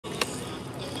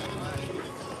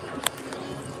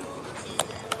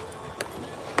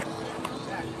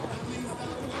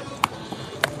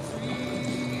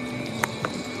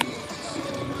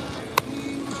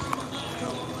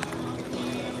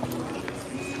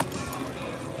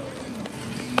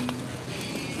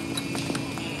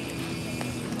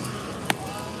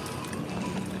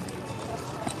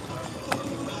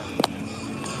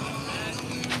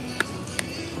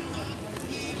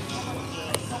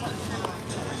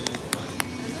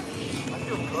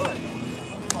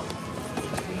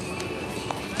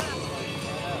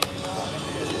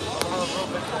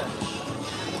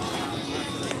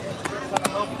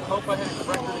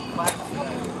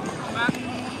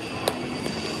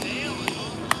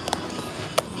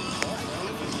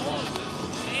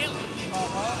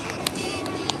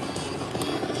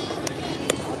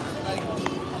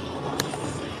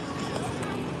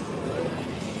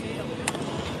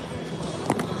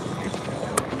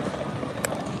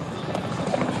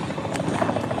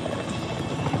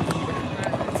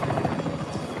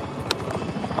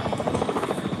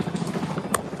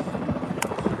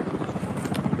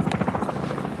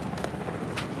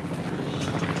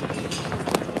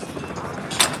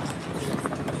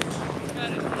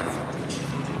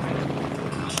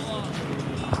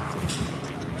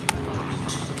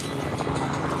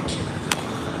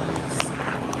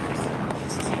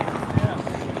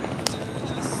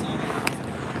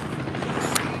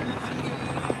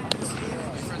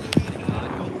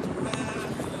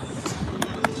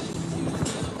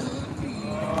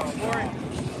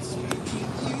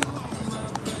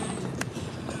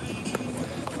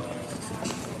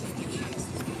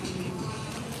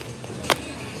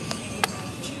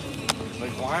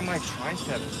Why am I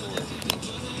tricep sore?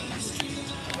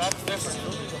 That's different.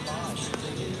 You'll be the mom.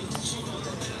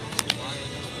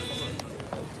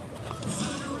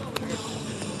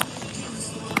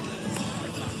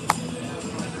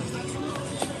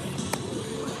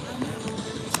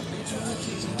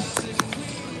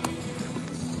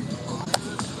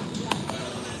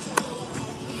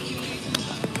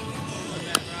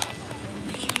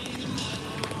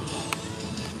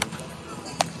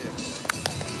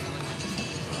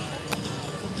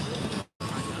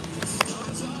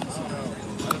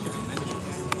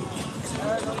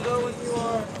 Alright, I'll go when you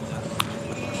are.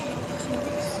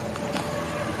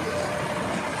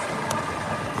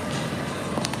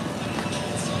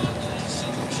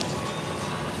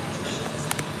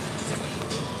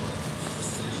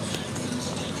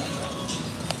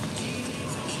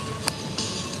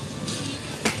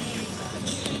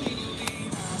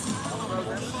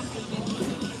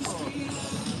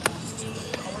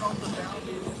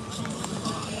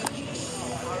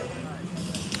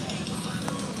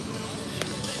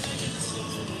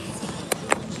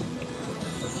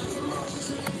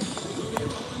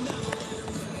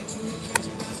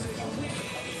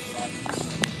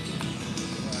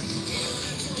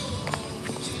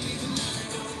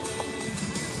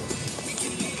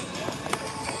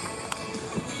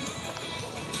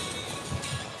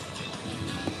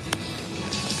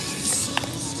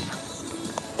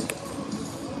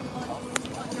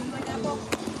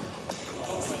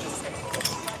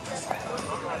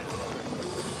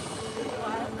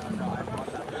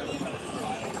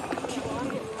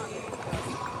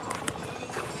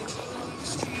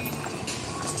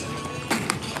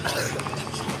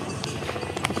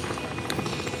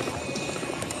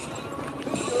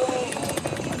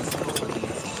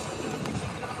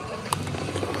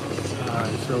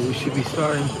 So we should be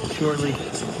starting shortly.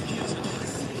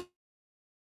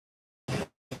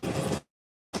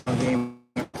 Game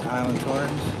Highland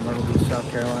Tartans, Myrtle,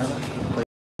 South Carolina.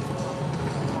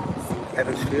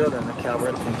 Ebbets Field and the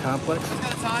Calverton Complex.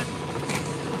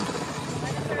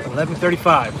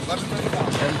 11:35.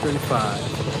 11:35.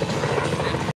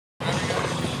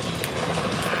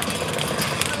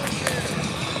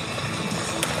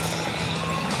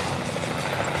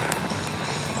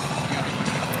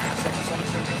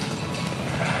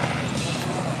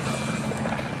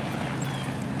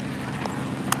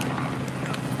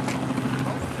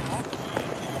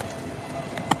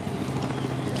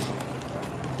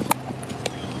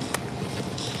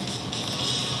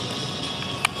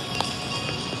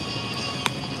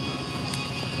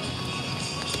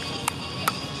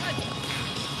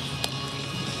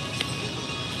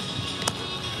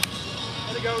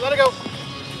 Let it go, let it go.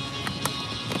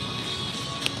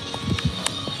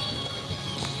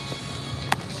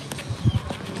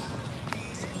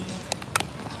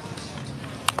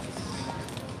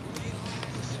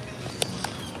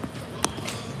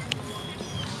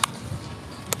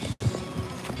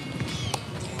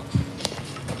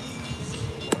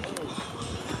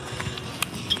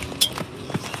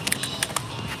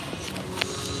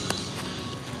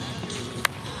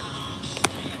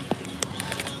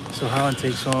 So Highland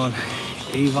takes on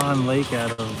Avon Lake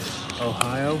out of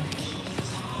Ohio.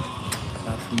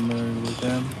 Not familiar with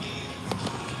them.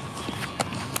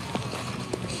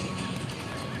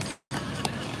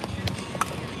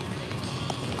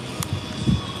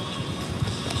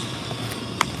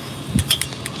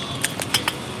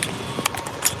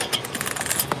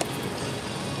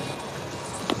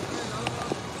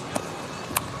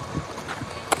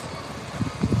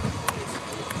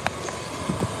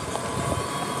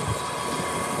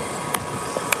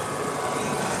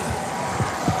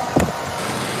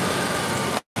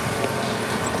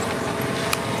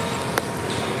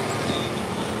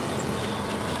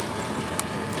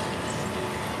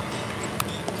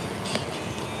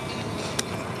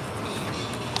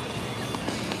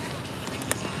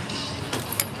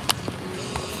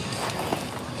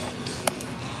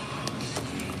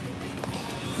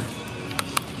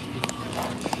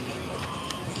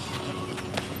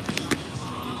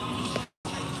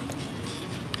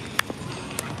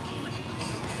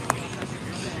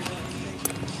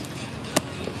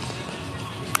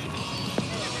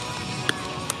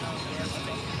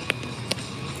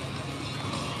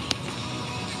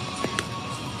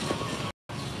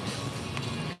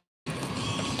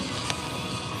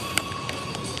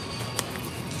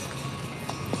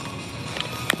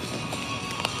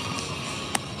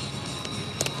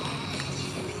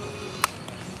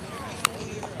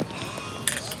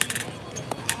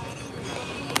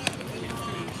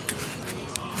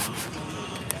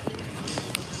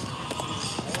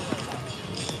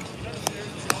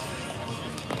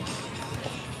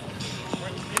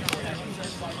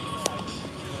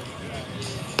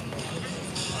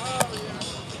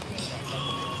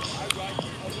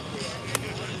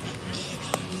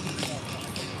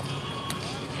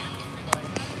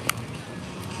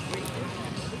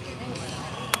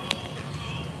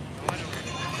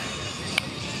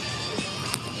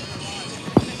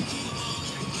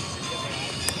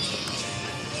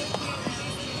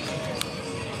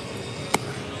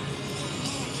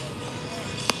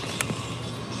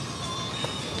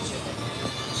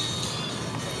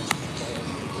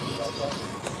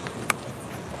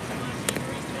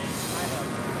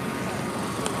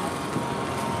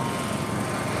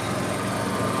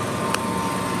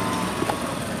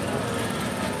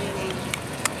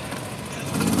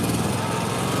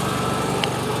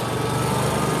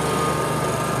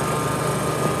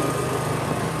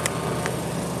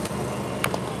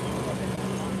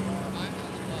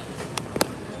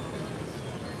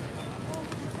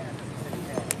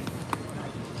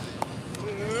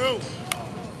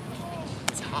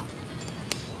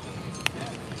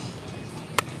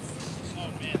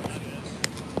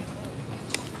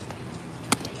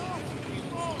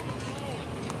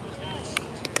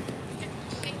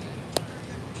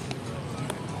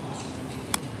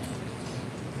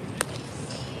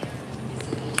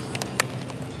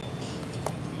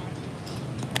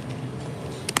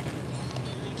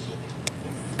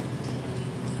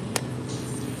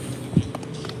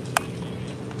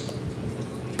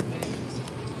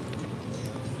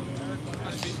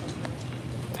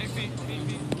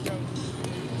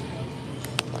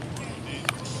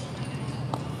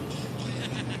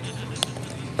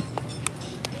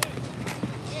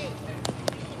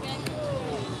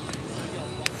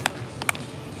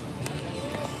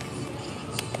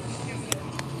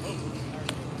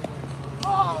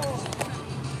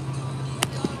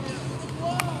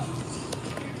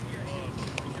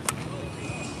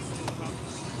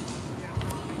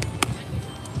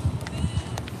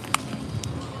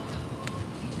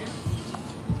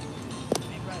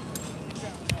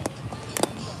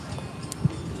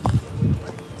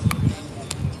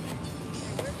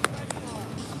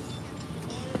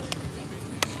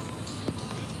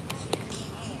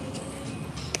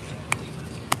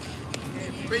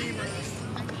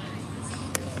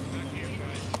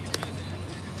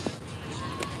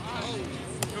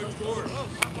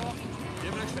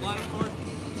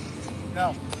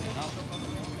 No.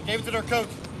 Gave it to their coach.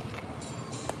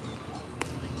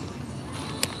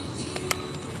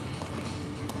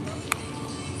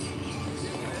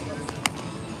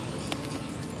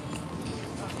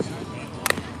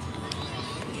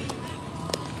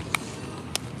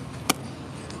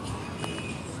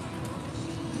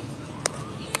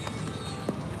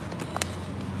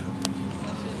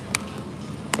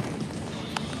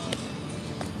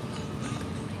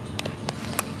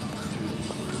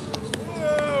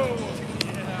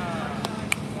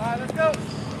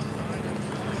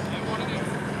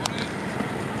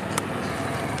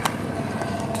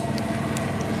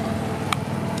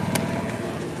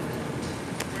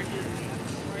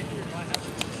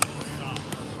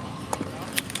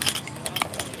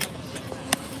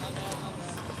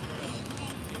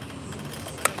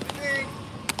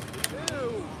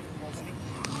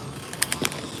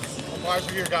 Wires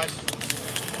are here, guys.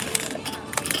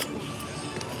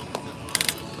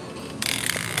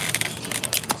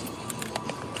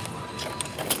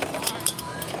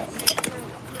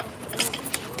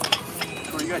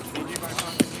 Pretty good.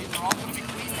 They're all going to be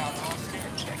clean now. They're all scared.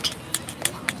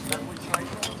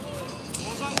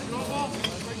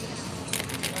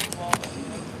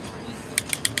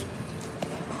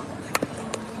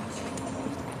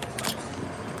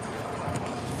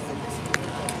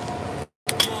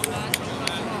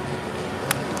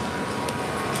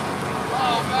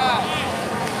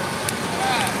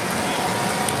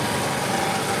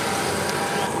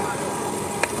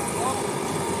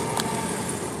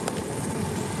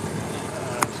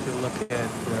 Let's go look at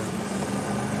the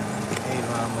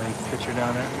Avon Lake picture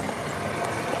down there.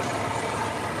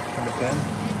 On the bend.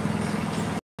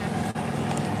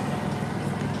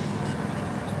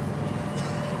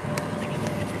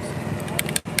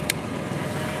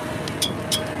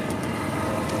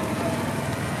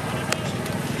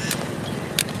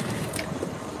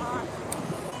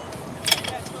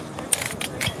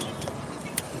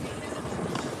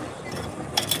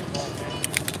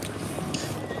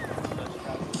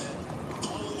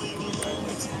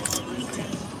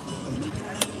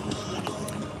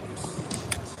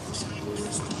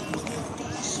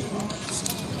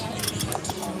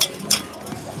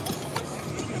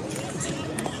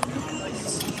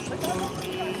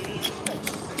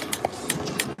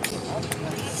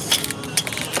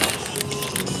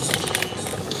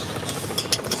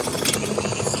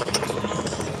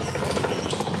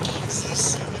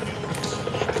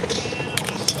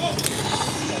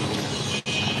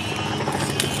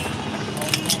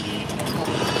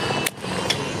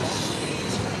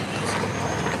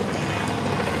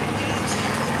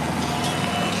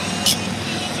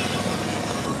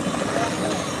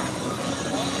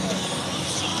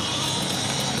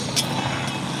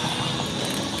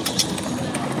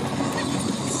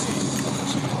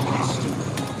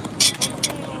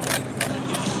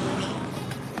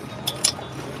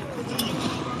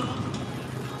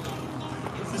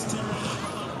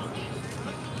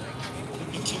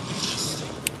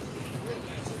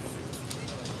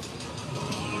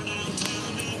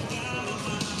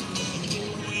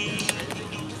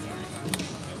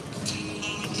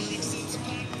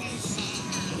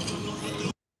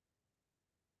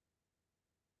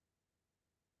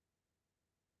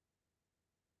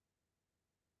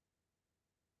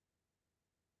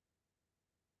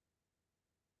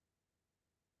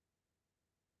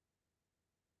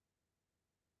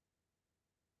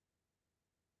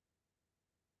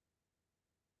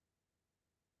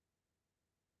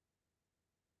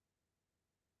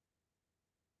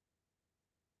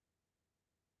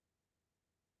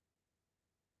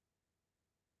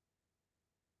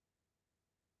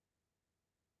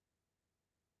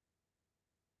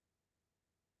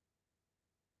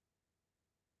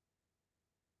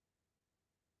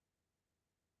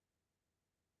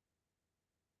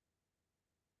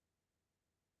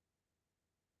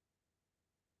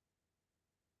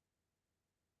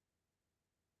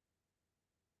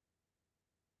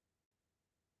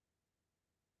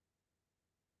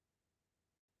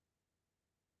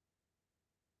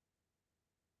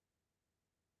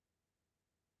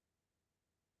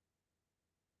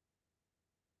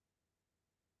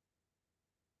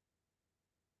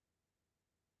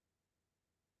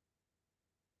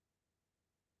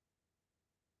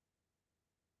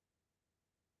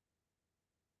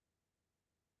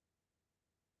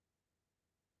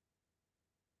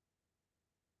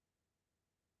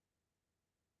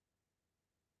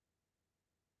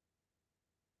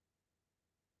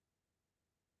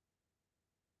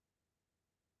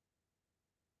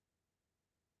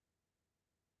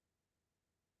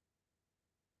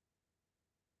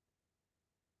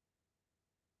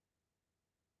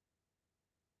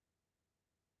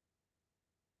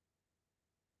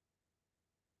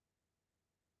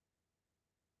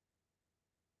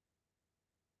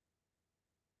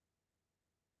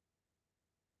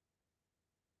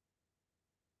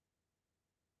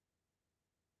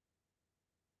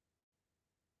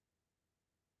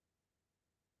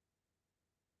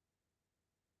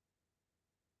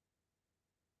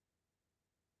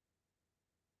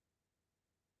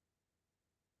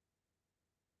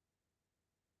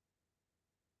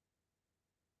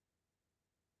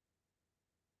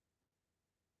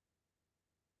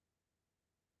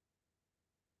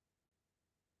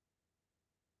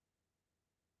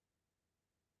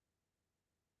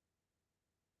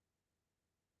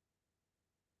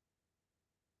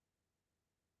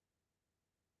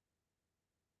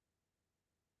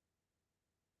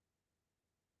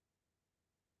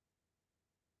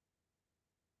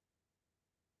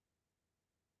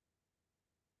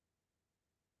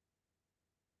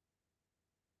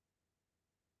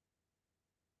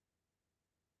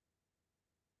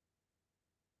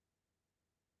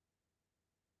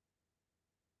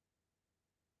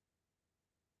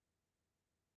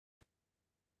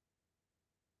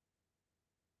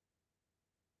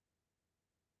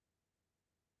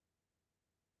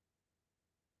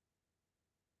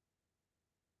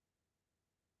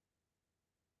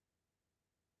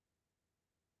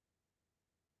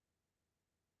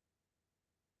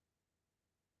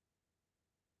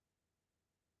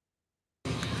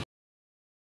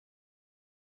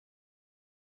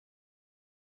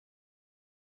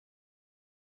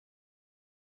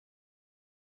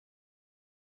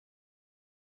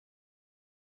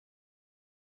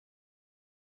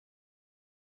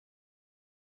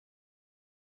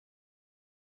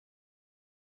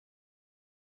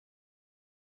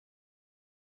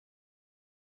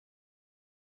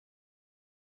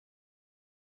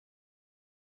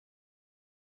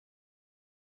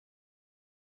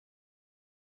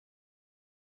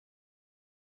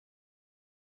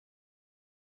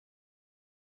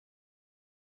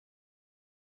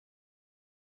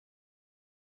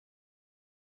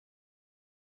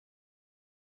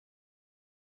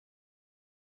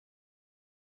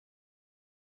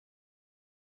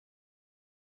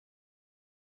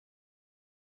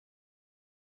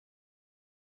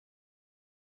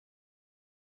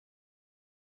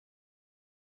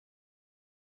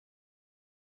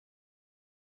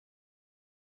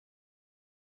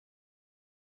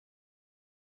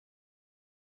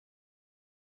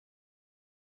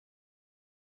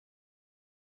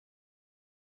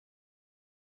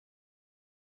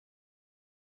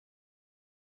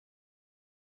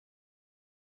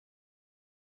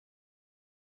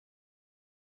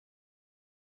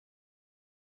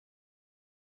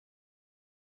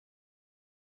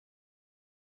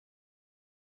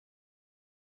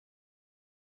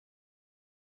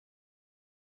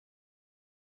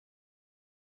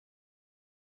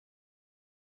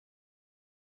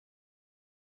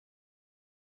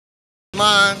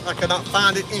 mine. I cannot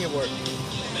find it anywhere.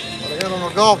 But I got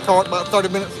on a golf cart about 30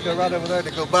 minutes ago right over there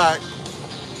to go back.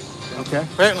 Okay.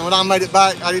 Apparently when I made it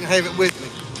back, I didn't have it with me.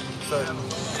 So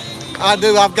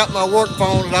I've got my work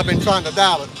phone and I've been trying to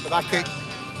dial it, but I can't.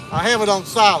 I have it on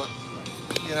silent,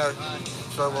 you know.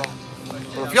 So well,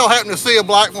 if y'all happen to see a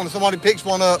black one and somebody picks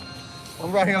one up,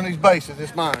 I'm right here on these bases.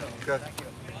 It's mine, okay?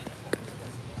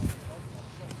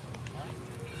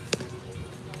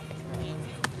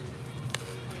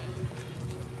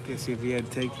 Guess if you had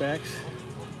take backs,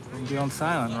 it would be on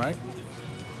silent, right?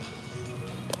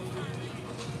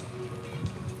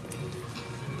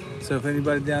 So if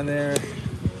anybody down there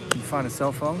can find a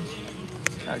cell phone,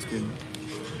 you guys can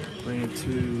bring it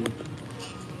to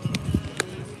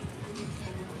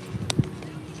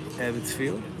Ebbets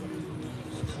Field.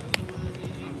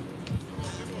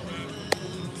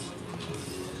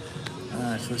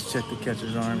 Alright, so let's check the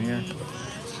catcher's arm here.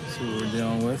 See what we're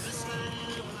dealing with.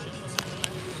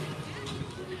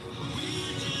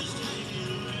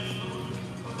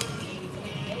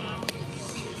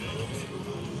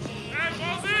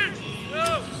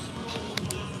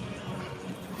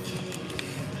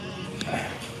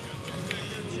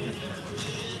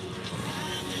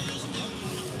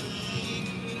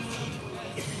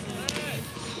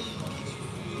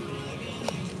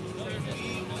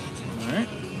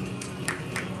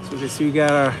 So we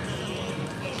got our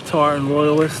Tartan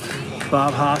royalist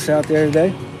Bob Haas out there today.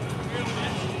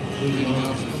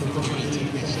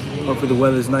 Hopefully the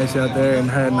weather's nice out there in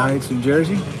Highland Heights, New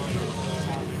Jersey.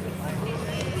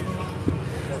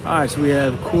 All right, so we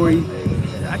have Corey.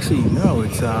 Actually, no,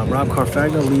 it's Rob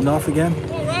Carfagno leading off again.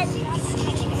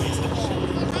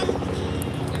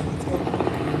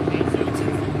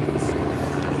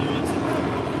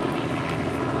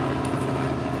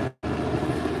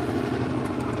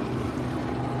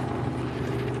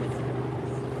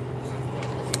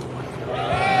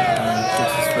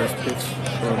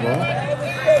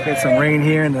 Get some rain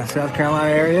here in the South Carolina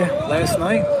area last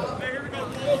night.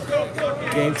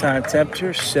 Game time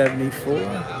temperature 74,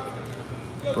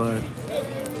 but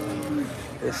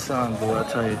this sun, boy, I'll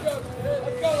tell you,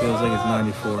 feels like it's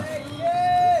 94.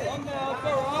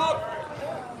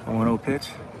 1-0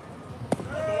 pitch.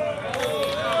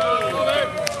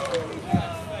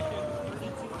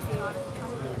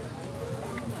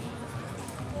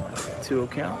 Two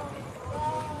count.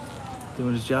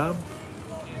 Doing his job.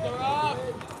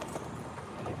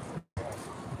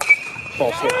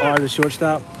 Ball hit hard to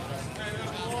shortstop.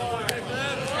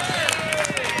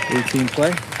 18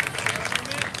 play.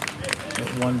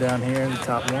 There's one down here in the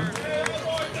top one.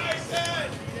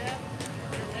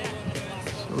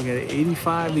 So we got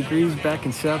 85 degrees back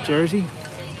in South Jersey.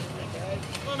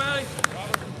 All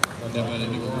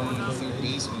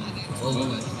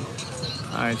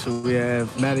right, so we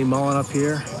have Matty Mullen up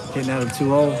here, hitting out of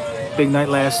 2-0. Big night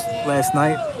last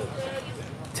night.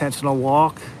 Intentional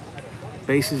walk.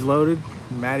 Bases loaded.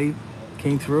 Matty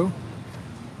came through.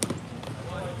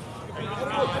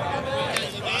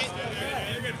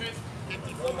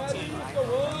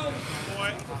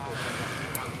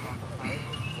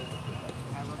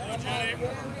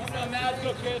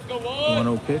 One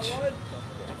 0 pitch.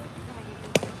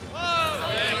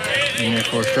 In there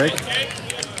for a strike.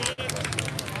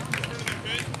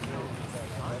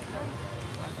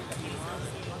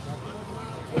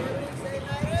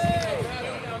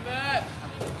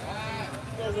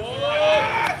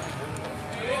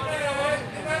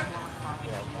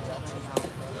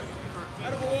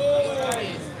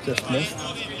 Just missed.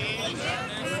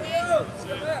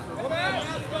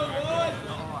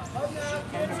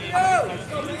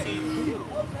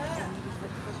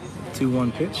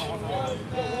 2-1 pitch.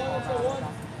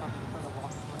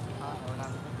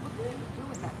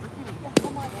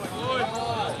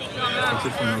 Takes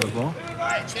it for another ball.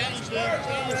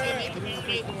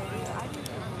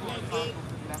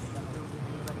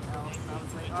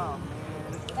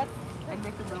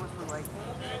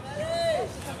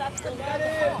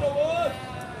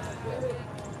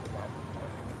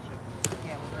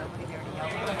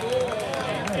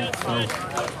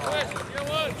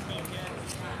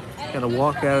 Got a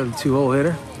walk out of the 2-0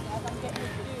 hitter.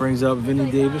 Brings up Vinny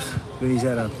Davis. Vinny's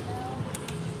had a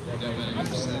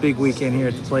big weekend here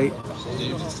at the plate.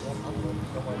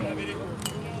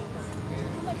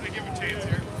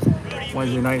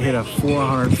 Wednesday night hit a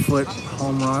 400-foot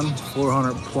home run,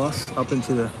 400 plus, up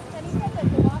into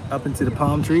the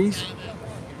palm trees.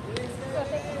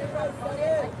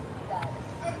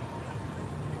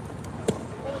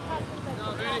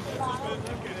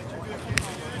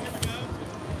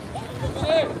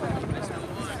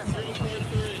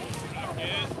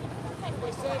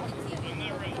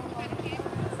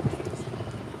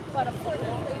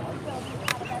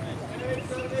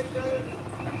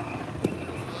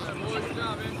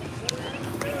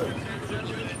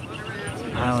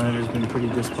 Highland has been pretty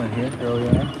disciplined here early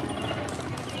on.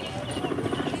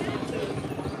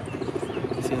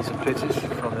 Seeing some pitches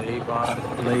from the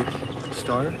Avon late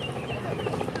starter.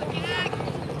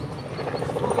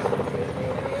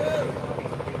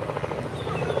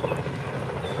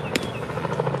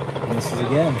 Misses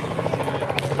again.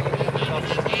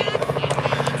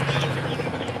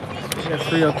 We got a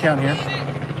 3-0 count here.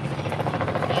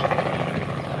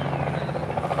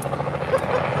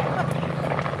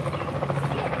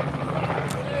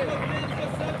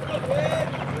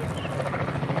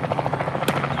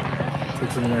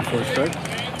 Takes him in there for a strike.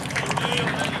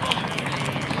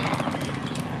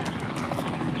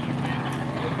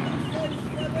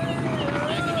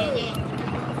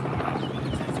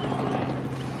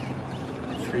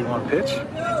 One pitch.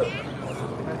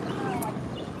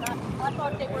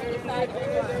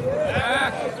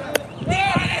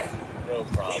 No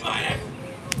problem. I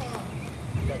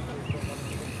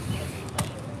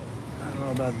don't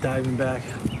know about diving back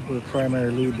with a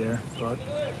primary lead there, but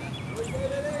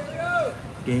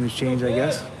game has changed, I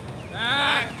guess.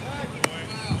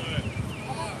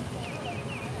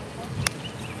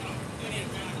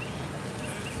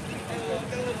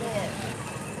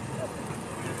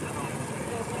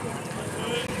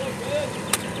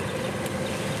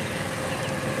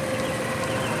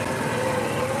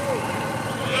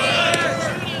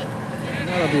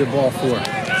 That'll be a ball 4.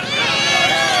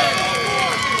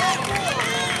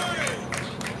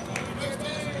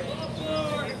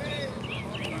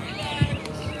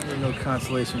 There's no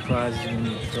consolation prizes when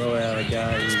you throw out a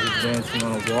guy who's advancing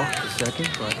on a walk to second,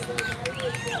 but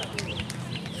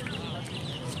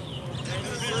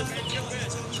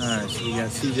alright, so we got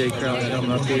CJ Crowley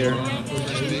coming up here.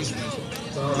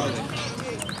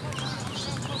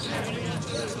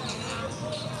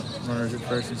 Runners at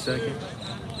first and second.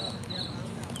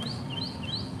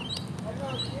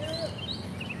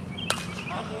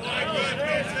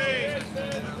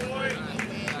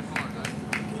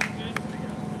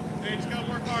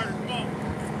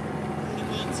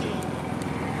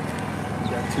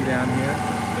 Got 2 down here.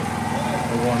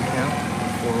 A 1 count.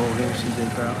 4 over here, CJ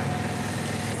Crowley.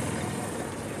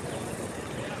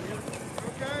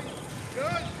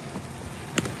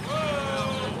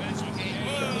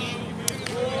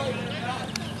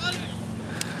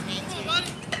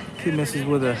 He misses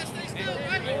with a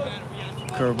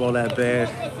curveball that bad.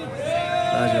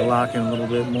 Allows you to lock in a little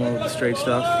bit more with the straight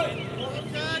stuff.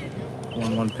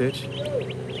 1-1 pitch.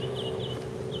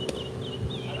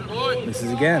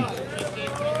 Misses again.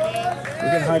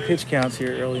 We're getting high pitch counts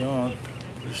here early on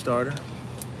for the starter.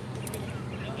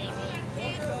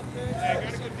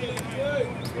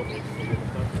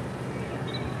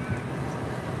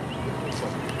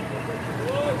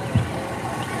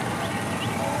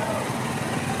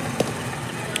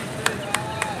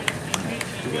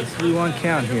 We got a 3-1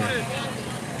 count here. Right.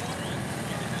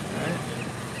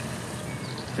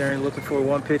 Darren looking for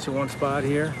 1 pitch in 1 spot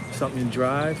here. Something to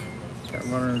drive. Got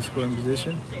runner in scoring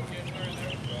position.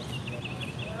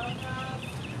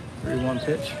 3-1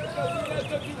 pitch.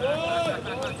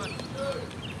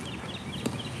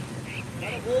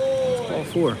 Ball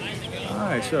 4. All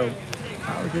right, so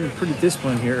we're getting pretty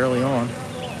disciplined here early on.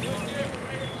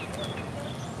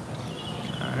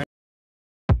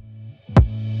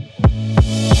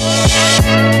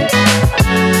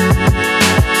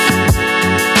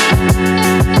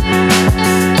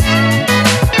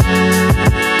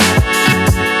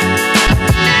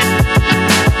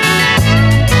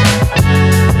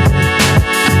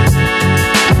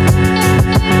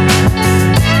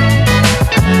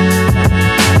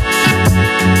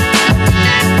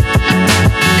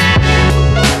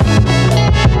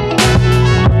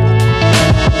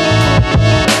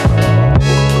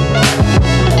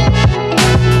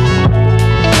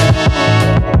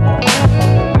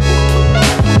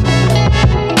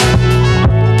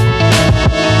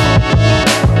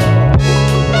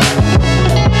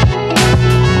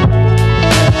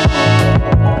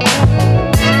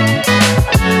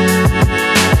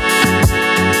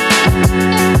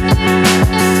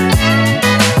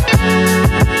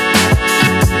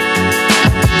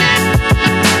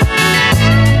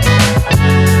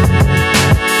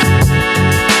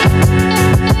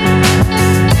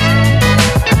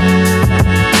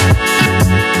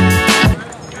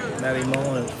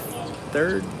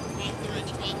 Third.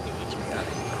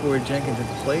 Corey Jenkins at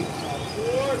the plate.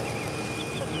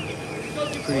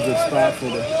 Pretty good spot for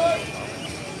the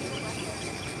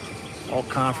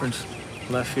all-conference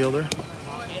left fielder.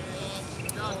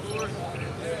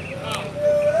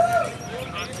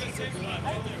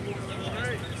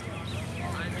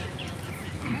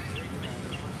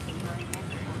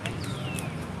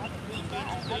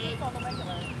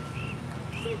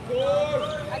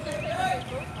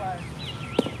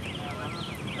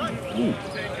 Ooh.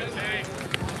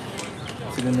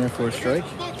 Puts it in there for a strike.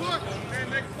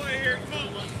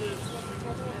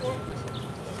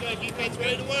 Defense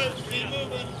ready to work. Keep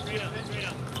moving.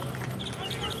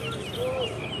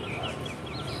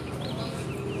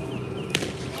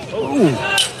 Ooh.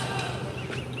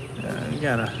 You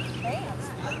got a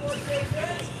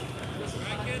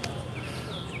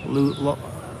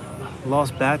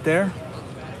lost bat there.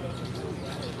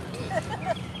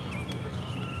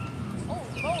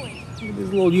 It's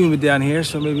a little humid down here,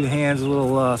 so maybe the hand's a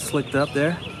little slicked up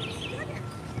there.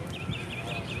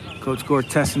 Coach Gore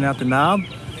testing out the knob.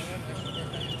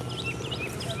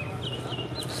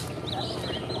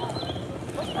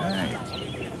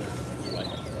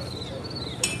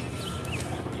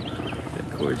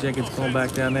 Corey Jenkins going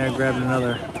back down there, grabbing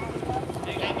another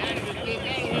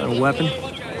weapon.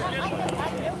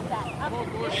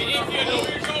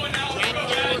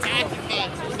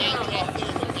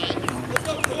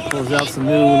 Pulls out some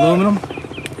new aluminum.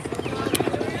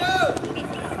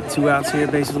 2 outs here,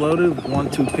 bases loaded,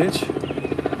 1-2 pitch.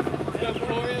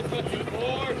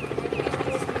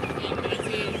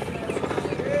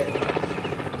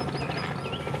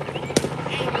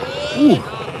 Ooh.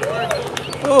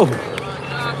 Oh.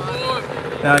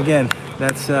 Now again,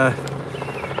 that's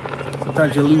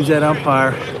sometimes you lose that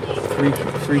umpire,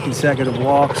 three consecutive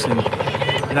walks, and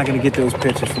you're not going to get those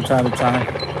pitches from time to time.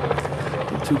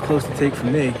 They're too close to take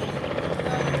from me.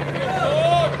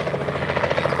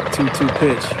 2-2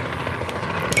 pitch.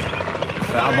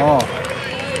 Foul ball.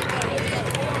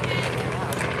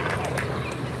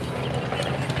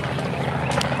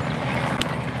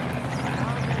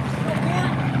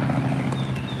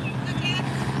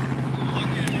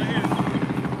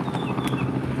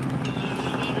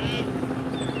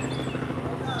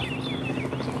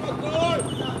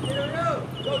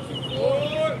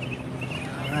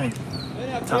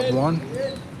 Top one.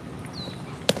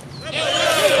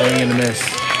 Swing and a miss.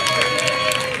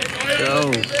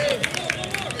 So,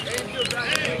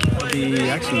 that'll be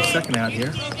actually the second out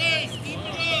here.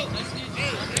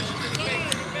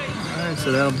 Alright,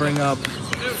 so that'll bring up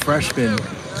freshman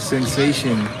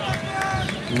sensation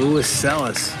Lewis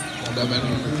Sellis.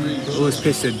 Lewis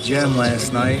pitched a gem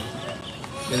last night.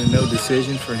 Getting a no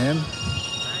decision for him.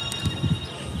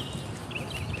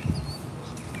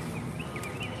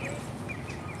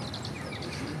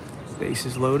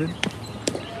 Bases loaded.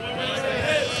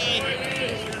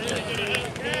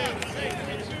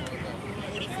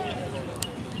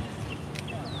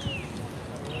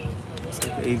 It's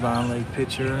like the Avon leg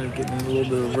pitcher, getting a little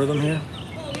bit of rhythm here.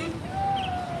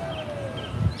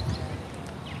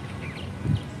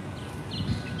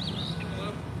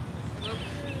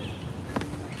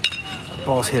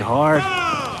 Ball's hit hard.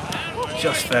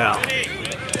 Just foul.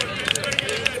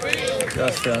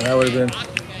 Just foul. That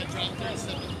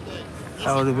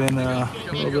would have been a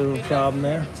little bit of a problem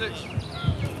there.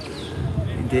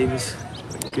 And Davis,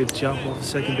 good jump off the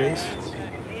second base.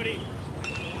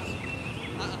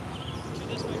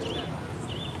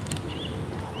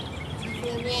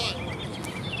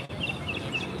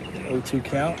 Oh, 0-2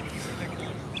 count.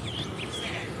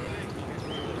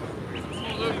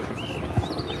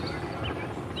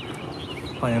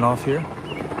 Playing off here.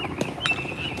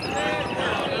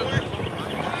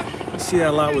 You see that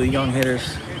a lot with young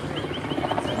hitters.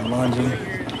 Lunging.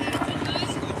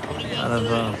 A lot of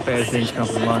bad things come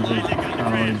from lunging.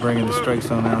 Not only bringing the strike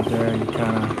zone out there, you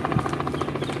kind of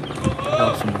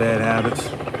develop some bad habits.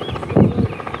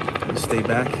 Just stay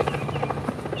back.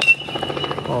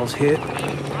 Ball's hit.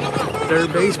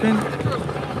 Third baseman.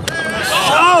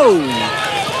 Oh!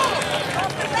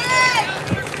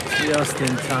 Just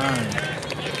in time.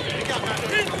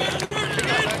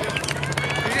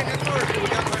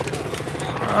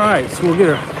 All right, so we'll get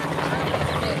her.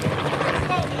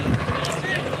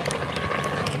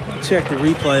 Check the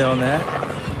replay on that. I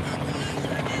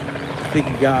think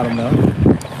you got him though.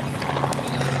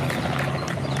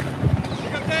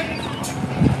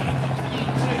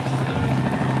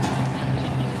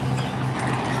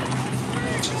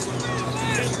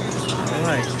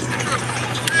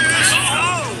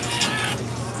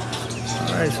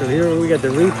 All right, so here we got the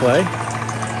replay.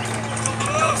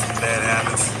 Some bad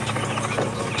habits.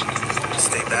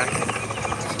 Stay back.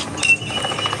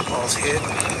 Ball's hit.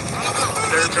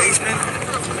 Third baseman.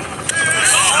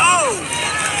 Oh!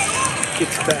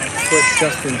 Gets back foot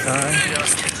just in time.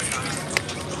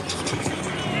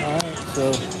 All right, so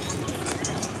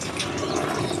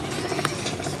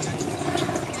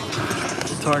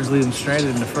the Tartans leave him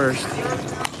stranded in the first.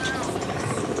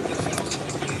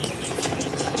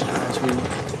 As we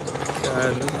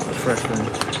got the freshman,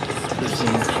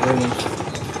 Williams,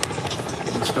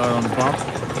 start on the bump.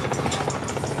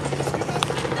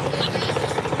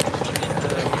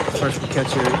 freshman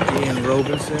catcher Ian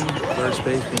Robinson, first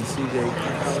baseman C.J.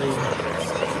 Crowley,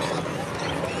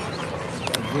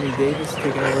 Vinny Davis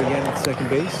taking over again at second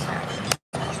base.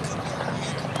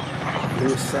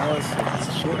 Louis Salas at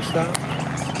shortstop,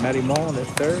 Matty Mullen at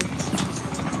third,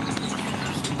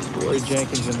 Roy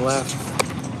Jenkins in left,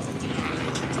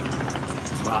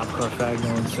 Bob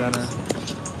Carfagno in center,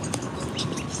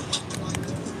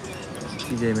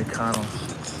 T.J. McConnell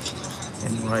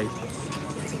in right.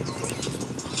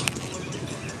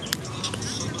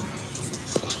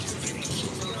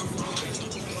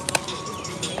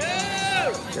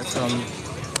 Got some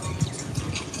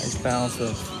nice balance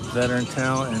of veteran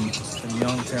talent and some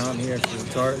young talent here for the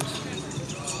Tartans.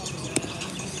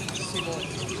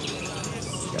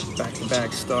 Got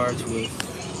back-to-back starts with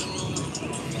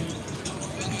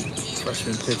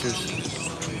freshman pitchers.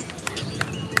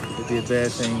 Could be a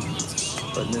bad thing,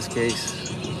 but in this case,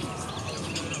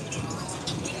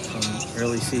 some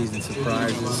early season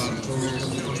surprises.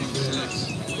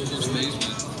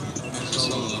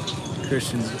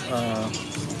 Christians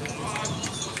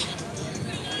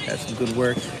had some good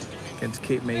work against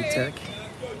Cape May Tech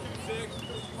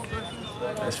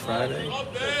last Friday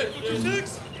in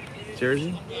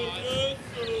Jersey.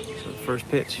 So the first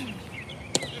pitch.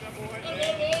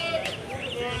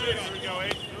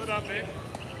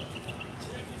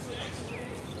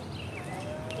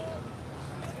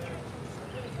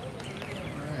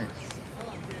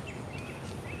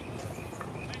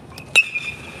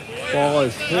 Ball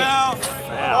is hit.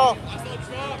 Foul.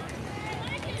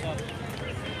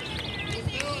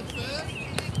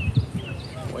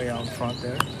 Way out in front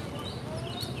there.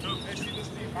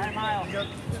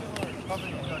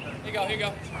 Here you go, here you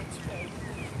go.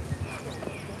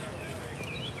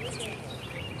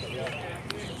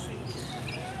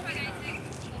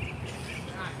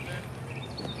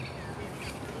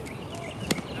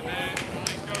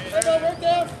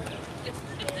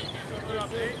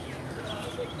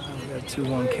 We got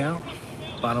 2-1 count.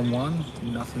 Bottom one,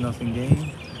 nothing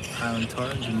game. Highland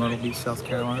Tartans and Myrtle beat South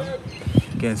Carolina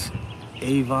against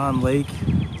Avon Lake,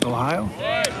 Ohio.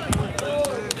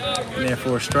 And there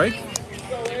for a strike.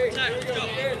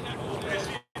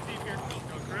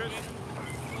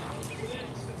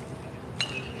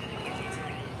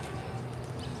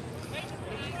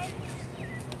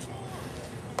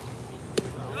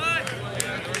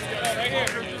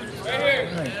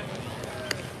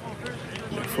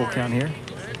 Full count here.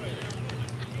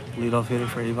 Leadoff hitter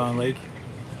for Avon Lake.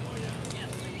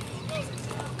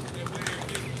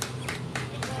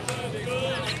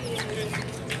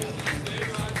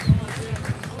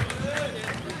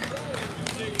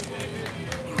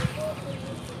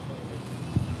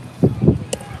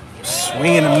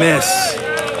 Swing and a miss.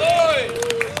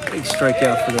 Big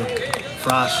strikeout for the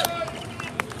Frost.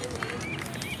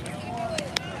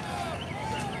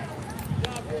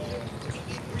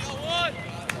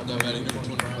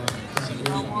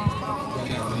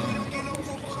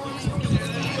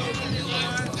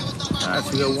 Alright,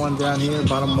 so we got one down here,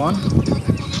 bottom one.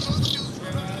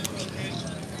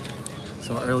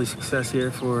 Some early success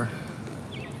here for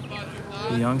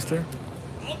the youngster.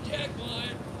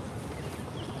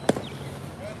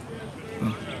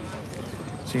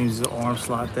 Changes the arm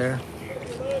slot there.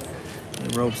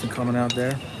 And Robeson coming out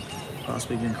there.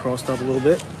 Possibly getting crossed up a little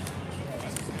bit.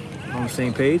 On the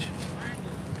same page.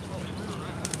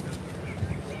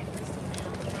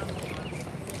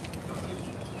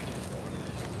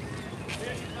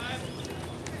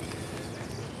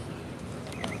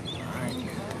 Alright.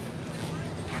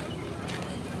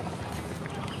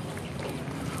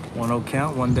 1-0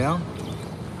 count, one down.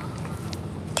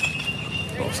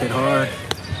 Ball's hit hard.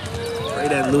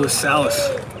 Right at Louis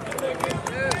Salas.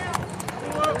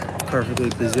 Perfectly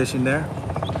positioned there.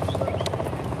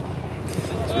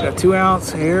 So we got 2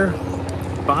 outs here.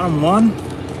 Bottom one.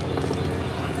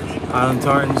 Highland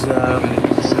Tartans looking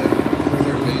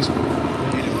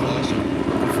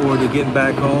forward to getting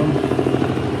back home.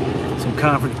 Some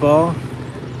conference ball.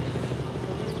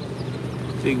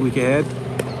 Big week ahead.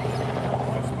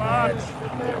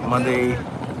 Monday,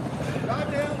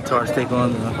 Tartans take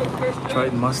on the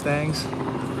Triton Mustangs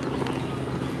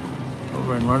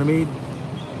over in Runnymede.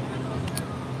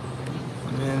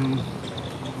 And then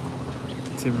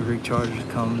Timber Creek Chargers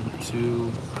come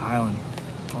to Highland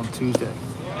on Tuesday.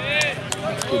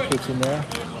 That's good pitch in there.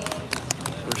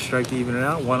 First strike to even it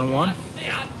out, 1-1.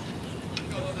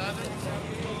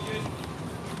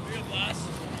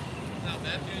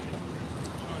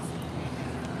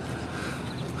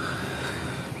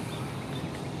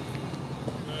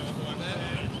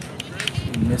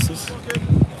 Misses.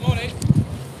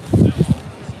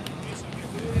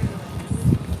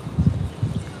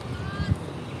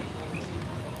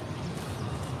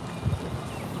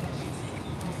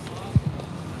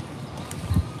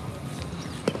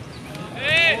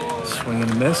 Swing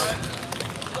and a miss.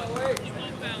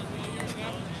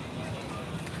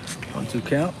 1-2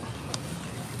 count.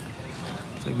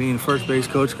 It's like being a first base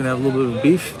coach gonna have a little bit of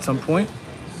beef at some point.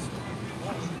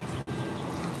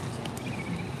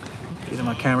 Get in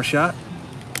my camera shot.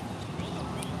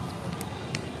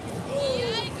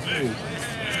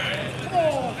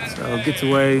 So gets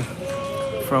away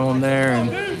from him there,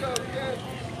 and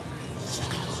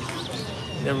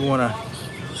you never want to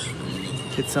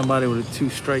hit somebody with a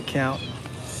 2-strike count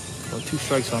or 2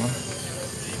 strikes on them.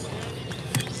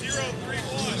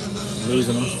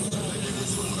 Losing them.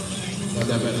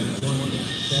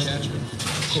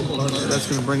 That's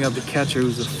going to bring up the catcher,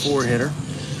 who's a 4-hitter.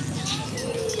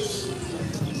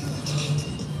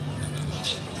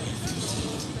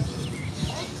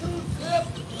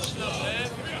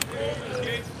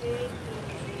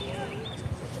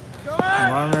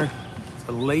 Runner,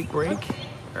 a late break,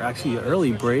 or actually an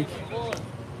early break.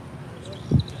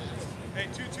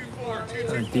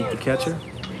 Trying to deep the catcher.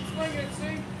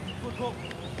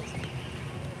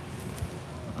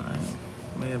 All right.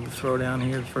 May have a throw down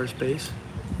here at first base.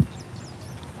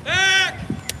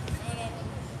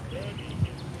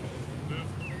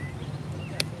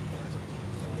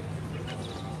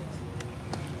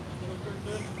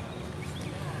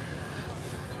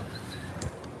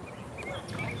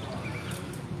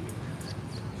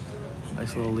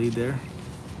 Nice little lead there.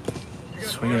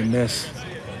 Swing and miss.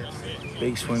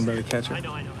 Big swing by the catcher. I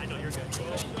know, you're good.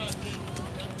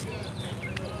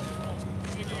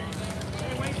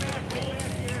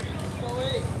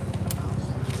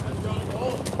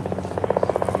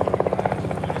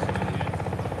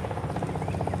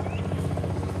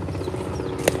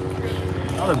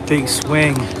 Another big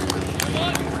swing.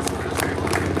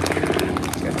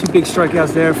 Got 2 big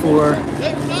strikeouts there for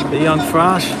the young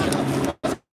Frosh.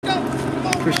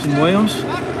 Christian Williams.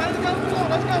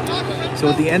 So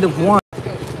at the end of 1,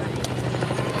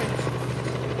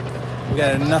 we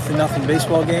got a 0-0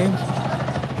 baseball game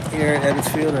here at Ebbets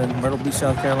Field in Myrtle Beach,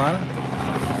 South Carolina.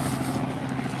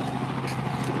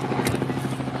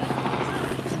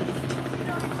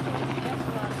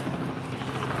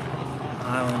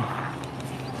 Highland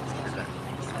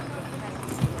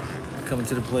coming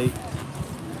to the plate,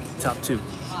 top 2.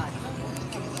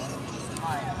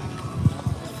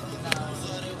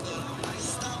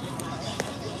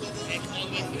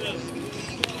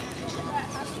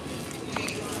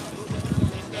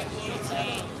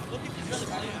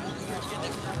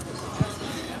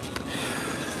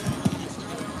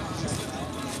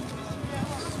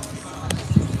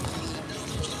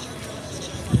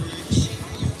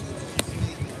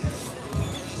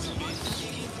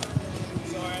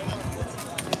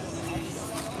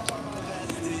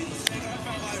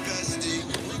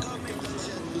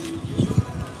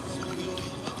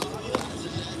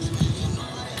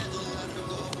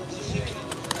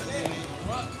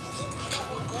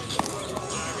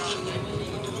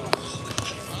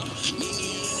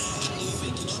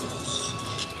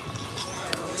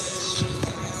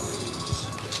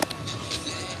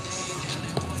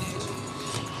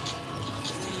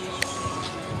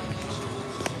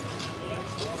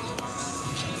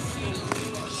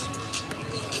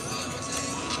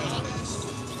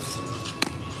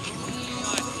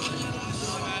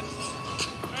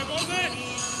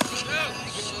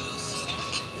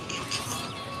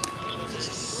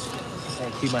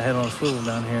 Keep my head on a swivel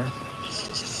down here.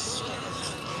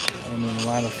 I'm in the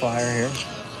line of fire here.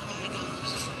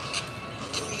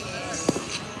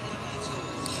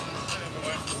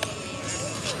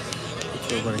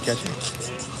 We're going to catch him.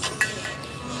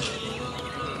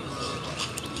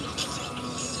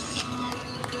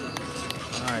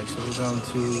 All right, so we're going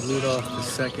to lead off the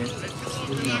second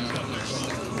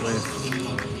with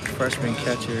freshman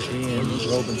catcher Ian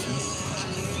Robinson.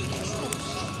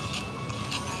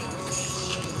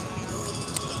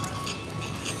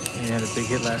 He had a big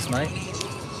hit last night.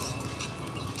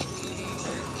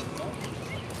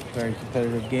 Very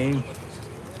competitive game.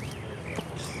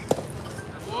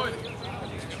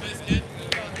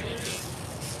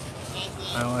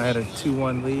 I had a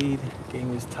 2-1 lead.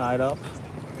 Game was tied up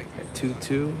at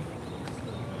 2-2.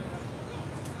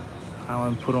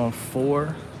 Highland put on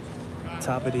 4,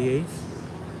 top of the 8th.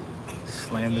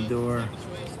 Slammed the door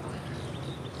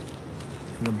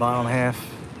in the bottom half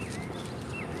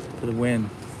for the win.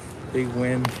 Big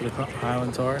win for the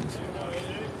Highland Tartans.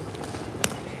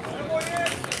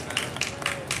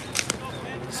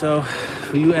 So,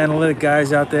 for you analytic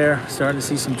guys out there, starting to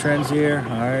see some trends here.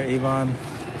 All right, Avon,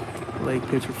 late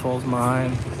pitcher falls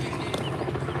behind.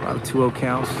 A lot of 2-0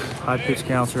 counts, high pitch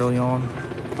counts early on.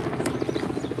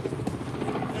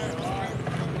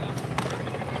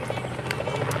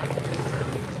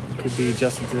 could be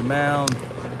adjusting to the mound.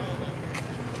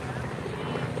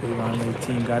 Avon, the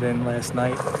team got in last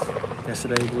night,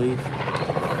 yesterday, I believe.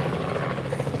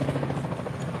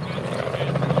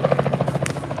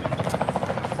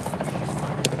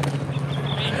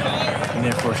 And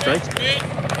there for a strike.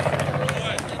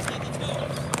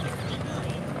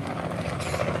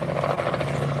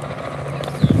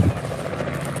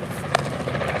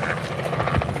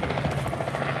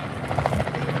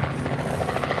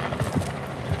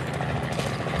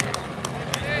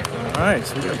 All right,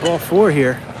 so we got ball 4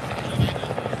 here.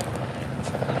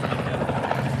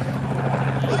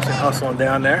 Hustling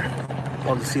down there.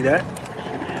 Love to see that.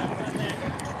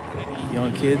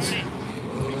 Young kids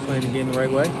playing the game the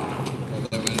right way.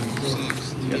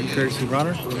 Got a courtesy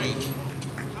runner.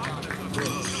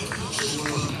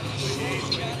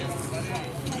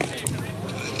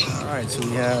 All right, so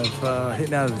we have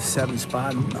hitting out of the 7th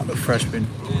spot, another freshman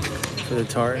for the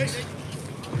Tartans,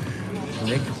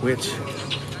 Nick Witch.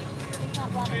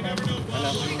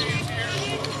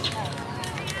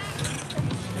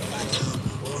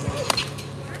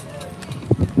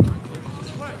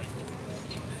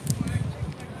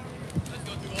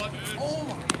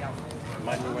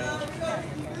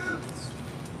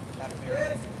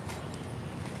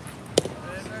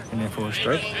 And then for a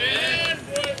strike.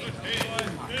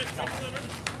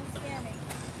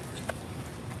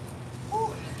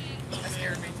 That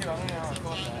scared me too. I don't know how I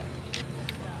caught that.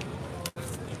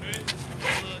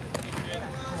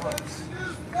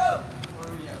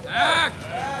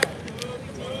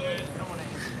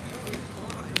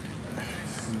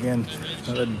 Again,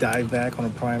 another dive back on a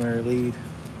primary lead.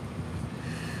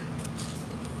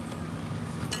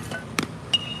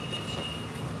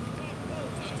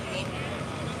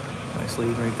 Nice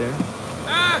lead right there.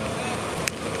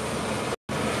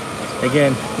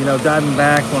 Again, you know, diving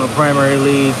back on a primary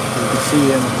lead. You can see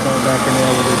him going back in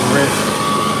there with his wrist.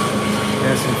 He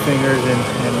has some fingers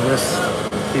and wrist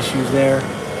issues there.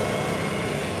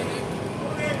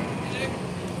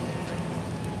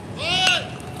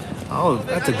 Oh,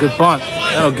 that's a good bunt.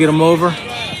 That'll get him over.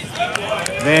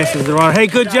 Advances the runner. Hey,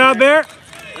 good job there.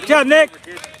 Good job, Nick.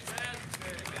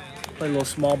 Play a little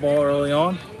small ball early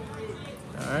on.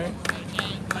 All right.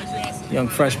 Young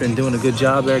freshman doing a good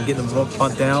job there, getting the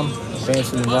bunt down,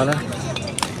 advancing the runner.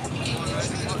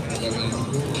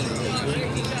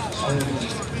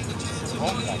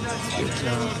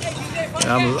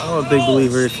 I'm a big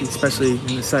believer, especially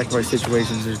in the sacrifice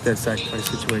situations, there's dead sacrifice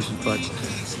situations, but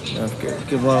you know,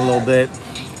 give one a little bit,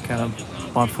 kind of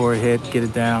bunt for a hit, get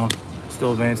it down,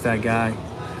 still advance that guy.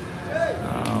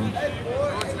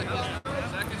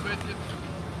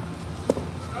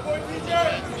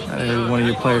 Not every one of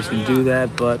your players can do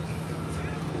that, but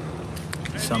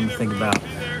something to think about.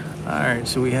 All right,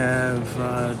 so we have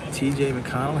TJ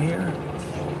McConnell here.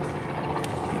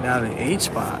 Get out of the 8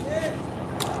 spot.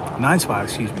 9 spot,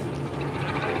 excuse me.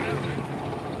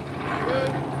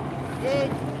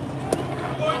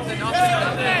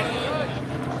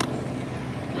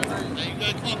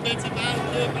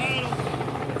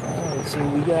 Alright, so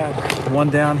we got one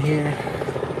down here.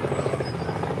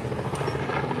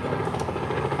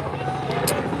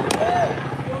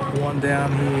 One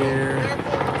down here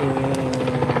in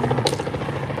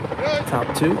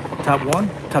top 2, top 1,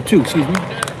 top 2, excuse me.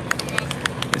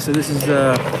 And so this is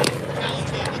the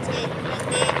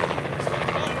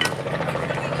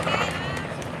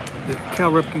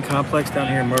Cal Ripken Complex down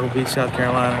here in Myrtle Beach, South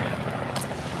Carolina.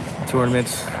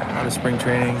 Tournaments, out of spring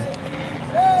training.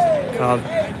 College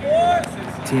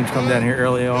teams come down here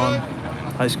early on.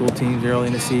 High school teams early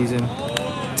in the season.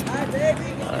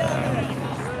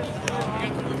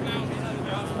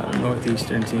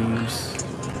 Northeastern teams,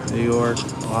 New York,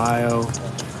 Ohio.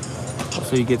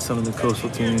 Also, you get some of the coastal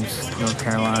teams, North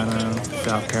Carolina,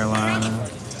 South Carolina,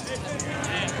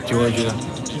 Georgia.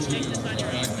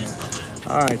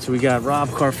 All right, so we got Rob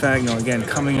Carfagno again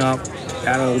coming up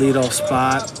out of the leadoff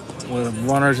spot with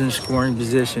runners in scoring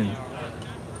position.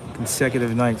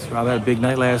 Consecutive nights. Rob had a big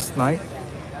night last night.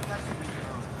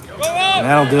 And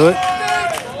that'll do it.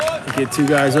 Get 2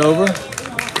 guys over.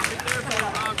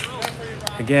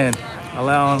 Again,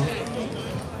 allowing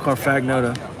Carfagno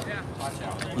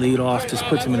to lead off just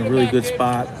puts him in a really good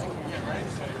spot.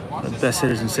 One of the best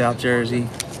hitters in South Jersey.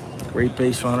 Great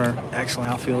base runner, excellent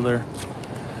outfielder.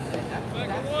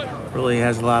 Really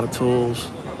has a lot of tools.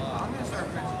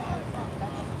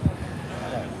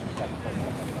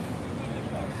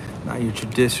 Not your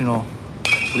traditional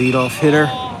leadoff hitter.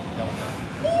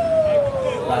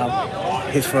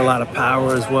 Hits for a lot of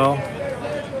power as well.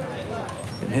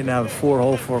 Been hitting out of the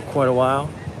 4-hole for quite a while.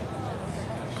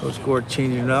 Coach Gord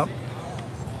changing it up.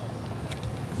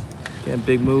 Again,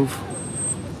 big move.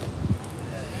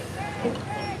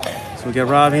 So we got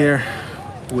Rob here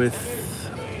with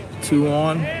 2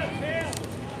 on.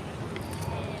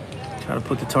 Try to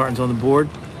put the Tartans on the board.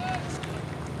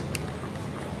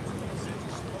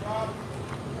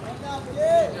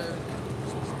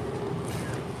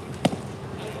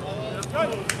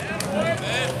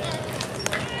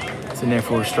 It's in there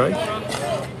for a strike.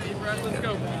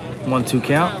 1-2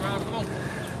 count.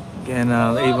 Again,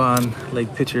 the Avon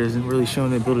Lake pitcher isn't really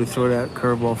showing the ability to throw that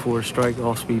curveball for a strike,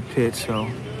 off-speed pitch. So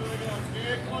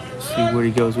see what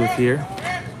he goes with here.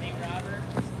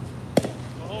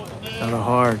 Not a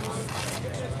hard.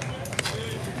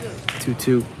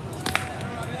 2-2.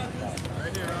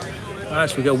 All right,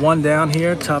 so we got 1 down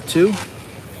here, top 2.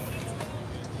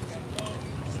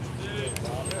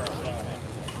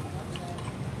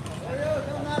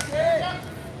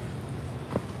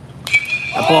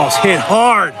 That ball's hit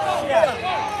hard.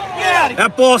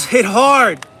 That ball's hit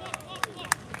hard.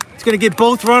 It's gonna get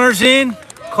both runners in.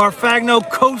 Carfagno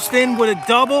coasting with a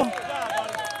double.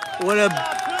 What a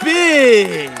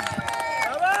big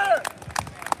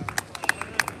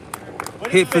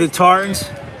hit for the Tartans.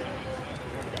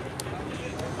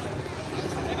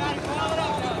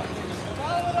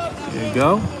 There you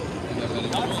go.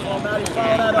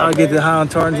 I'll get the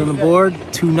Highland Tartans on the board.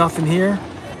 2-0 here.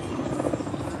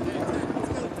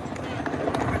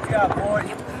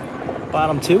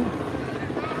 Bottom 2. All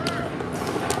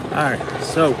right,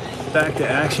 so back to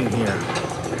action here.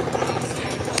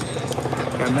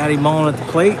 Got Matty Mullen at the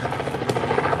plate.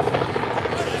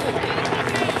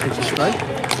 Pitch a strike.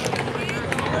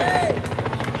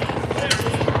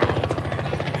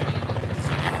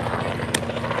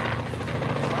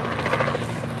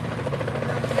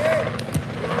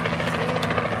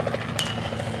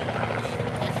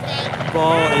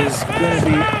 Ball is going to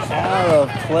be out of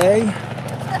play.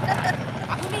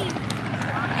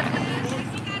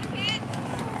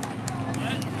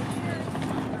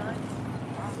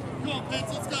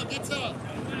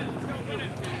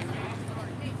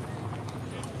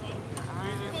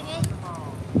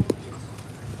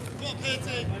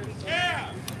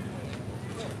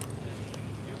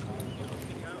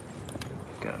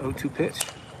 Got an 0-2 pitch.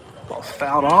 Ball's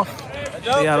fouled off.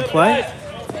 Stay out of play.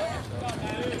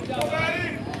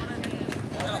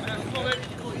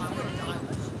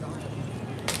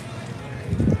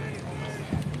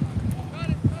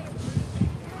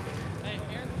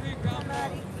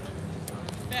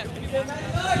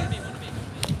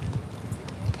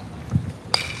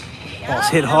 Ball's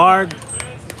hit hard.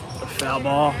 Foul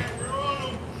ball.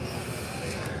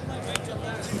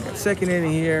 Second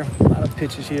inning here. A lot of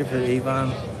pitches here for the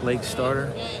Avon Lake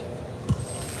starter.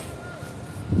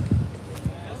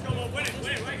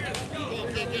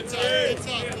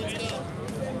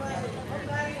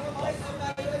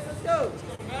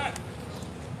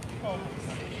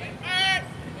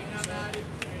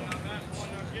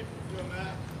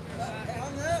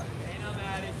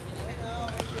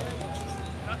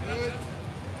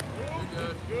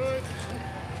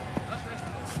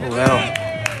 Well,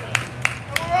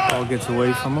 ball gets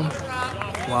away from him.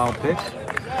 Wild pitch.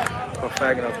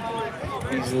 Carfagno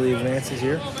easily advances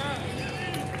here.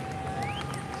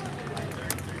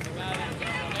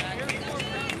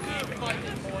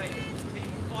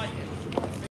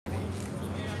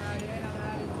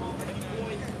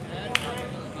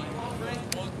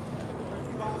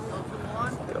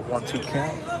 Got a 1-2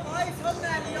 count.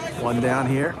 1 down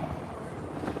here.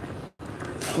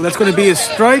 Well, that's going to be a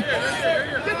strike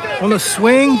on the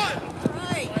swing.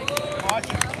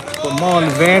 But Mullen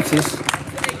advances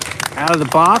out of the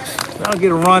box. That'll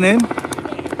get a run in.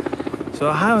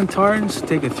 So Highland Tartans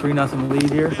take a 3-0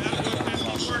 lead here.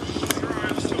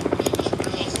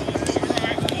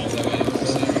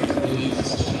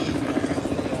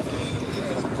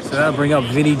 So that'll bring up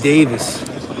Vinny Davis.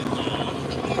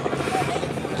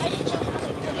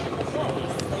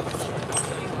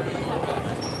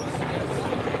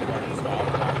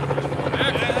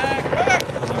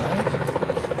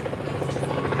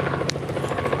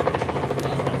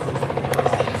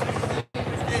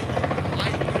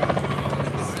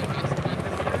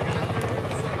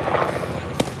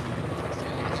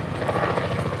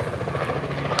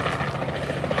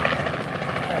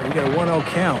 We got a 1-0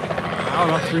 count. Out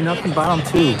on 3-0, bottom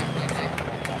 2.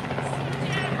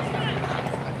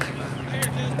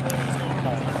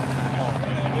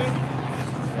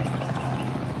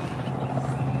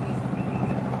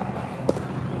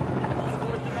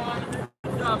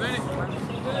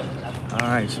 All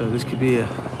right, so this could be a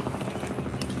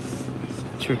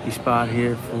tricky spot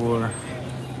here for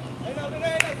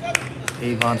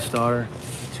Avon starter.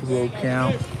 2-0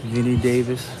 count, Vinny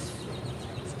Davis.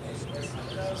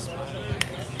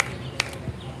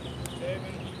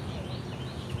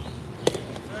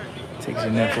 Takes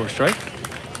him there for a strike.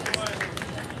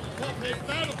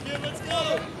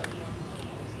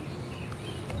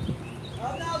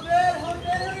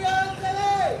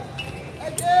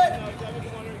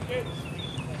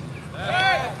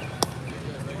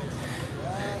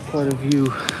 Quite a few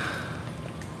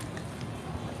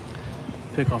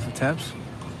pickoff attempts.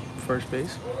 First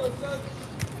base.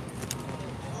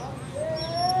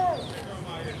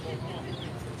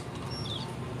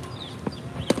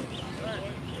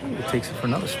 It takes it for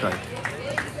another strike.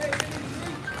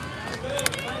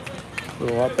 A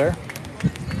little up there.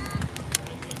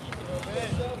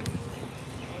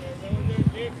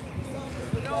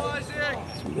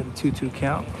 So we got a 2-2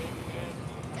 count.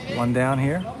 One down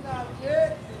here.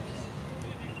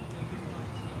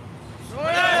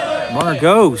 Runner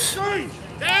goes.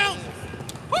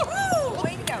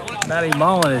 Matty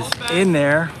Mullen is in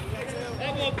there.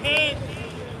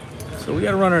 So we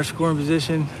got a runner in scoring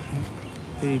position.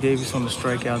 Vinny Davis on the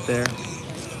strikeout there.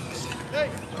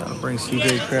 That'll bring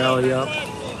CJ Crowley up.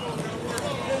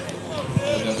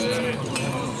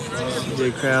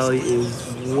 CJ Crowley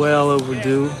is well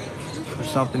overdue for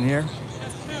something here.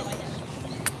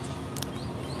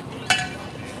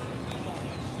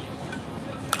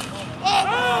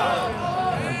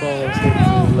 That ball is hit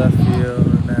to left field,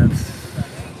 and that's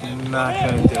not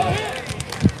going to do it.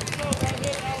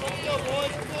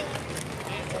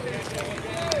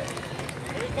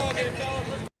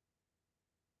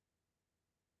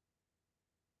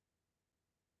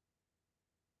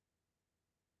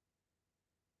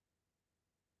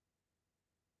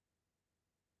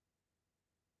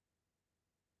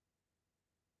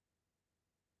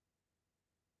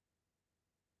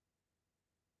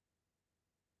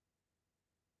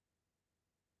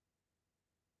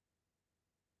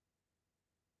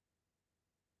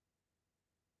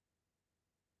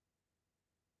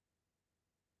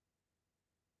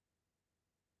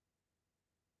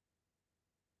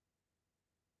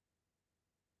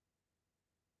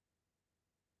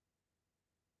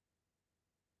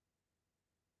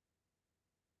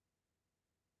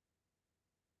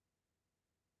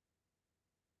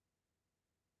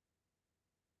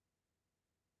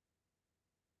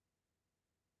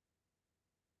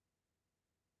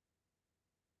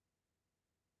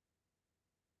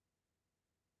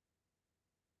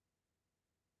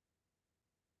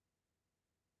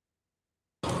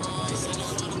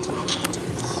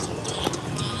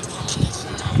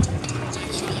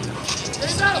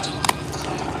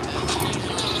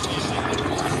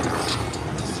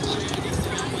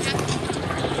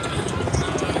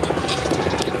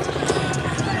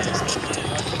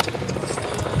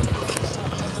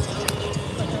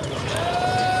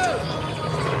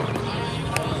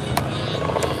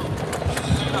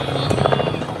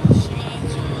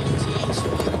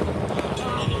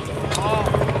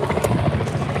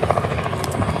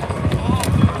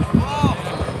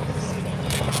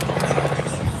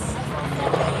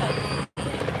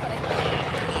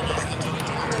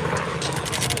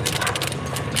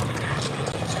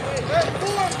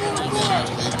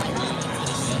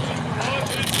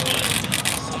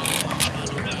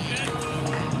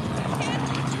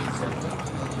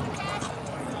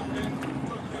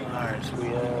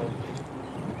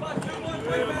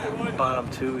 Bottom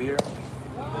two here.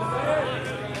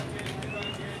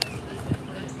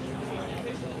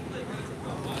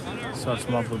 Starts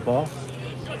him off with the ball.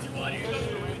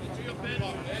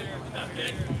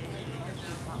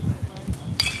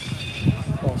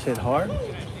 Ball's hit hard.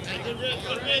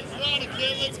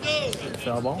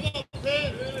 Foul ball.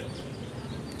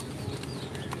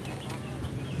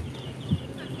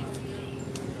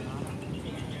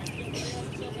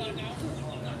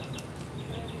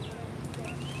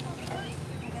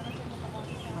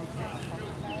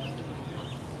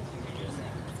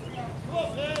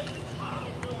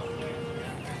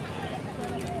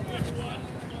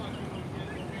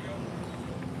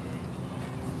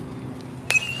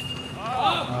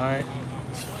 Alright,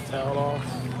 fouled off.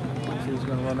 He's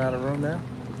going to run out of room there.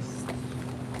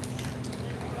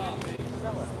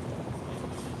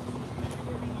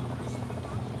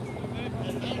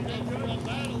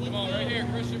 Come on, right here,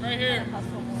 Christian, right here.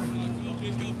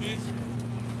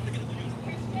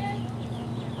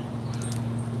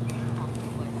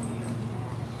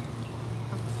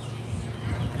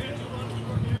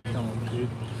 Come on, dude.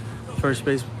 First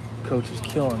base coach is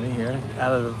killing me here.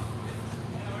 Out of the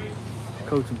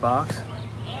coaching box.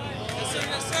 Yes, sir,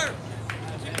 yes, sir.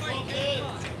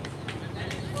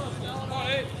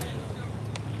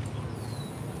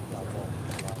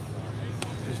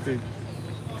 Just big.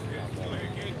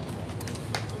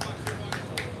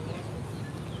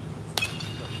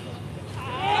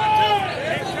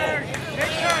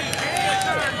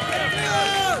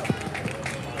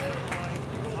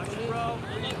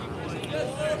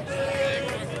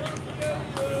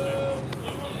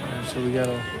 So we got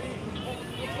a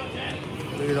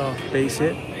lead-off base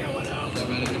hit.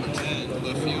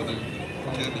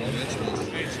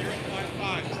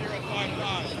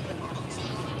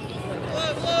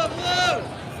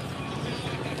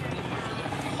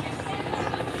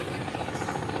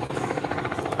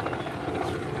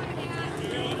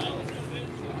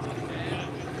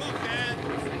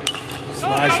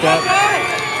 Slide step.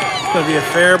 It's going to be a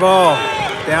fair ball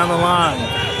down the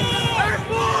line.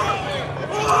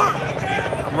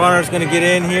 Runner's going to get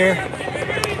in here.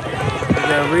 We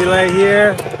got a relay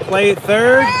here. Play at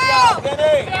third.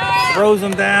 Throws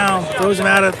him down. Throws him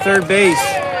out at third base.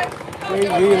 Great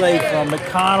relay from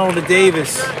McConnell to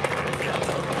Davis.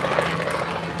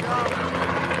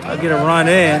 I'll get a run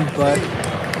in, but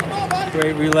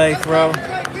great relay throw.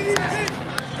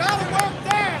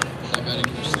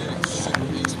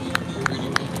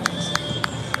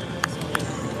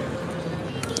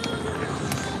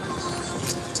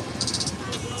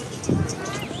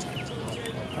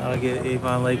 I'll get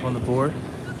Avon Lake on the board.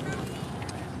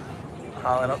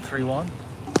 Highland up 3-1. Alright,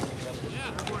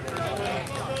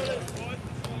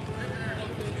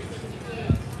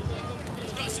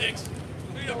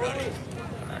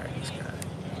 this guy.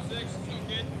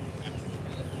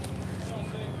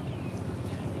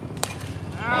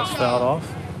 Ball's fouled off.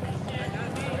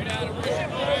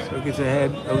 So it gets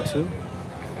ahead 0-2.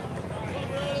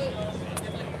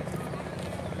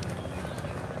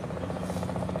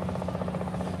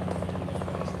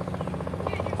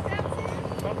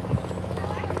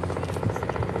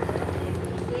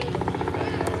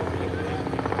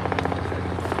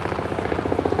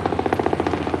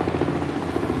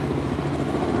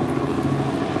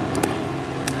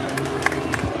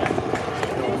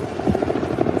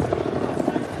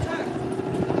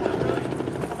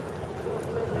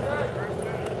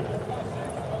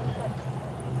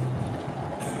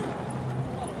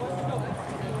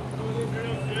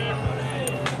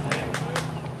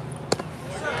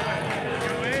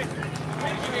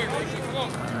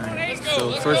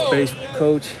 So first base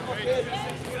coach is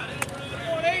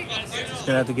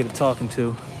gonna have to get a talking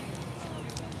to.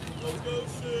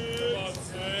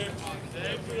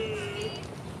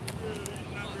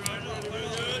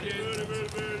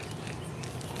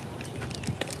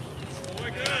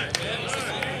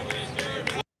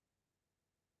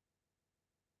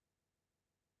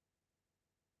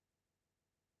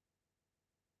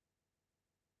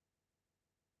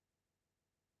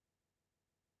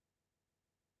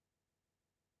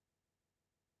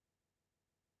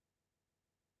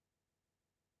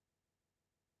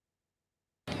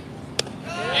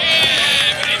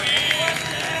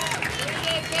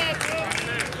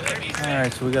 All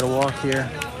right, so we got a walk here.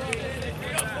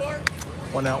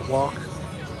 1 out walk.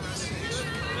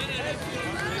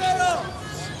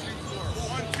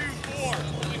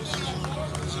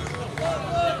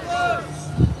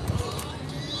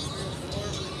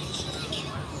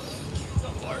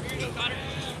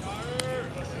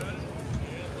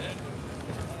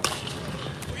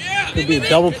 Could be a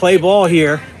double play ball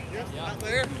here.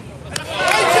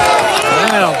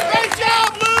 Wow.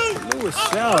 Lewis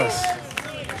Sells.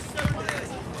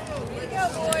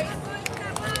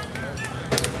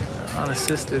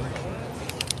 Unassisted.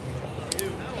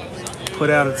 Put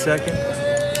out at second.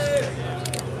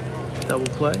 Double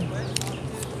play.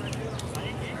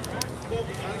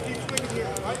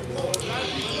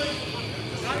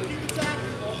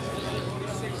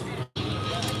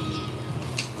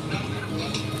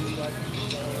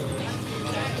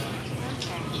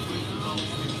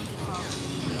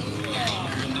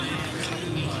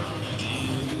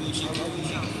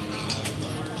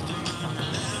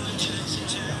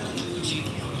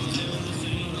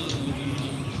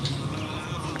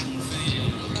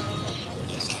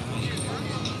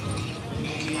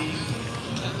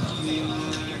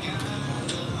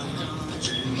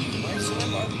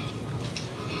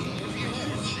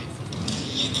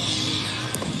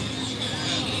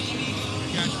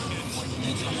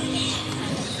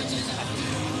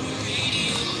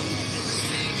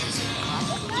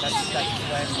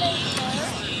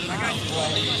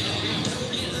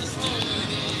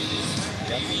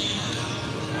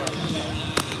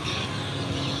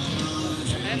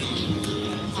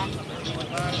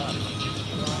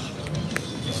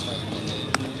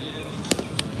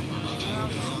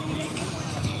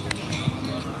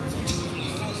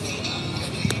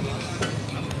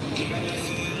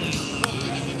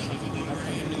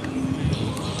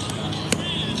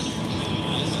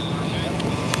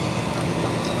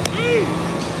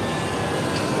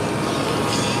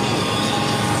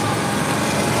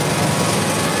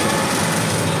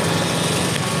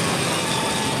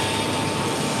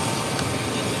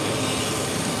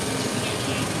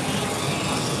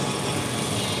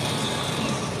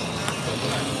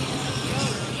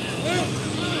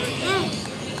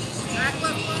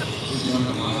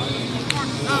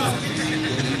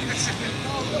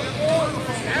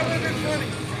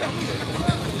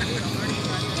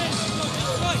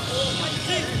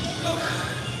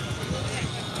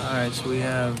 right, so we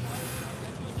have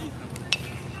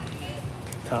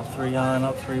top three on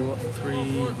up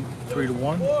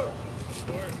 3-1.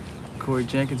 Corey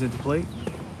Jenkins at the plate.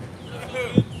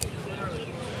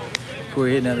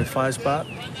 Corey hitting at the 5 spot.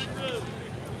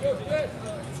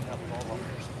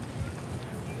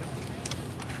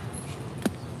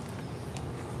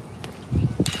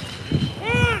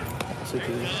 To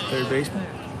the third baseman.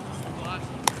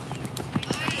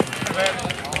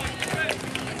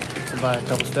 So by a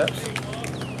couple steps.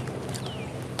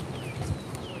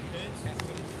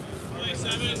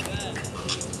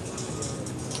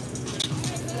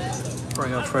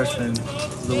 Bring up freshman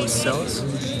Louis Sellis.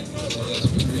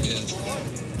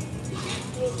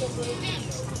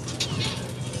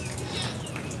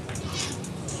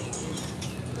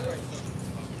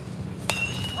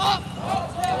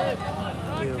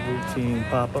 Routine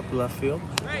pop up left field.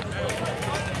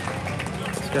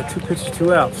 He's got 2 pitches,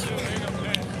 2 outs.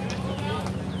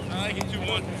 Alright.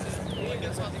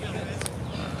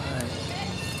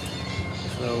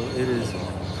 So it is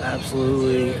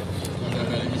absolutely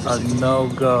a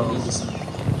no-go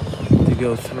to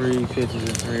go 3 pitches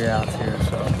and 3 outs here.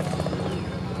 So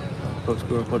folks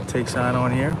go put a take sign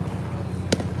on here.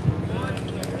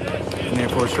 And there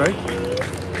for a strike.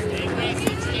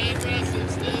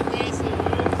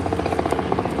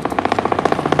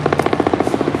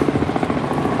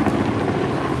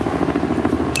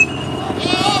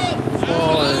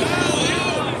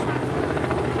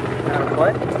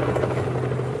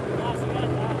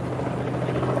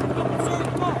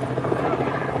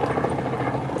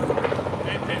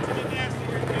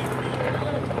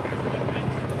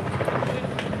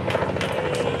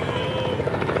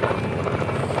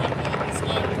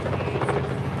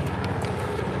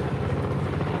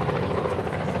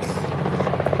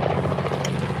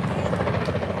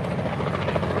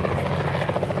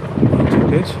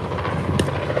 Pitch.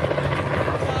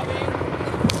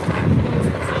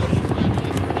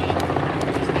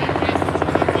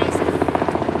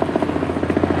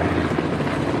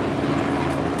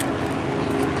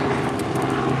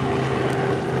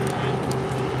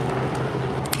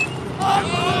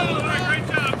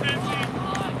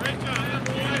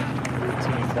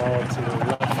 Ball to the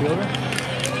left fielder.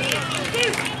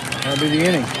 That'll be the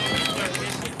inning.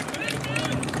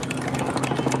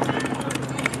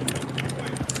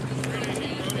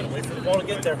 To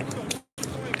get there.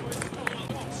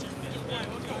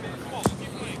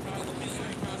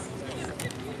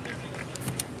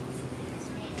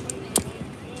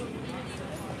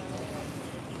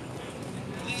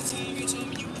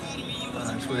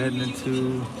 So we're heading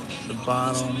into the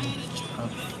bottom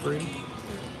of 3.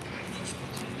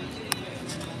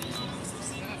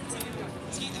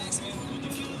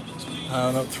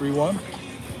 Highland up 3-1.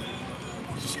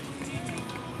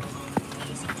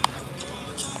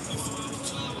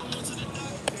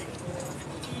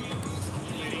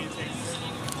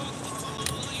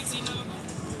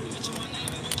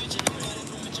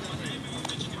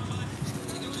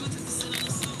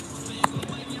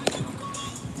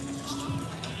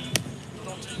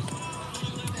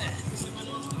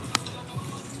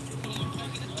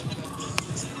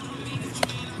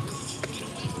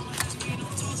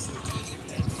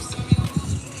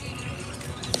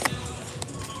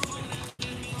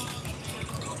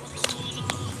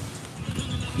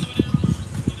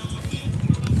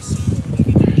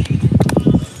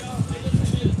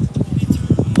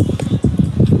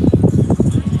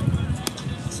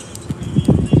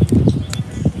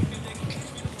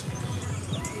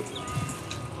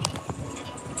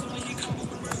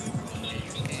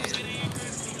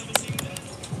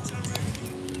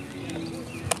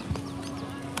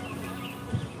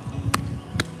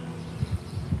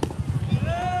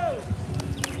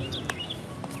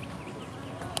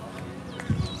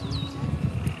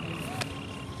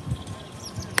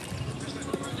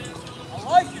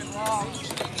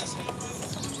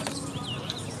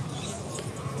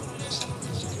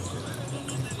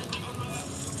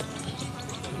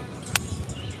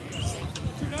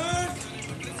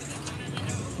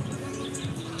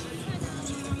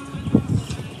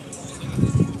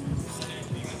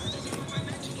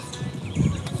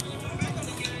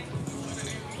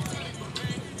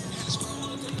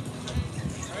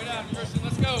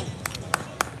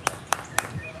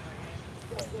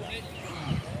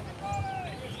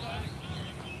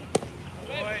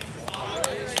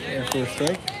 For a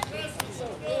strike.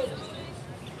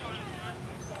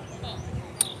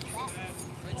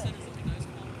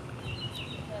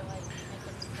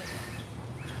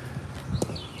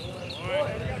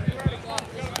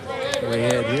 Way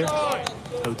ahead here.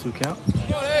 0-2 count.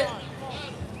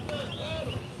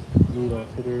 Lead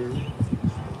off hitter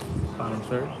Bottom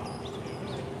third.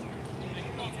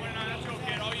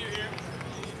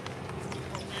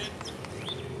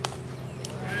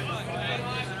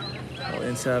 Oh,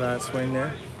 inside out swing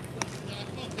there.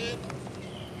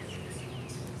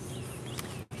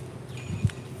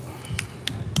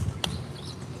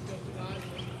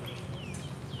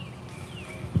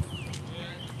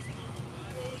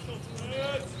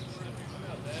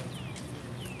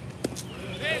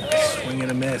 Swing and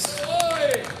a miss.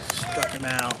 Struck him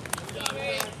out.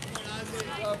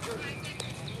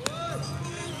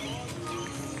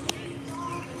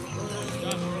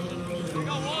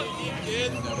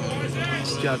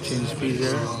 Nice job changing speed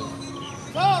there.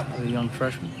 The young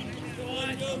freshman.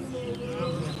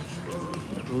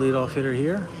 The leadoff hitter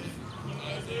here.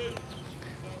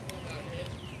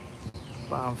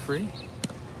 Bottom free.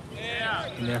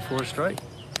 And there for a strike.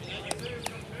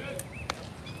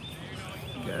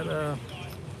 Got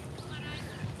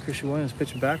Christian Williams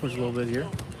pitching backwards a little bit here.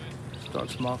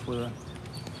 Starts him off with a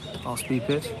off-speed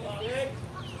pitch.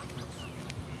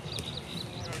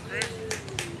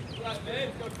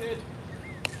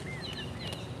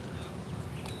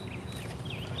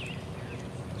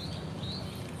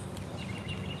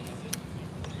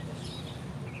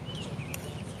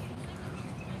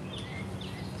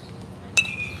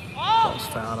 Ball's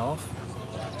fouled off.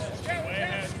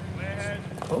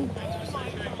 Oh.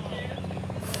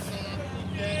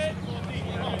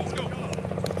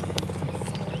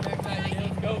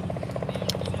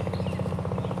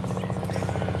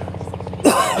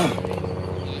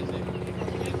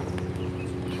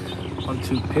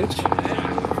 1-2 pitch.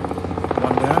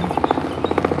 One down.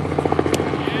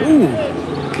 Ooh,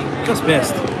 just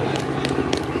missed.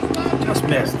 Just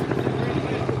missed.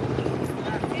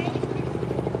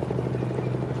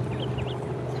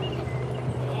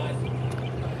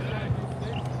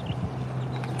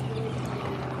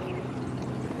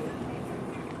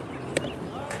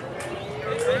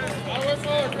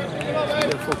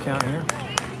 Get a full count here.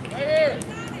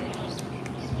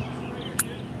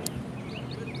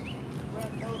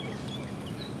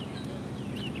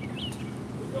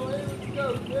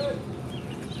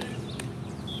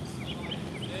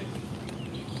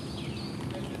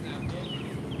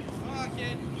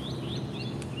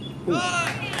 Ooh.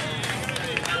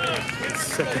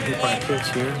 Second hit by pitch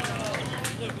here.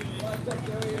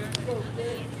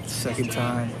 Second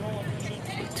time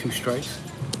with 2 strikes.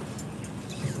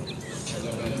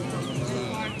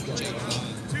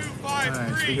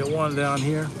 Alright, so we got one down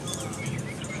here.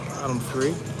 Bottom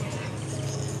 3.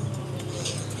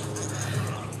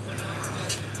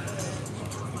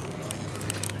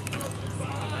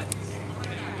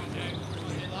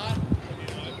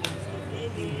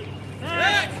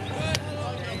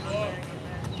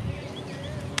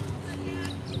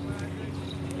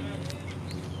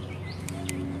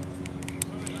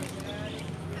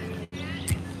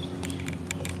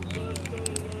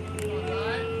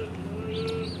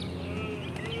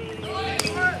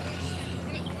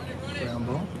 Ground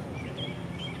ball.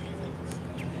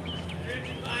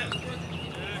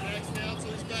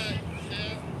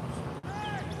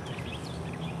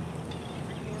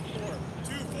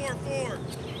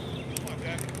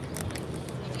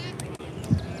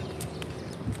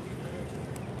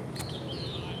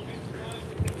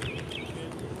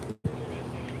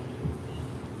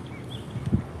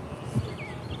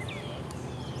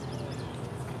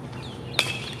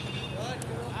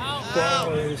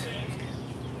 Ball is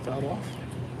fouled off.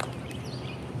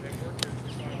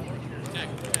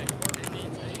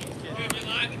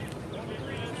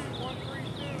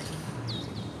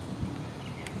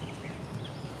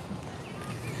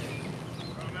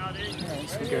 Alright,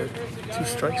 so we got 2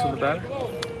 strikes on the batter.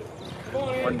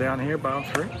 One down here, bottom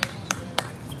 3.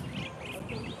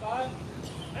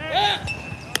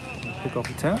 Pick off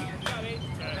the 10.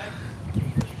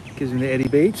 Gives him the Eddie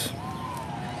Bates.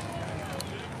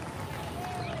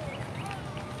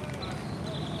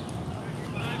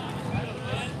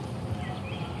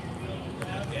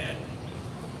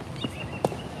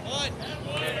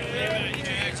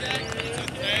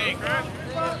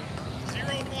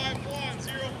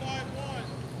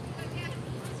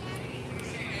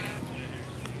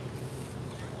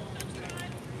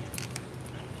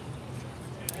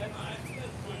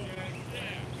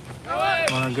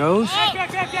 One goes.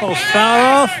 Ball's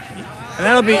fouled off. And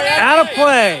that'll be out of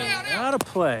play. Out of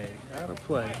play. Out of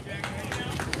play.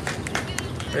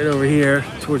 Right over here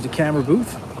towards the camera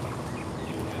booth.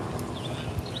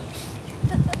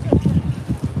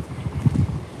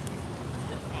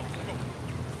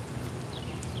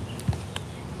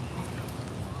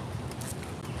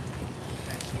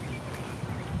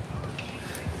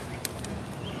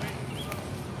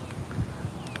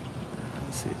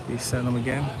 He's sending him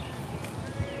again.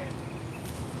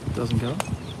 Doesn't go.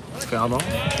 It's fouled off.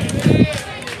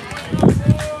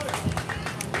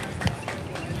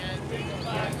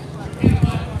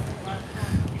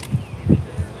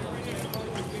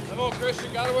 Come on,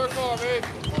 Christian. Got to work hard, babe.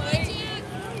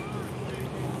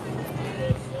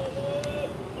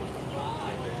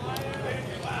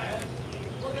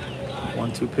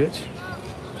 1-2 pitch.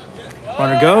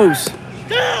 Runner goes.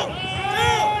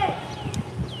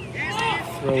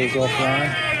 Throws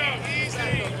offline.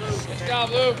 Good job,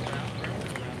 Luke.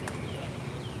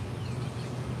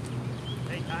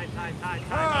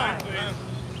 Time, please.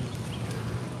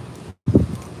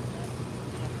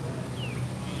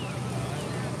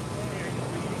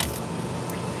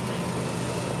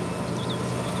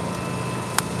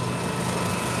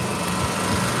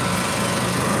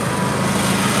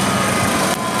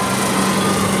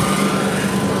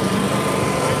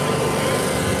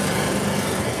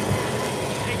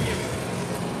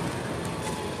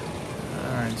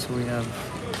 So we have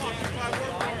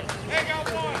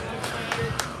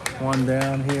one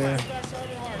down here,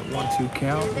 1-2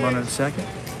 count, runner at second.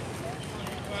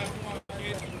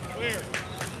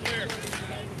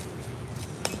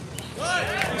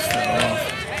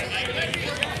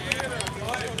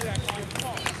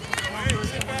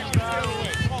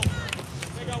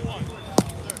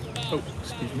 Oh,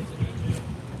 excuse me.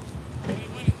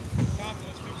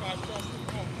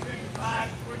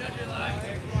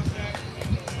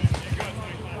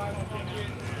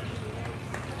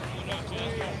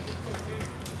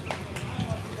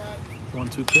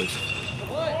 One-two pitch.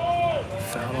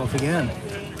 Foul off again.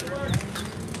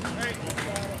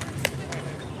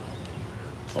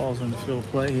 Ball's in the field of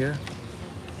play here.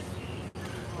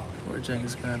 Where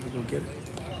Jenkins gonna have to go get it.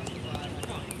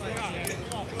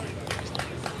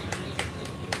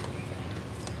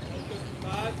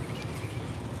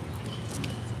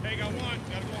 Hey, got one.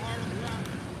 Gotta go hard on the ground.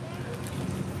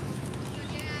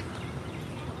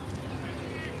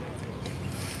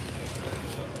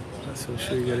 So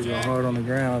sure you gotta go hard on the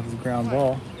ground. It's a ground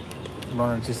ball.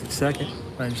 Runner just at second.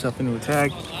 Run yourself into a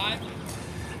tag.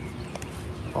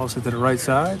 Ball's hit to the right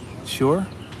side. Sure.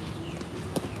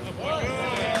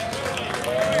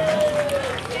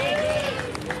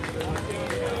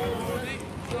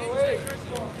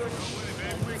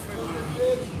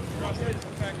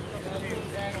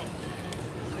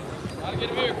 Gotta get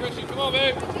him here, Christian. Come on,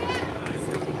 babe.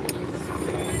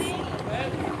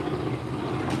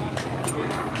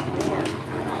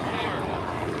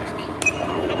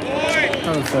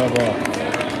 Another foul ball.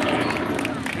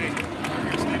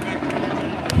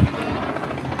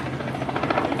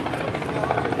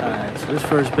 Alright, so this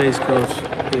first base coach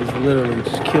is literally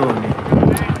just killing me.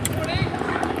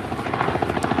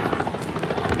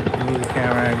 Move the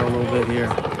camera angle a little bit here.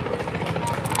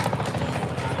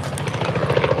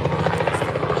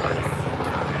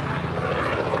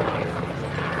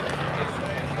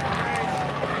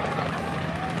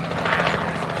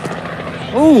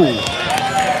 Ooh!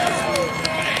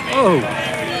 Oh!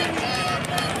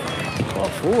 Ball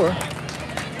 4.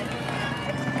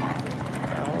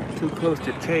 Too close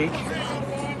to take.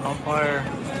 Umpire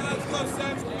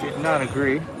did not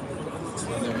agree.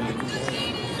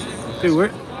 Do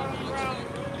it.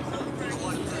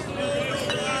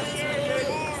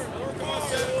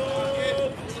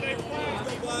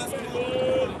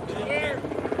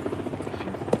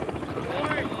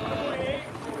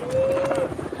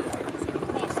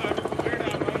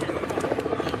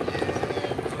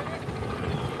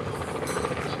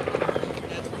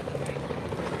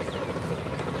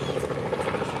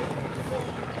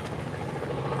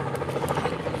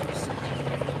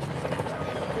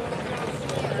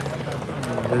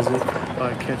 Visit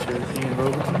by catcher Ian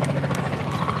Robertson.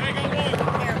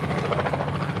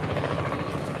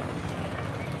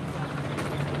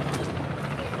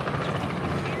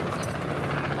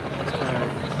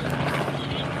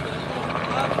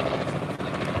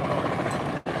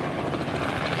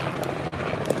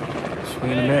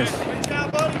 Swing and a miss.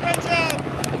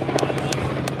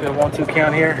 Got a 1-2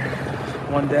 count here.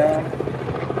 One down.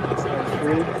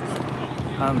 3.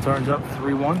 Highland turns up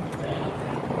 3-1.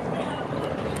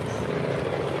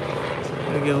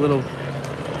 Gonna get a little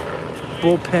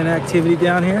bullpen activity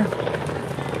down here.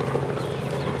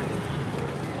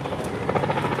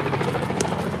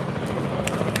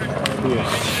 Be a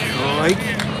strike.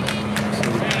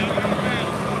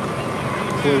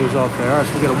 Quarters off there. All right,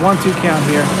 so we got a 1-2 count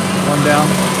here. One down.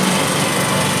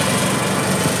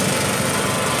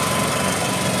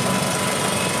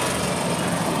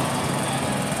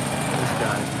 This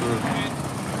guy's brutal.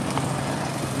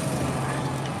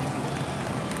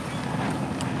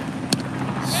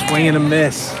 Swing Swing and a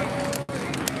miss.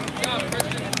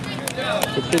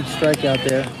 It's a big strikeout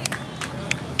there.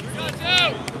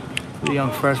 The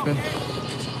young freshman.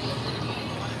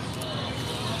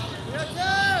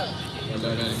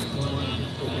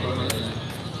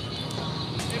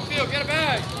 Get a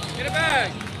bag. Get a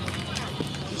bag.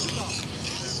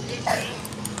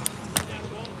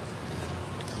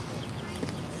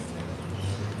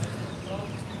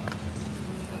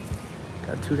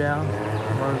 Got 2 down.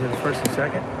 Runners in first and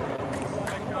second.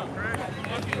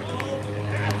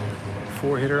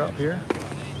 4-hitter up here.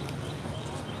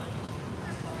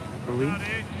 For lead.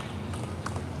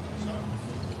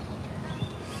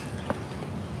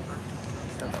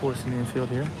 Got force in the infield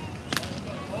here.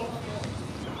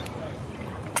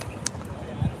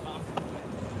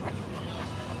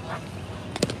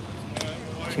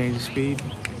 Change the speed.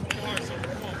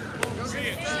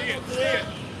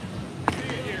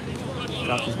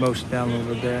 Drop his motion down a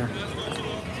little bit there.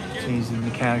 Change the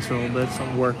mechanics a little bit,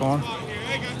 something to work on.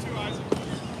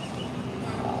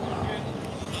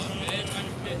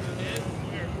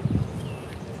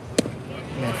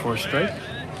 And for a strike.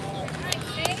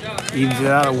 Evens it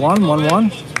out at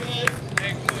 1-1.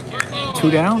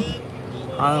 2 down.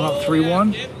 Highland up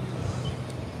 3-1.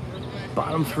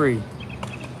 Bottom 3.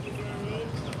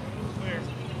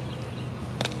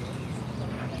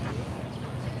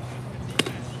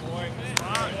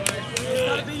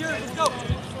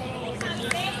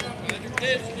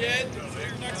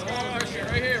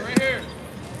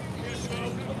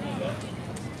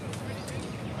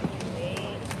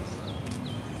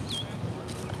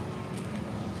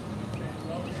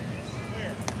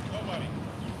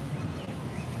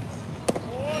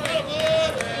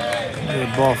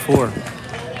 Ball 4.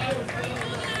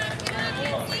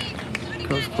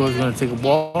 Coach Cole's going to take a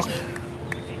walk.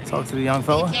 Talk to the young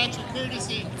fella.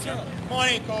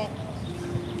 Morning, Cole.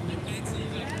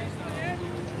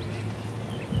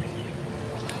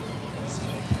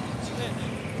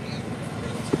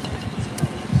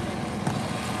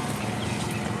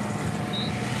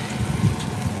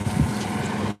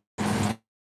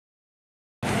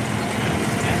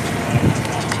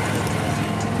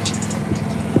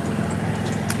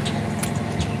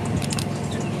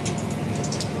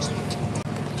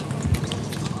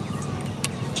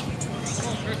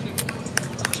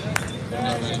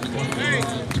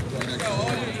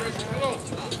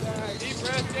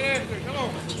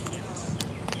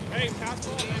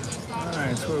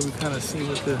 Alright, so we kind of see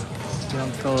what the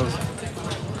young fellas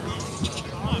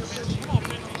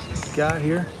got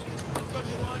here.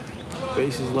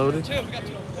 Bases loaded.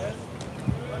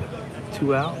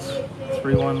 2 outs.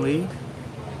 3-1 lead.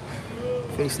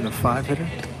 Facing a 5-hitter.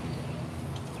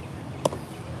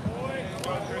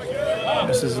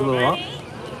 This is a little up.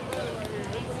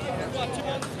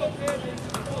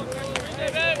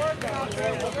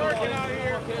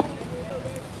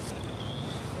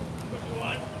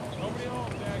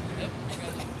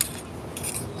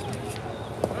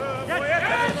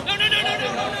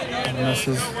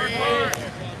 Misses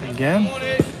again.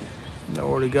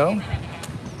 Nowhere to go.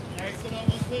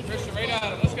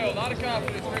 Let's go. A lot of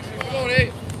confidence, Richard. Come on,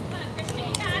 Abe.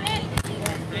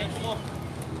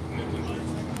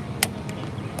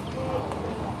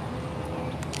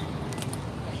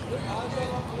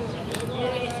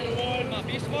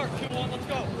 Be smart. 2-1. Let's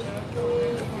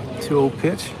go. 2-0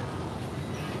 pitch.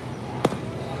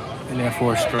 And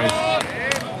therefore a strike. A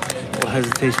little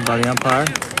hesitation by the umpire.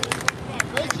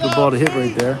 Good ball to hit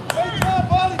right there.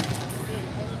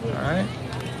 All right.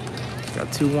 Got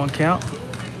 2-1 count.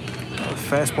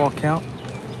 Fastball count.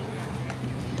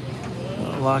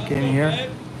 Lock in here.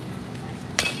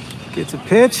 Gets a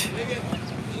pitch.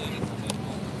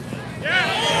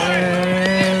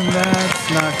 And that's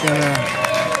not gonna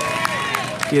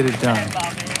get it done.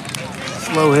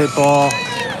 Slow hit ball.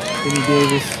 Vinny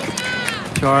Davis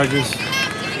charges.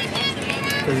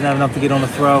 Doesn't have enough to get on the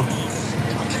throw.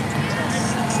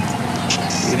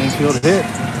 Good infield hit.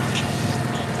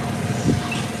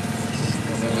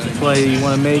 It's a play you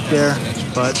want to make there,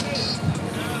 but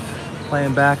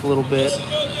playing back a little bit. A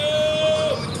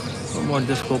little more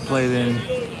difficult play than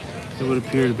it would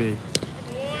appear to be.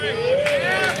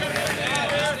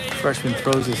 Freshman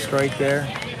throws a strike there.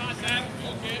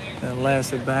 That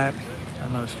last at bat,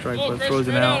 not a strike, but throws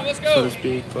it out, so to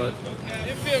speak, but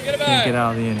can't get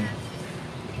out of the inning.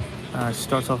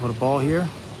 Starts off with a ball here.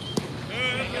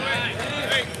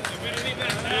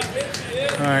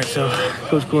 All right, so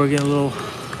Coach Gore getting a little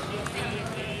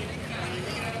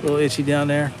itchy down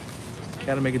there.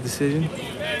 Got to make a decision.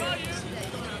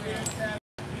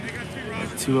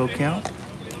 2-0 count.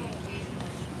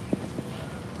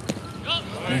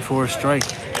 And for a strike.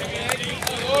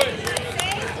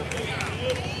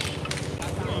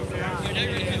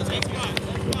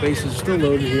 Bases still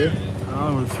loaded here.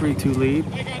 With a 3-2 lead.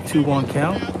 2-1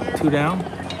 count. 2 down.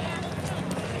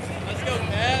 Let's go,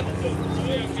 Pat.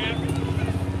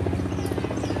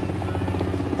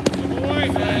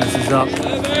 And this is up.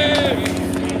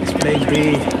 This may be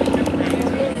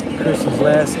Christian's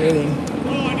last inning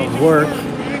of work.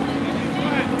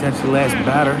 Potentially last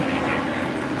batter.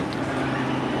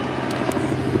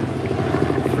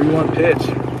 3-1 pitch.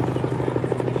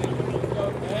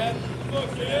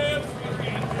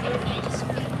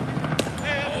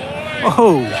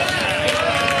 Oh!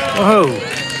 Whoa!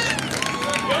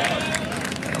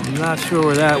 I'm not sure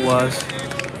where that was.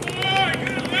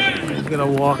 He's gonna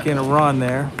walk in a run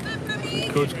there.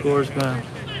 Coach Gore's gonna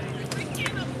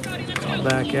come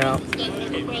back out.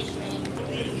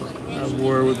 Have a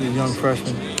word with these young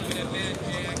freshmen.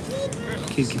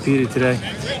 Kid competed today.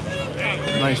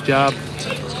 Nice job.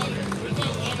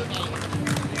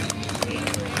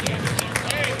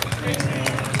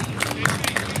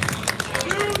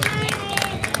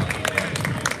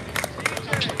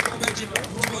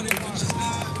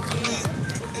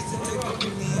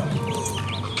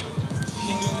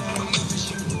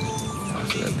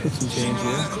 Pitching change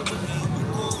here.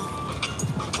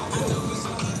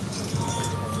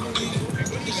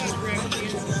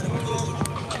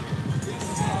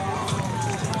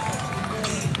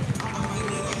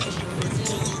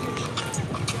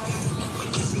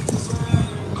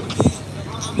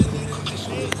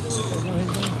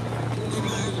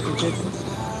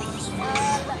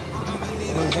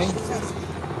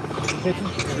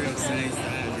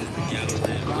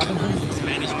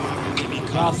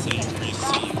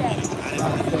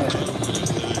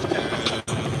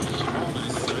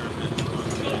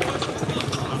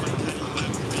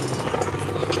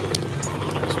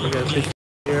 So we got a pitcher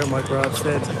here, Mike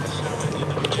Robstead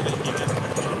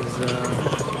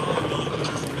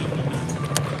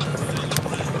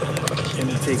is going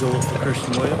to take over for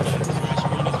Christian Williams.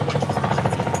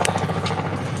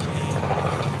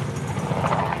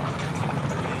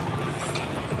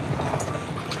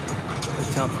 A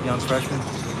talented young freshman.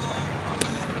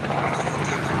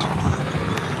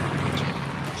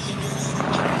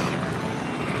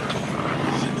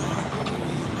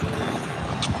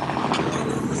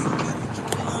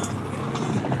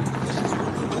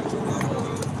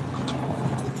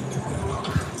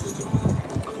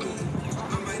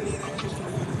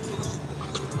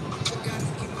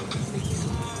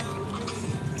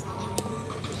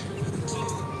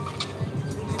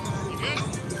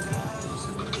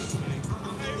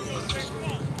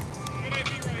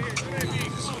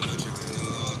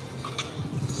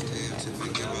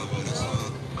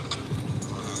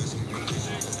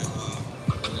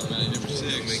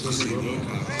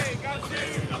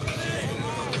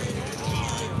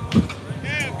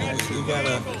 We got a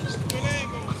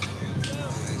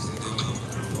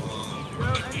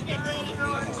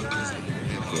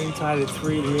game tied at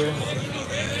 3 here.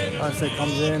 Armstead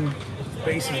comes in,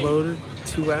 bases loaded,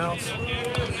 2 outs.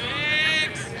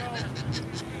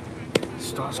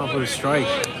 Starts off with a strike.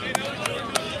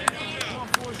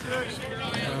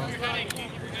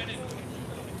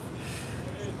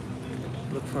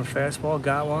 Look for a fastball,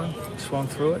 got one, swung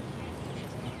through it.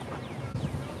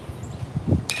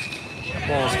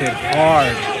 Ball's hit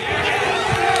hard.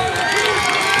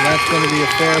 And that's going to be a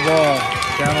fair ball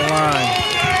down the line.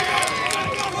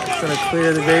 It's going to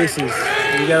clear the bases.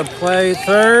 We got to play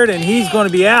third, and he's going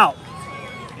to be out.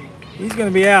 He's going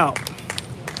to be out.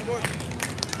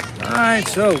 All right,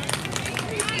 so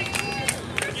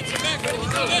he's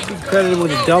credited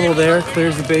with a double there.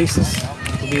 Clears the bases.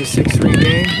 It'll be a 6-3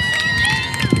 game.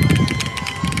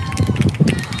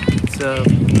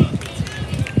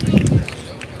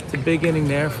 It's a big inning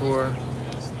there for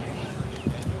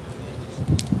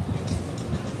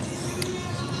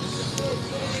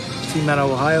team out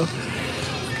of Ohio.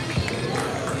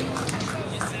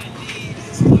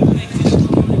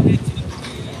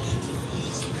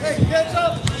 Hey, catch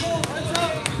up!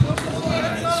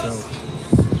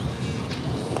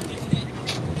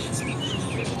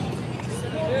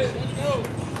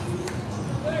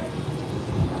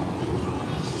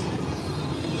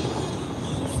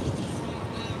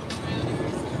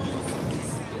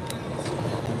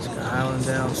 Highland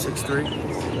down 6-3.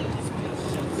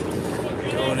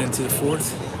 Going into the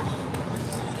 4th.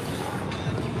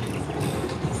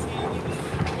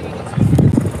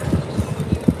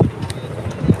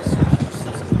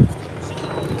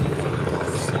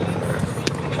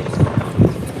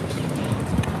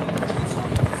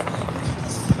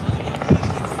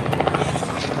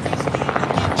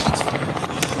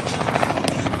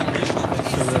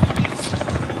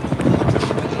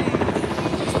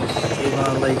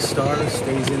 Avon Lake starter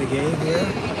stays He's in the game here.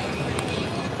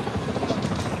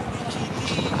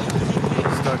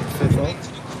 Start the 5th hole.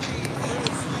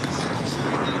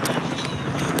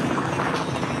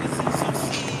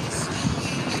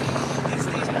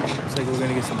 Looks like we're going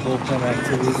to get some bullpen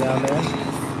activity down there.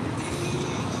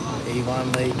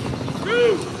 Avon Lake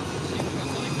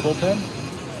bullpen.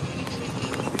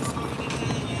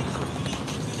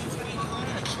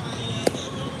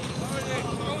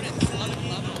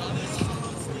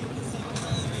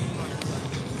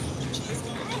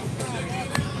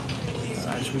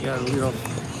 We got to lead off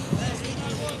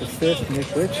the 5th,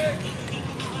 Nick Rich.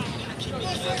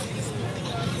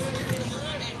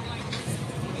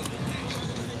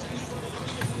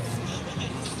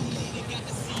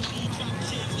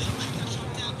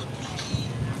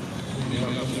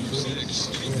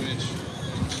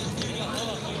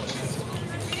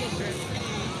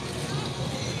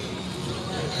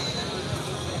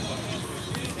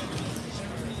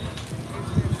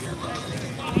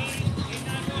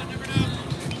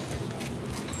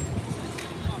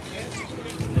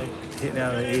 Hitting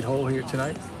out of the 8 hole here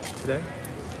today.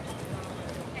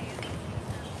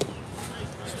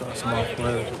 Starts him off with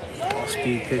an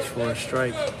off-speed pitch for a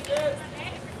strike.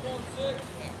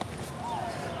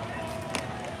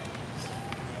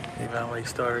 Avon Lake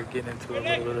started getting into a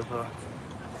little bit of a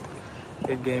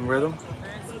good game rhythm.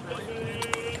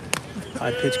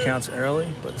 High pitch counts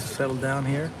early, but settled down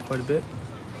here quite a bit.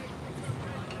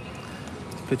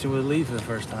 He's pitching with a lead for the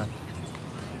first time.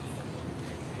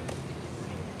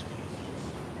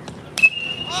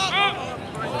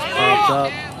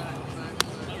 Up.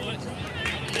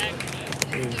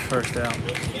 He's first out.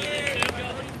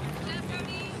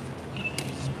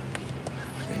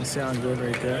 Didn't sound good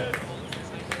right there.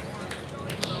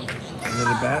 Into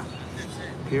the bat.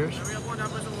 Pierce.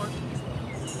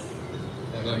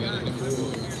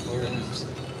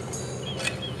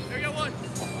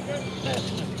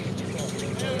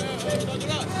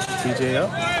 TJ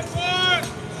up.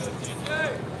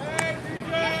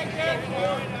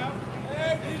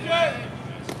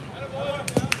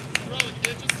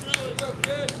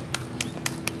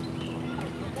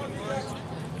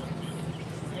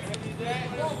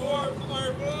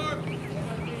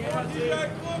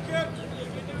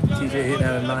 TJ hitting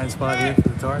at a 9 spot here for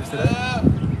the Tartans today.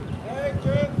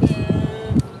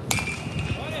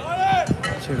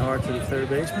 Hit hard to the 3rd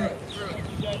baseman.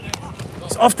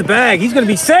 It's off the bag. He's going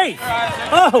to be safe.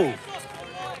 Oh!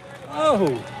 Oh!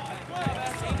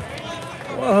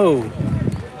 Whoa!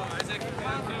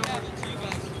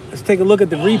 Let's take a look at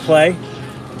the replay.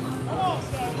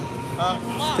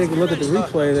 Let's take a look at the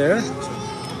replay there.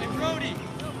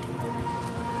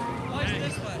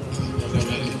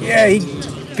 Yeah, he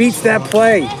beats that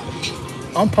play.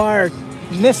 Umpire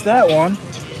missed that one.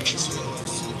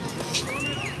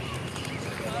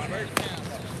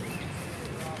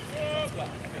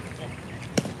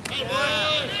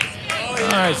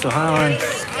 All right, so Highland.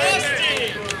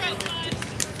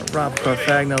 Rob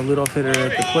Carfagno, leadoff hitter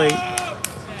at the plate.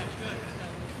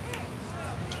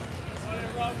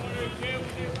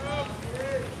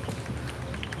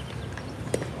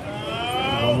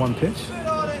 1-1 pitch.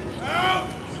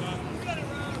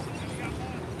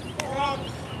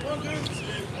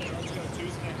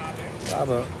 Rob,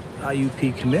 IUP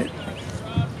commit.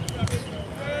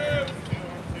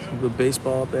 Some good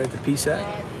baseball up there at the PSAC.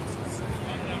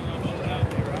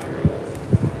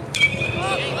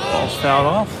 Ball's fouled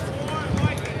off.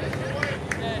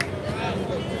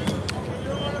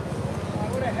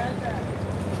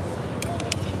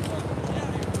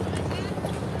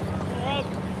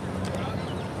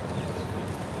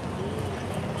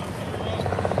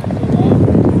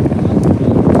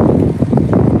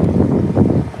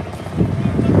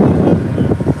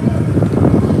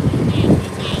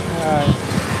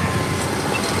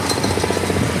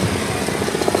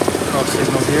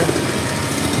 Signals here.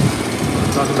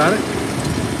 Talk about it.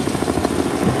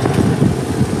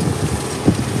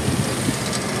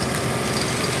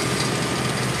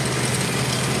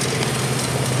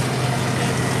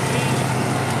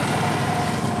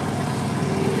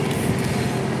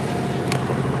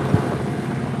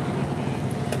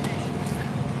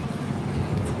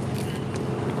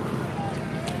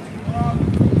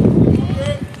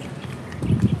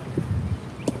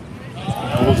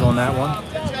 Holds on that one.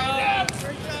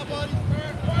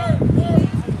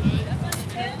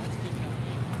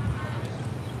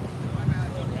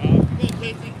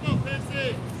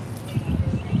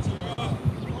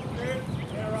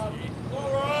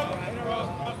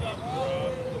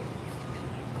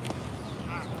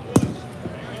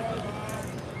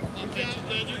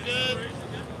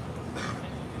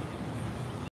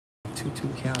 Two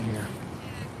count here.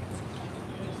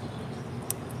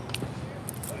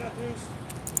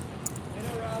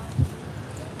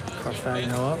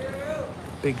 Fagno up.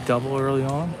 Big double early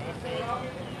on.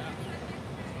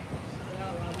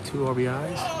 2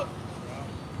 RBIs.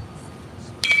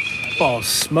 Ball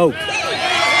smoked. Right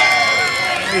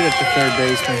at the third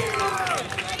baseman.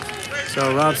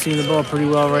 So Rob's seeing the ball pretty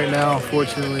well right now,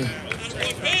 unfortunately.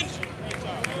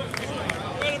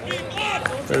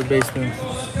 Third baseman.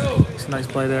 It's a nice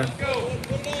play there.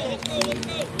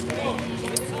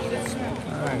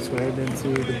 Alright, so we're heading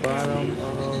into the bottom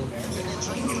of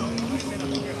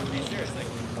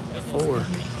 4.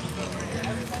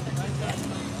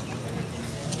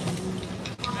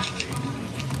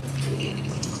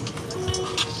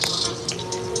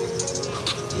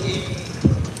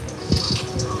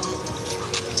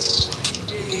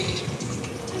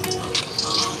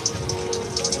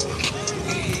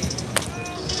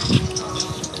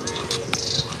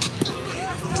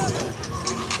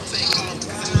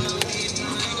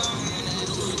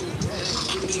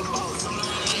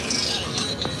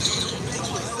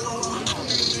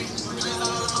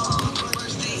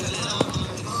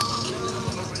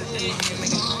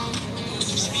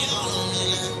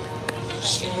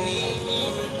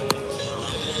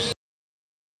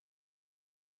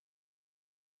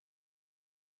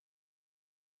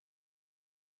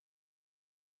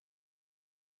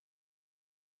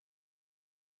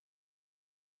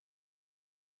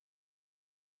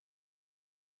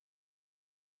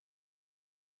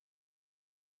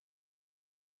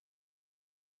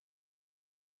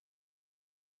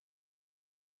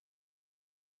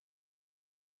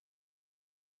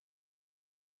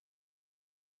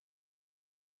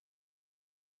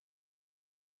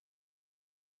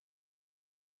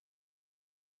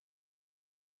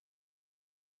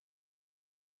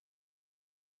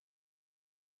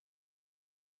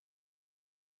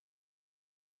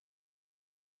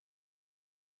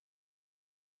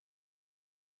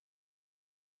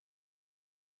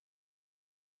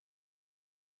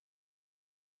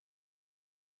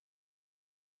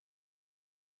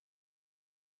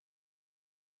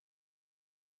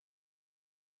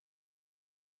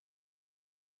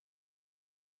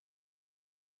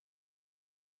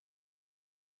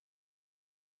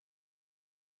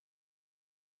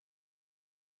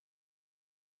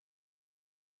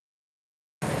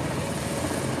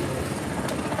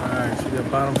 Alright, so we got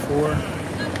bottom 4.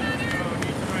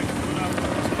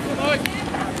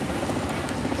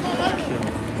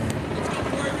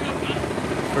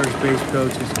 First base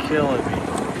coach is killing me.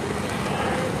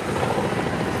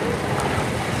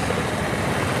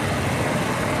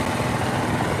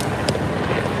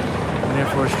 And there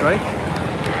for a strike.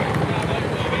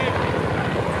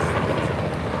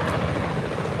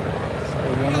 So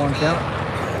 1-1 count.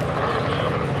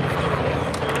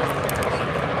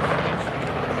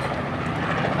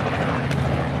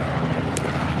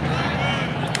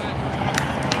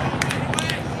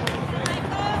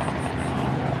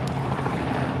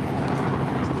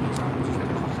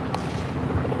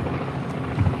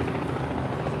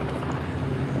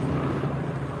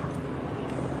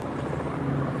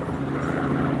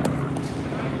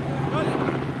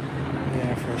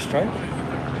 Strike.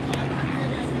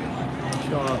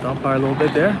 Showing off the umpire a little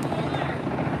bit there.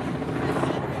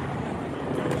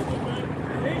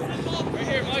 Right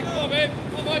here, Mike. Come on, babe.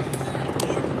 Come on, Mike.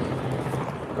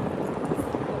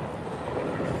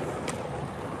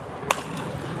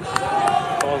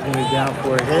 Ball's gonna be down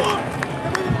for a hit.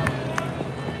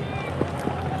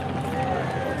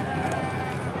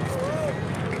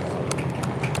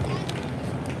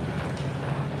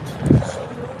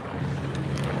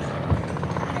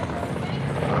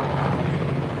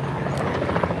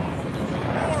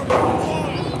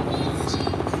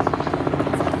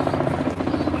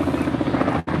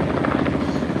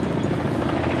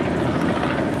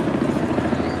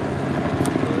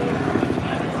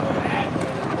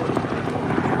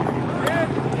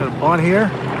 On here,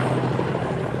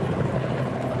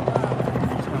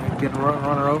 get a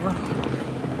runner over.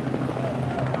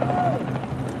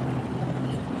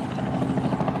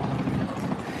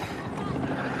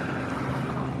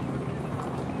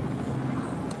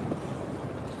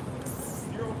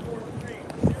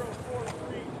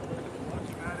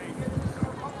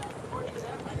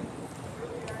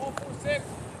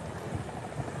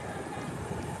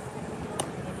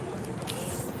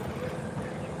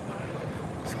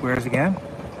 Squares again.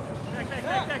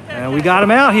 And we got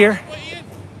him out here.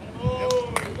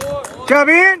 Come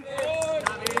in.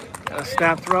 Got a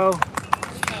snap throw.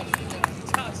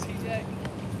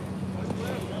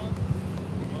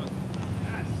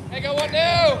 Hey, got one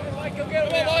now. Mike, go get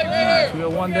him. Come on, Mike, right here. We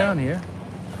got one down here.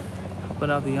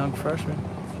 Put out the young freshman.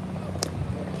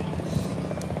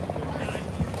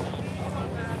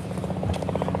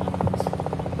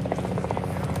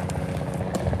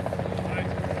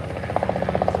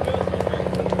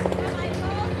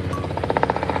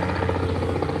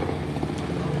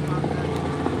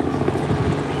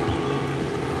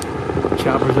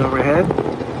 Choppers overhead.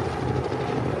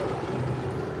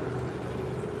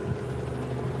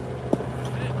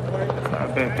 Not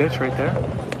a bad pitch right there.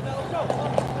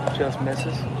 Just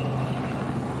misses.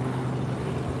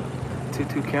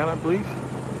 2-2 count, I believe.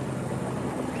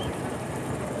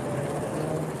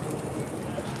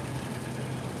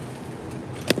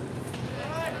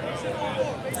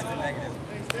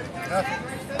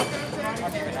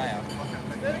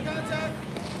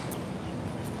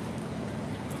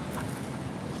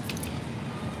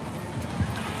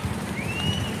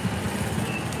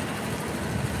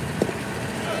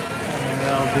 And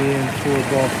that'll be in for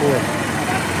ball 4.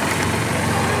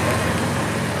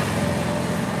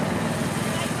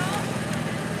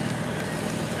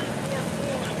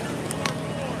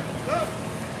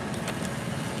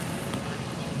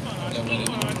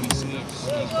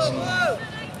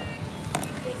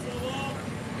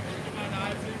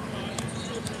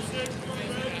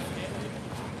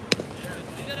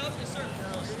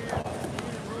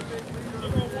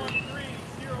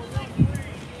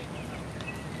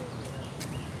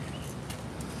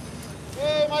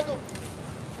 Hey, Michael.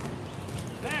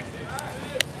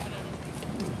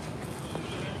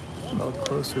 A little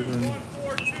closer than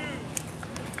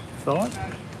thought.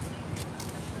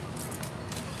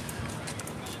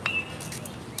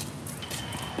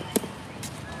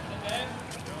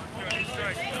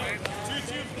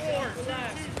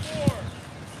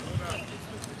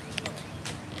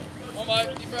 Come on,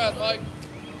 Mike. Deep breath, Mike.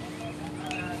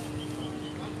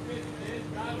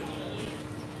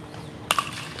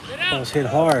 Ball's hit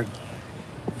hard.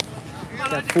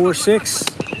 Got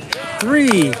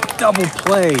 4-6-3. Double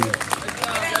play.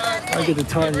 I'll get the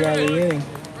Tartans out of the inning.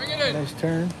 Bring it in. Nice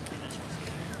turn.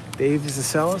 Dave is the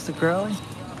Celis to Crowley.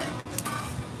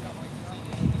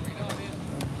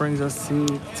 Brings us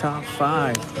to top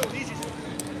 5.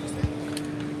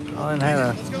 Highland had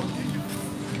a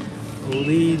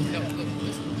lead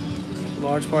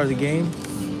large part of the game.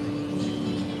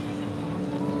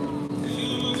 To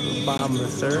the bottom of the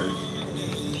 3rd.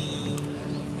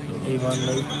 Avon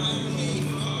late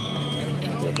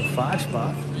at the 5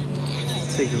 spot.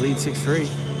 Take the lead 6-3.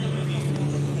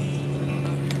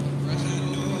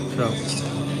 So,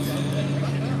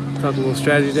 talk a little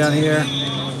strategy down here.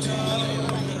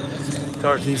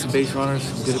 Tartans need some base runners,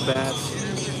 some good at bats.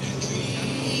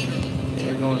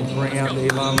 They're going to bring out the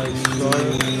Avon late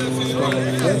starter.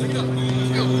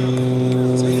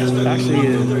 Actually, a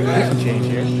pitching change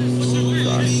here.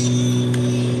 Sorry.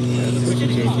 There's a pitching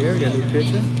change here. We got a new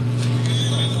pitcher.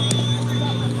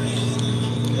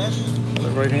 The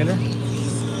right-hander.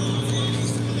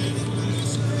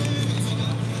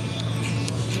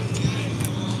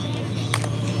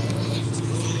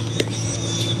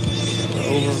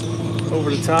 Over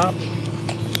the top.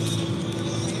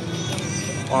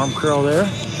 Arm curl there.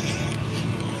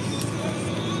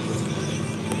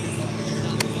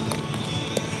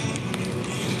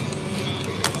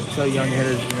 Tell young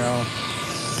hitters, you know,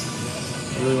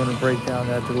 really want to break down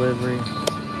that delivery.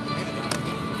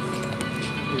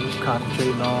 You're just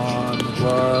concentrating on the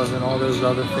glove and all those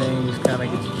other things, kind of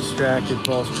get you distracted,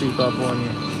 balls creep up on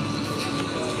you.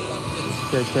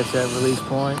 Gotta catch that release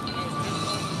point.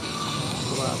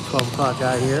 12 o'clock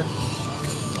out here.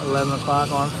 11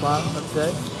 o'clock on clock, let's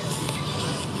say.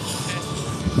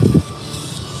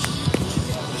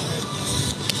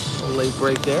 A little late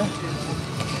break there.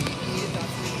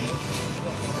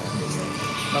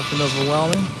 Nothing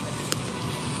overwhelming.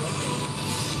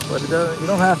 But you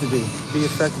don't have to be. Be an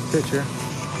effective pitcher.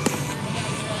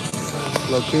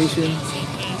 Location,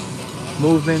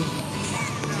 movement,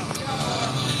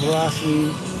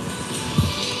 velocity.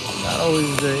 Not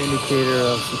always the indicator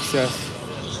of success,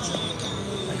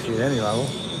 actually at any level.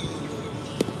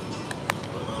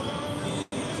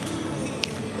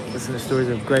 Listen to stories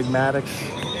of Greg Maddox.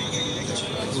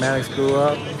 Maddox grew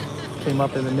up, came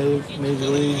up in the major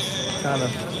leagues, kind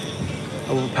of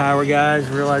overpower guys,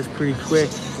 realized pretty quick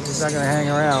he's not going to hang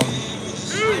around.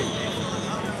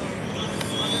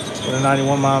 With a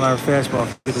 91-mile-an-hour fastball,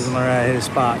 he doesn't learn how to hit his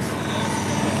spots.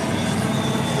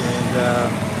 And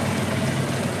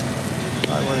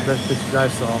probably one of the best pitches I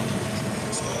saw.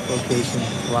 Location,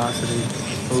 velocity,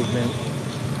 movement,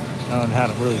 knowing how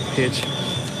to really pitch.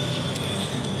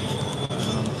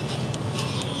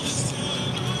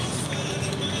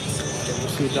 We'll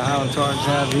see what the Highland Tartans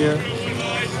have here.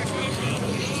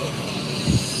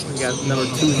 We got number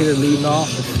 2 hitter leading off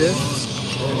the 5th.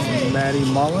 That's Matty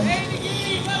Mullen.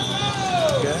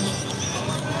 Okay.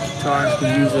 Tartans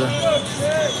can use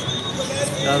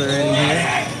another inning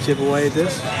here. Chip away at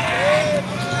this.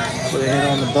 Put a hit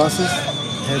on the buses,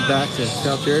 head back to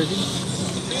South Jersey.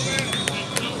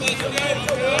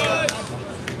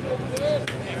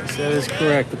 That is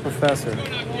correct, the professor.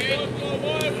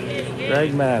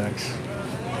 Greg Maddox.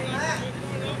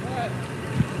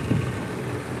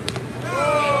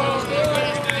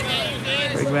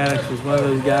 Greg Maddox was one of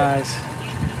those guys.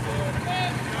 I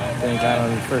think, I don't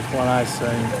know, the first one I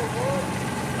seen.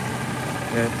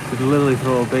 That could literally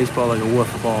throw a baseball like a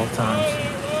wiffle ball at times.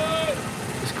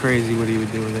 It's crazy what he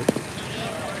would do with it.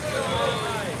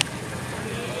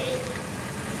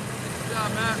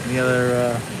 The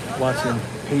other, watching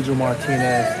Pedro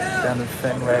Martinez down in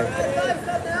Fenway.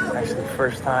 Actually, the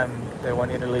first time they won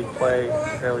interleague play,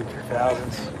 early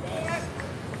 2000s.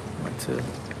 Went to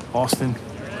Austin.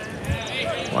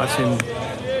 Watching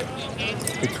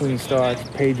between starts,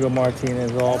 Pedro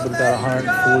Martinez, all but about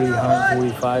 140,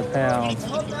 145 pounds,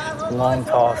 long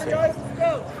tossing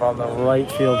from the right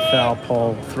field foul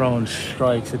pole, throwing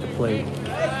strikes at the plate.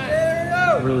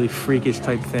 Really freakish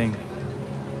type thing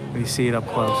when you see it up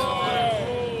close.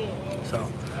 So,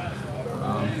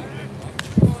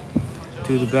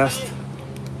 do the best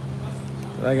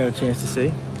that I got a chance to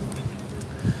see.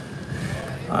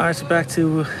 All right, so back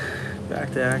to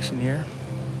action here.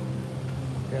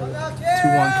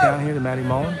 2-1 count here to Matty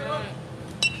Mullen.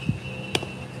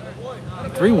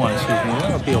 3-1, excuse me.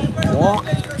 That'll be a walk.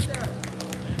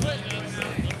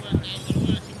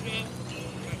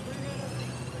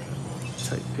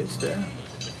 Tight pitch there.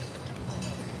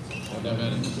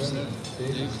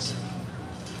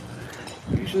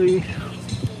 Usually,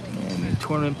 in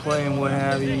tournament play and what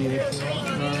have you, you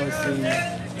normally see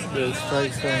the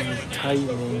strike zone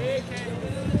tightening.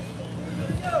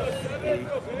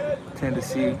 Tend to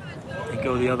see it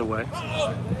go the other way.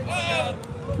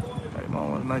 Matty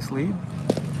Mullen with a nice lead.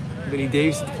 Vinny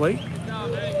Davis at the plate.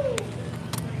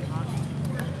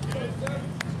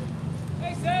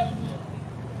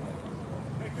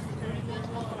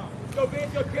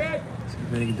 See if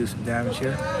Vinny can do some damage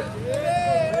here.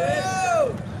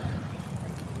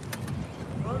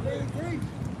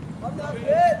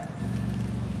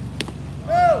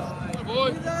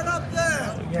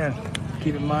 Again,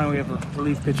 keep in mind we have a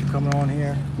relief pitcher coming on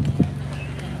here.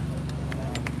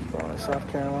 From South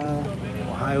Carolina,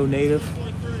 Ohio native.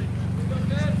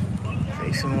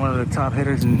 Facing one of the top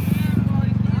hitters in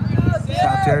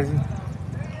South Jersey.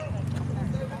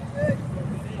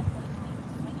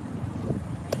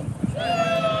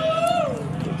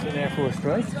 Gets in there for a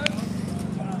strike.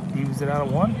 Evens it out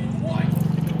at 1.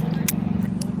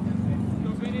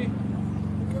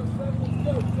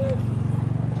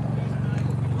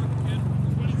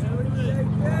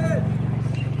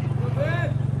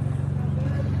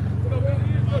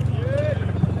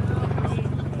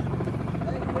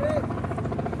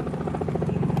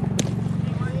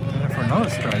 Another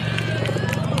strike.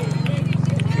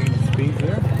 Change the speed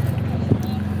there.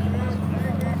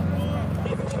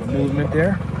 Some movement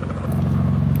there.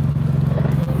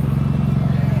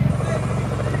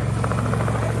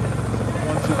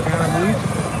 1-2 count, I believe.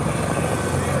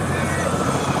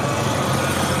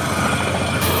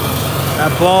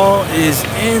 That ball is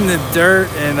in the dirt,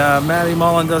 and Matty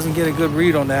Mullen doesn't get a good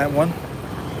read on that one.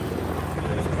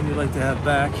 And you'd like to have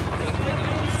back.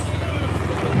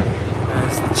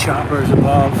 Choppers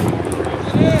above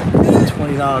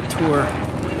 $20 tour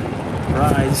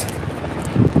rides.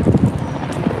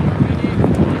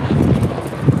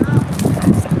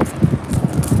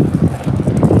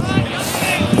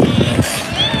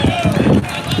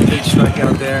 Big strike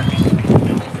out there.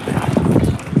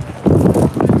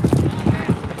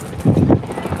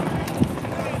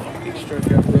 Big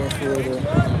strike out there for the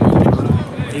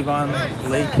Avon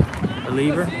Lake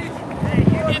reliever.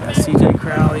 CJ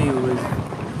Crowley, who was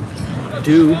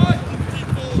due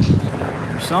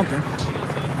or something.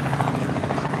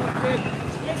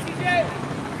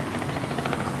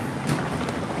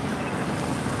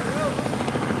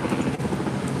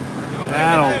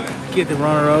 That'll get the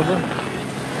runner over.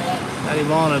 Matty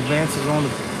Mullen advances on the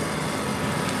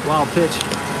wild pitch.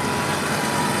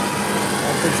 I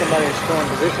think somebody in strong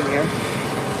position here.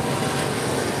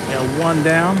 Got 1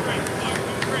 down.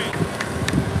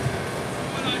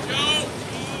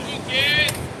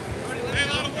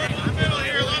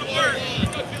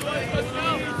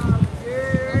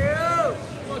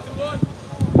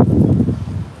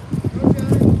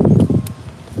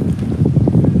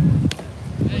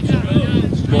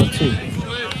 Ball 2.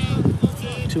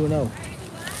 2-0.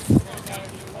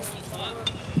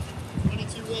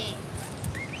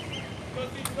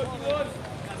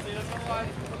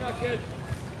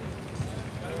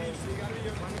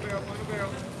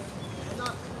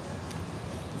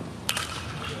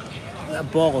 That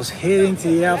ball is hitting to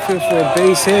the outfield for a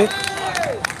base hit.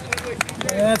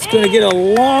 That's going to get a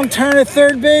long turn at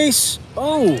third base.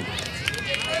 Oh,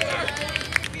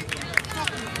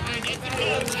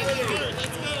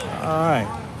 All right.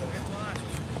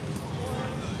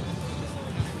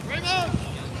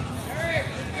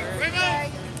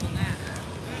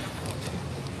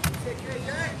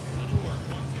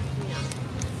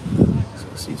 So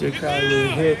CJ Crowley with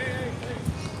a hit.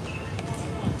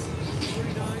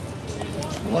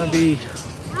 You want to be,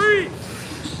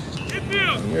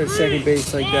 when you're at second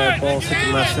base like that, ball's hit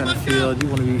the left center field, you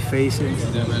want to be facing.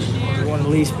 You want to at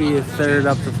least be a third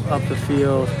up the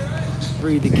field,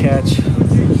 read the catch.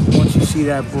 Once you see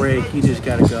that break, you just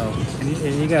got to go.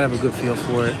 And you got to have a good feel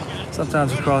for it.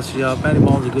 Sometimes it crosses you up. Matty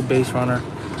Mullen's a good base runner.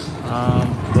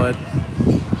 But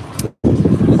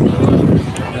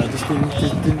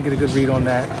just didn't get a good read on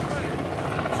that.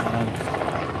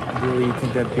 Really, you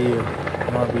think that'd be an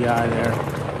RBI there.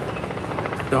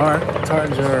 The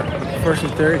Tartans are first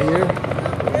and third here.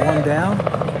 One down.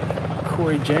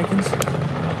 Corey Jenkins.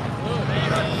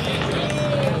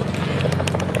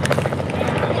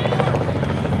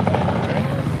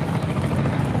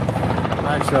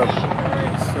 All right, so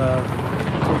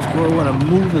Coach Gore want to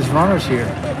move his runners here.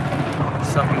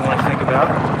 Something you want to think about.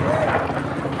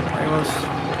 Almost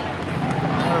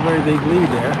not a very big lead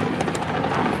there.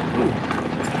 Ooh.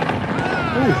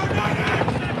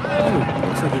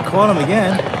 Looks like he caught him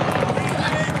again.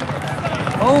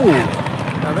 Oh,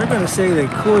 now they're going to say that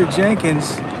Corey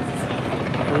Jenkins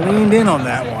leaned in on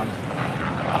that one.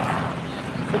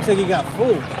 Looks like he got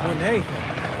fooled, didn't they? I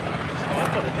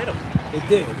thought it hit him. It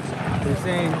did. They're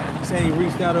saying he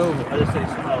reached out over. I just say,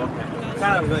 oh,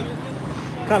 okay.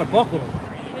 Kind of buckled him.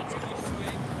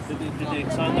 Did they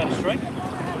sign that a strike?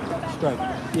 Strike.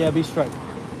 Yeah, be strike.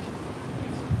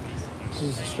 This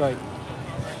is a strike.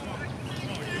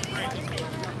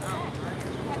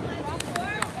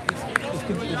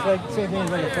 It's like the same thing as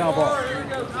like a foul ball.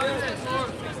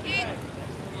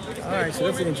 All right, so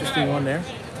that's an interesting one there.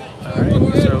 All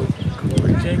right, so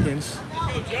Corey Jenkins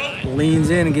leans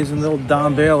in and gives him a little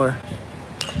Don Baylor.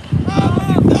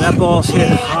 That ball's hit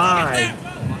high.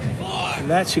 And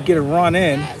that should get a run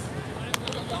in.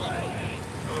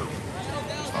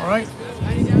 All right.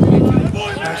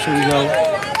 Actually, we go.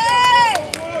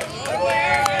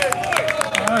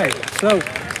 All right, so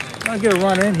I'll get a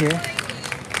run in here.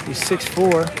 He's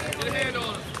 6'4".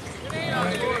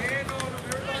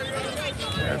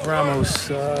 Eric Ramos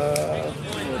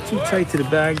too tight to the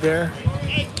bag there.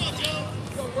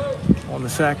 On the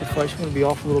sacrifice, you want to be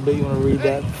off a little bit. You want to read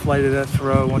that flight of that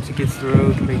throw. Once you get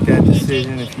through, make that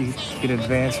decision if you can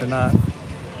advance or not. A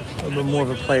little bit more of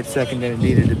a play at second than it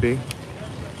needed to be.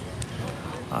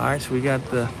 All right, so we got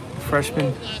the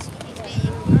freshman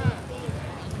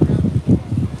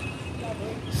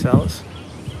Salas.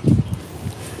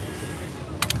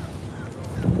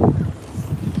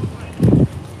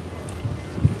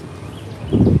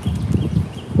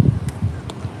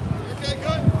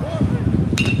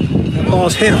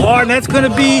 Ball's hit hard, and that's going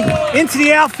to be into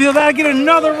the outfield. That'll get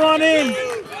another run in.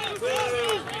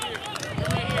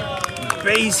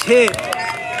 Base hit.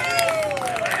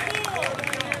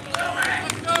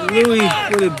 Louis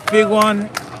with a big one.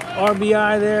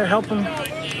 RBI there, helping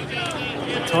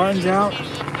Tartans out.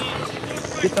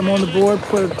 Get them on the board,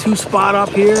 put a 2 spot up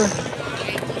here.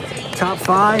 Top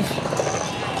 5.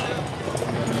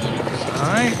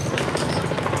 All right.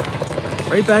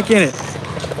 Right back in it.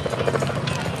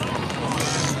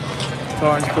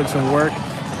 Tartans put some work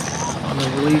on the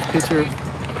relief pitcher,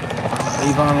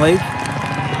 Avon Lake.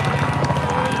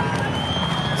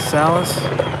 Salas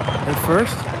at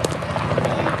first.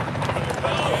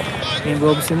 And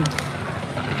Robeson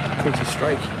takes a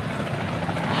strike.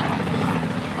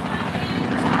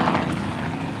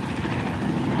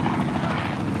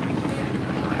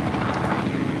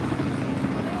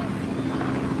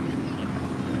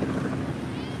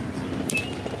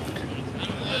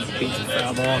 Beats a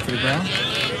foul ball to the ground.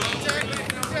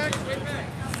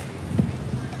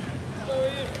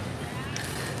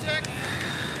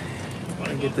 Want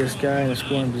to get this guy in a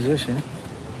scoring position.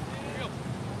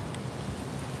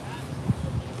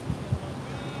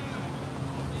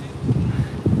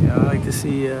 Yeah, I like to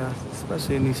see,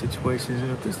 especially in these situations,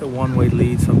 if it's a one-way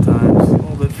lead sometimes, a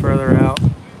little bit further out.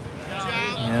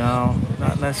 You know,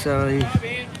 not necessarily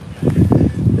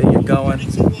that you're going,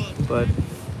 but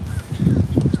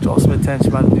draw some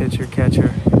attention by the pitcher,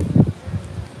 catcher.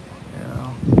 You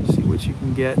know, see what you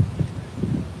can get.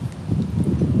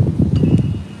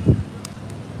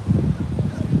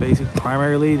 Basic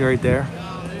primary lead right there.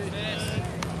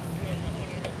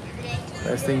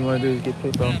 Last thing you want to do is get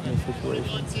picked off in this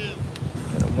situation.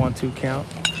 Got a 1-2 count,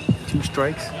 2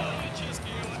 strikes.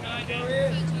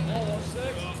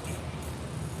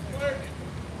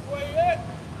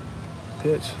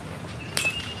 Pitch.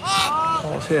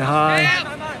 Ball's hit high.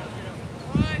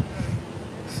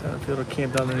 Center fielder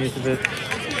camped underneath of it.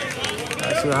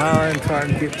 So the Highland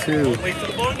Tartans get 2. Wait for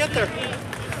the ball to get there.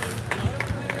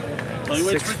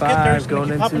 6-5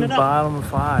 going into bottom of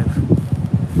 5.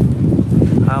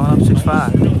 Highland up 6-5.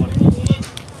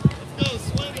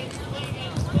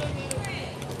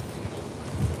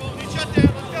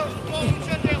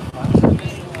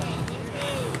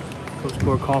 Coach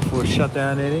Gore called for a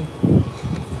shutdown inning.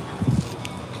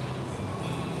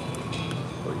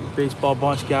 For you baseball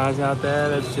bunch guys out there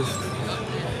that's just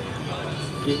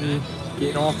getting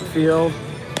off the field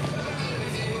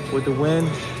with the win,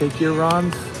 take your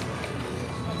runs.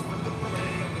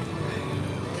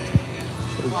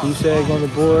 Put a goose egg on the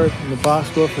board and the box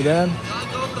score for them.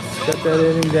 Shut that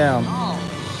inning down.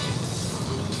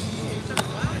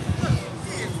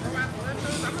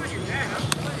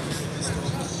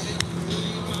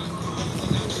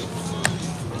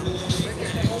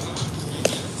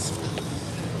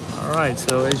 All right,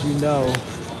 so as you know,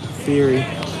 theory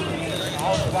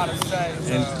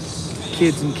and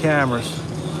kids and cameras.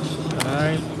 All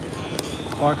right,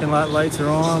 parking lot lights are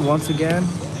on once again.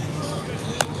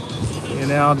 The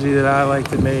analogy that I like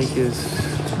to make is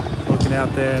looking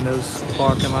out there in those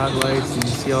parking lot lights and you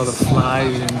see all the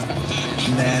flies and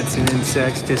gnats and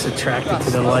insects just attracted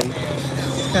to the light.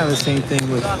 It's kind of the same thing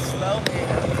with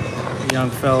the young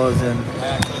fellas and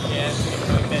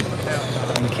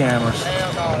the cameras.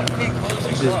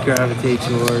 Just gravitate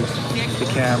towards the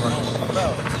camera.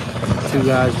 2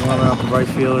 guys running up the right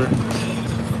fielder.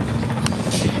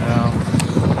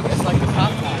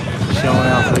 Showing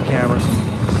out for the cameras.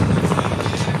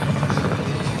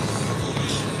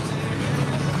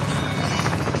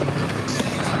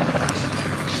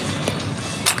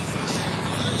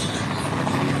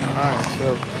 Alright, so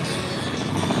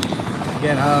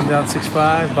again, Highland down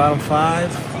 6-5, bottom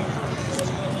 5.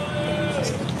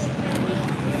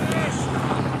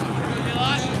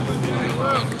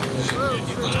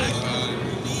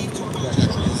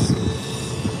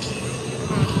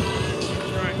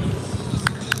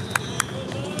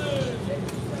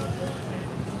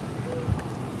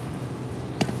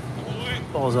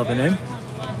 Ball's up and in.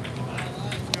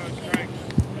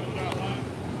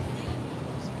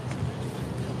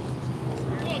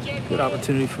 Good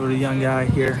opportunity for the young guy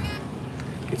here.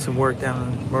 Get some work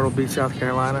down in Myrtle Beach, South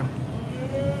Carolina.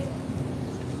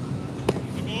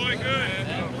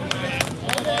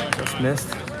 Just missed.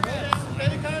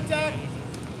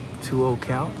 2-0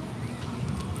 count.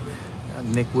 Got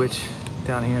Nick Witch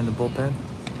down here in the bullpen.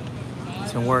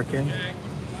 Some work in.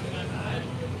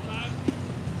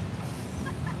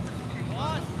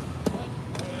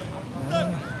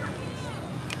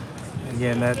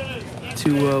 Again, that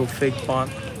 2-0 fake bunt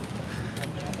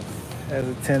has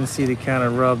a tendency to kind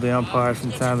of rub the umpires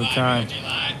from time to time.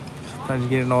 Sometimes you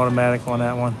get an automatic on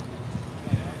that one.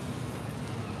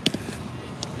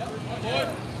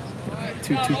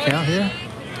 2-2 count here.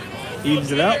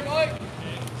 Evens it out.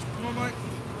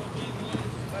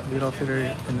 Lead off hitter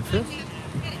in the 5th.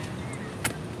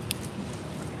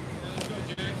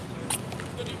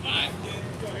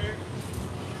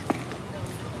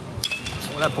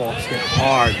 That ball's hitting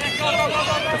hard.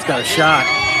 That's got a shot.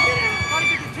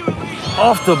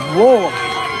 Off the wall.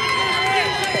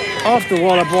 Off the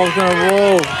wall, that ball's gonna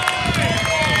roll.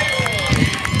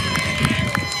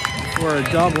 For a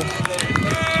double.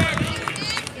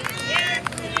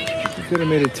 He could have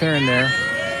made a turn there.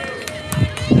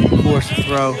 Forced the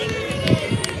throw.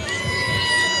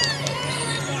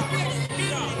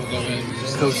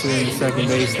 Coasted into second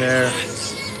base there.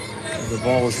 The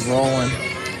ball was rolling.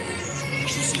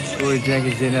 Corey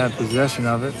Jenkins didn't have possession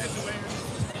of it.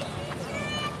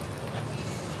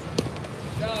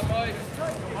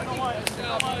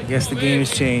 I guess the game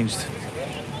has changed.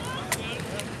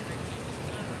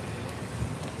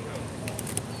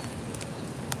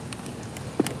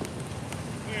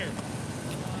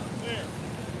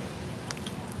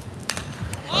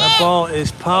 Well, that ball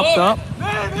is popped up.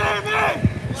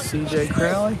 CJ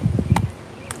Crowley.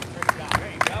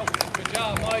 Good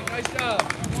job, Mike. Nice job.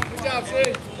 Good job,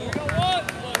 Sid.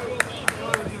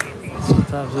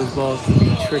 Sometimes those balls can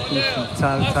be tricky from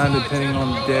time to time depending on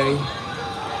the day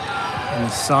and the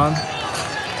sun. As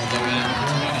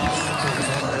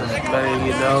many of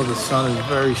you know, the sun is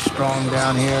very strong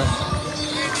down here in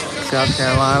South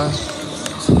Carolina. The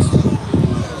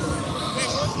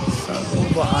sun's a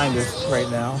little behind us right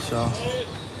now, so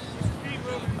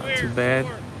not too bad.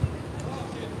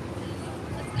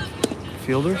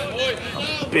 Fielders,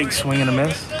 a big swing and a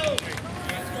miss.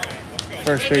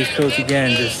 First base coach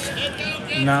again, just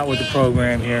not with the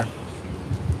program here.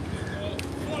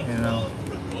 You know,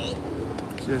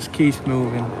 just keeps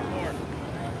moving.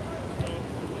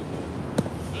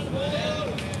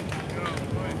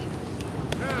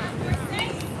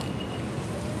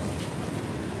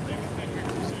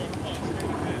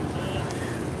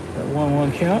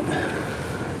 1-1 count.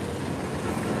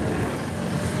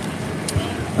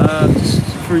 Just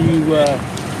for you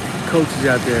coaches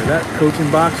out there, that coaching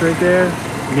box right there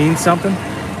means something.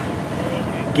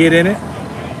 Get in it.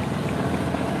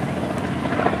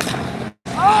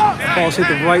 Ball's hit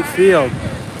the right field.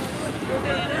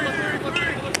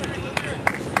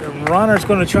 The runner's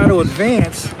going to try to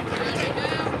advance,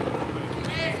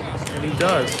 and he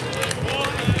does.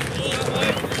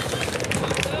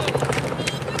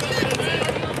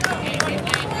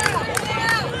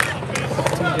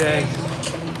 TJ.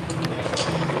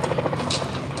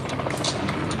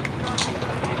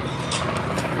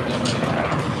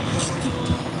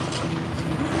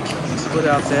 Put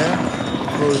out there,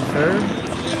 goes third.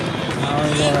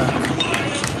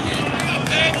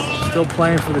 Still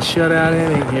playing for the shutout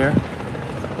inning here.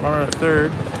 Runner at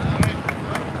third.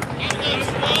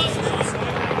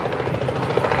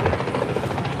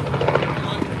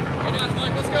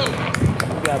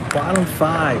 We got bottom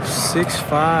 5,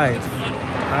 6-5.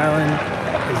 Highland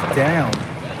is down.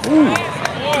 Ooh,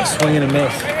 swing and a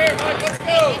miss.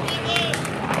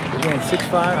 Again,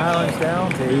 6-5. Highland's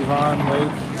down to Avon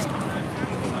Lake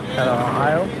out of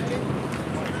Ohio.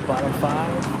 Bottom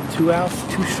 5, 2 outs,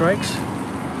 2 strikes.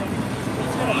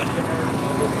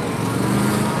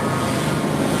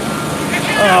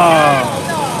 Oh.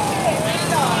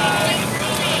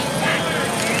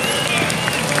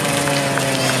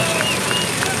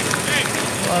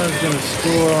 Runner's going to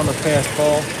score on the pass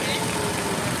ball.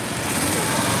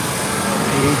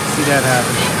 You hate to see that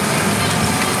happen.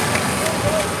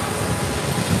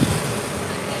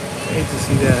 Hate to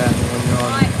see that happen when you're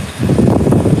on the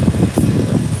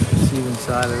receiving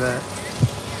side of that.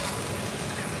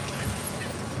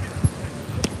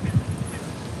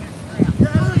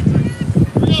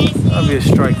 That'll be a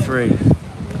strike 3.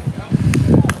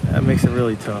 That makes it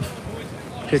really tough.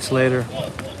 Pitch later.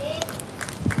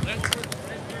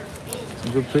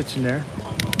 Some good pitching there.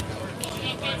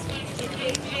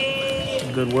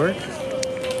 Some good work.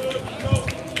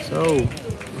 So,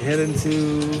 we head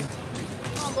into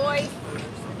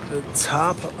the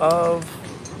top of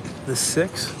the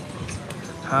 6th.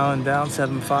 Highland down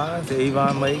 7-5 to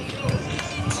Avon Lake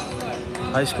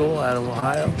High School out of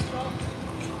Ohio.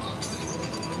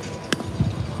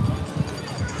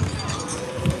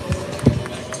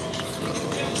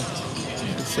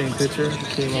 Same pitcher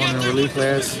came on in relief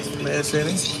last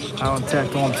inning. Highland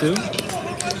tacked on 2.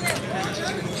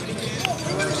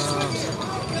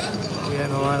 We had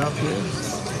the lineup here.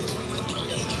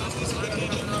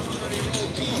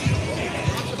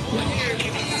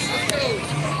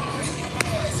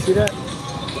 See that?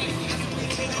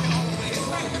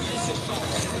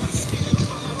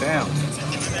 Down.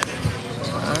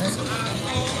 All right.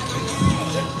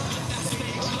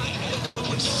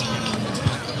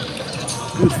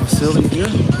 Good facility here.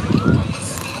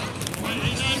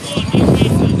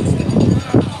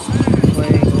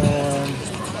 Playing on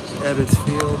Ebbets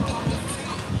Field.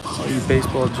 All you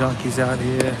baseball junkies out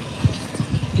here.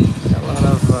 Got a lot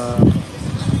of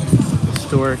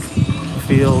historic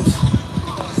fields.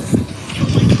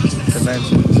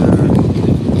 Dimensions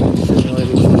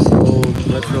simulated old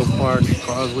Retro Park,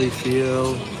 Crosley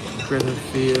Field, Griffith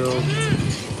Field.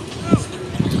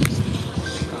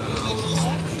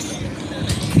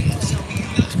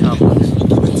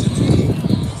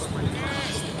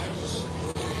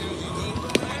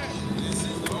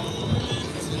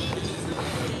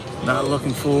 Not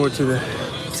looking forward to the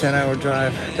 10-hour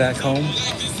drive back home.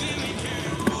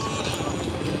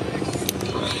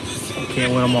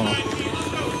 Can't win them all.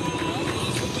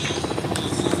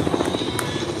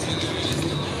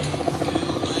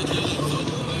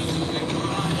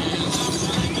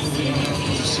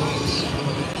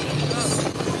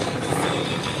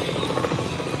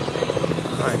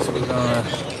 All right, so we're gonna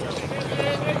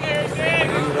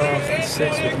lead off the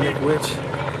 6th with Nick Witch.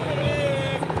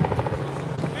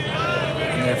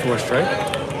 For a strike.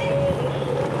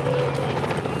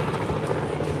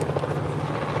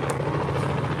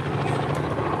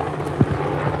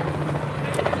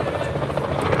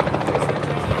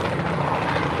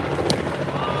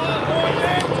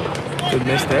 Good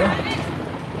miss there.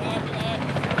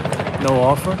 No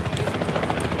offer.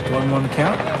 1-1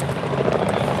 count.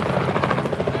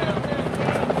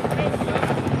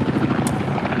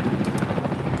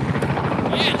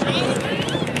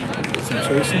 Some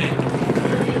chasing.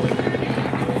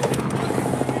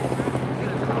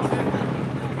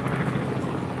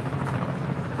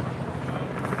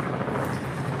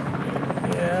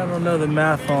 I don't know the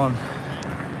math on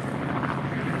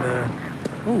the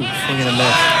swing and a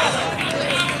miss.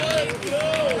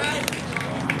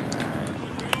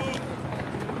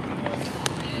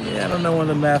 Yeah, I don't know when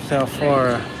the math how far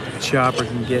a chopper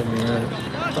can get me.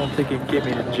 I don't think it can get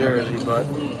me to Jersey, but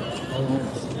it'll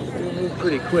move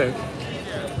pretty quick.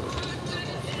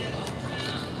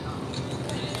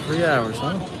 3 hours,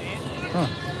 huh? Huh.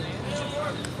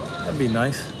 That'd be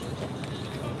nice.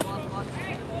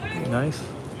 Be nice.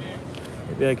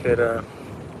 Maybe I could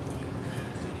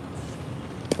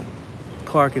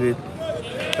park it at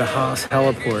the Haas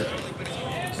Heliport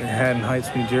in Haddon Heights,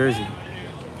 New Jersey.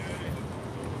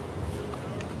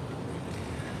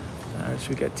 All right, so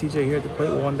we got TJ here at the plate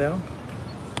with 1 down.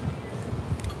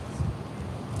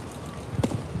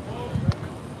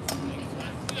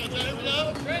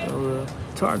 So the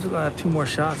Tartans are gonna have 2 more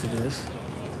shots at this.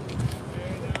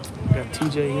 We got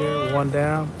TJ here, 1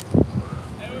 down.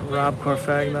 Rob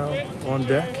Carfagno on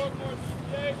deck.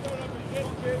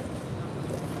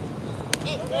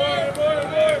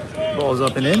 Ball's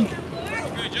up and in.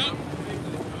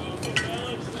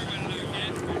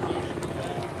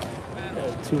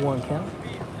 2-1 count.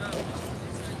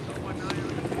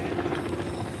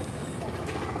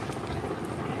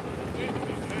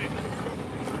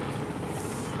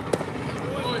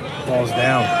 Ball's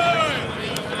down.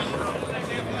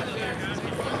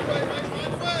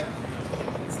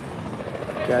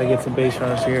 Gotta get some base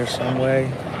runners here some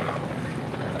way.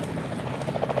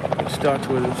 Starts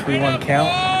with a 3-1 count.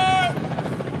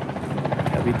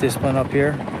 Gotta be disciplined up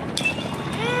here.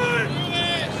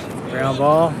 Ground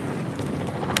ball.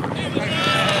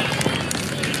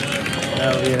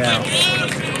 That'll be an out.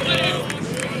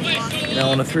 You know,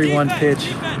 on a 3-1 pitch,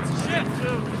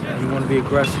 you want to be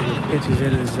aggressive with pitches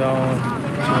into the zone. You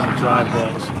want to drive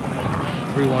balls.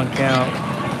 3-1 count.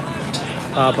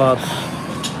 Pop-ups.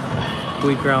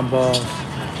 Weak ground balls.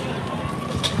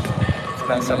 It's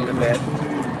not something to bet.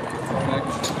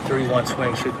 3-1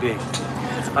 swing should be.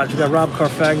 All right, you got Rob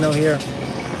Carfagno here.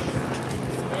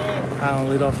 Highland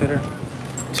leadoff hitter.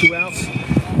 2 outs.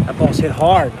 That ball's hit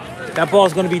hard. That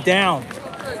ball's going to be down.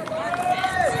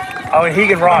 Oh, and he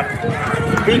can run.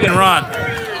 He can run.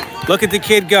 Look at the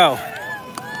kid go.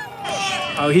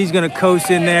 Oh, he's going to coast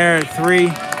in there at 3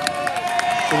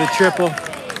 for the triple.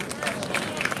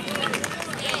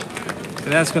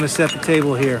 And that's going to set the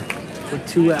table here for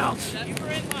 2 outs.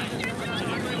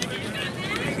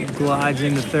 He glides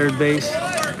into third base.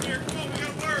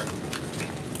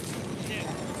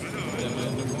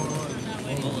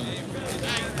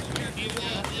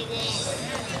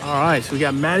 All right, so we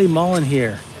got Matty Mullen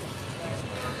here.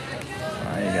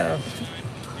 All right,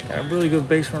 got a really good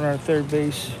base runner on third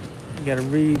base. You got to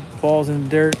read balls in the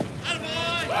dirt,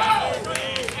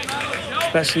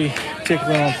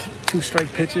 particularly on 2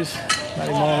 strike pitches.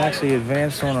 Matty Mullen actually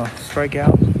advanced on a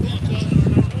strikeout.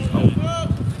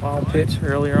 Wild pitch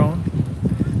earlier on.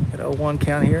 Got a 0-1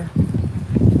 count here.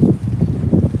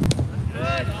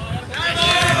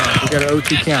 We got an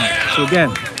 0-2 count. So again,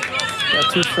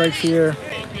 got 2 strikes here.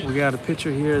 We got a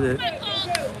pitcher here that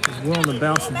is willing to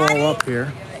bounce the ball up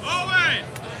here.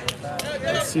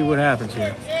 Let's see what happens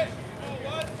here.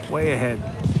 Way ahead.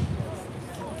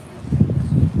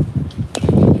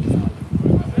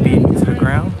 Beaten to the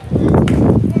ground.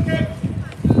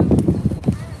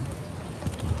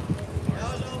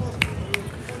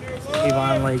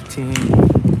 Avon Lake team. A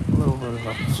little bit of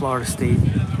a Florida State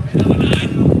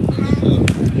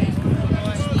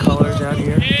colors out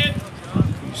here.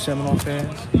 Seminole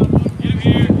fans.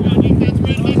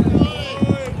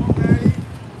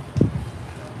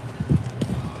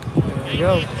 There we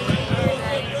go. All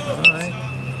right.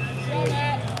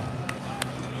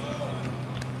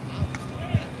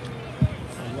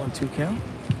 So 1-2 count.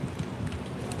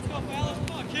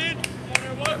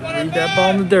 Read that ball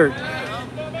in the dirt.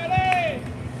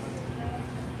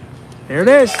 There it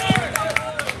is.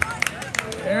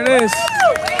 There it is.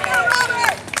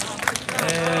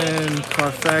 And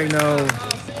Carfagno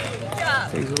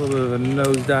takes a little bit of a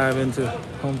nosedive into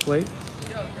home plate,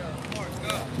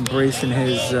 embracing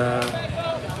his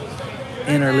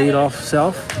inner leadoff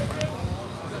self.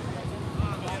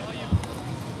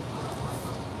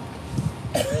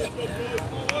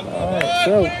 All right,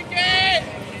 so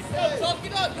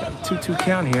 2-2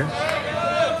 count here.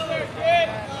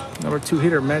 Number 2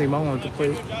 hitter, Matty Mullen at the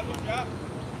plate.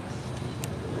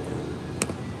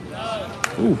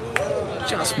 Ooh.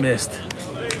 Just missed.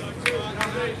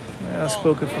 Yeah,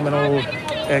 spoken from an old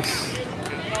ex-leadoff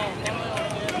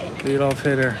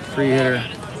hitter, 3 hitter.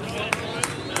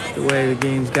 The way the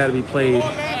game's got to be played.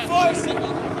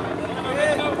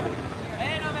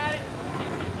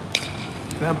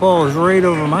 That ball is right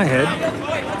over my head.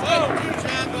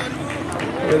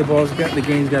 The way the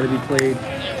game's got to be played.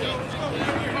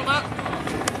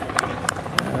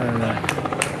 I don't know.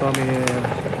 Call me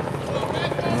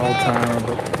old timer,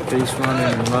 but base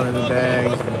running and running the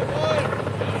bags.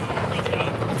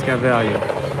 It's got value.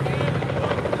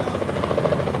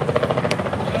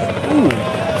 Ooh,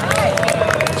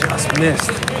 just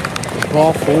missed.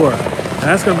 Ball 4. And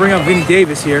that's going to bring up Vinny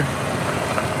Davis here.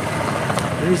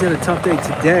 He's had a tough day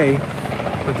today,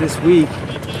 but this week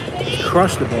he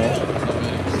crushed the ball.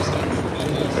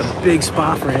 It's a big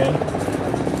spot for him.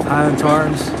 Highland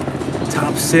Tartans,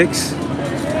 top 6.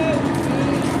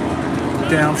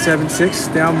 Down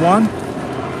 7-6, down 1.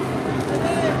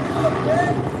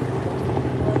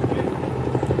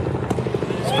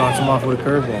 Starts him off with a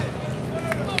curveball.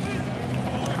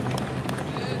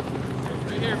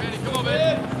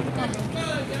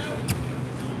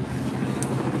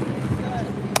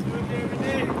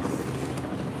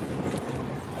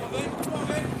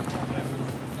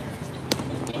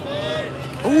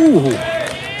 Ooh,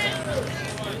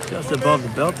 just above the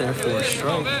belt there for a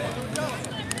strike.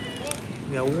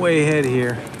 We got way ahead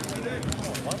here.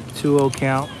 2-0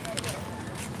 count.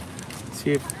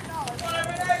 See if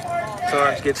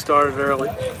Tartans get started early.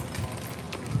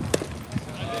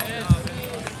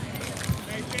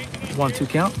 1-2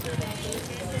 count.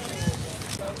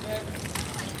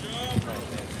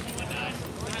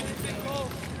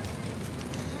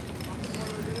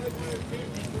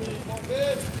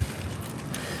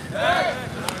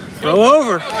 Throw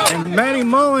over, and Matty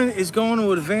Mullen is going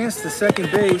to advance to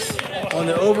second base on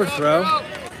the overthrow.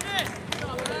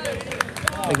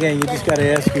 Again, you just got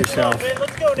to ask yourself,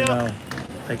 you know,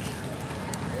 like,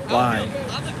 why?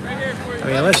 I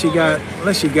mean, unless you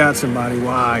got somebody,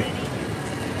 why?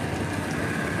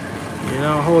 You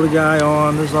know, hold a guy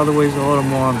on. There's other ways to hold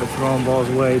him on, but throwing balls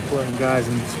away, putting guys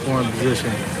in scoring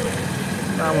position,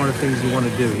 not one of the things you want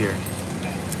to do here.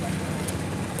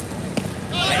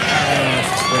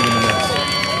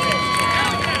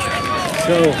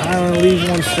 So Highland leaves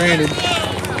one stranded.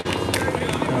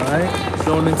 All right,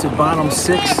 going into bottom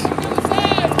 6.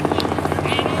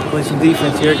 Play some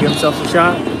defense here, give himself a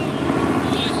shot.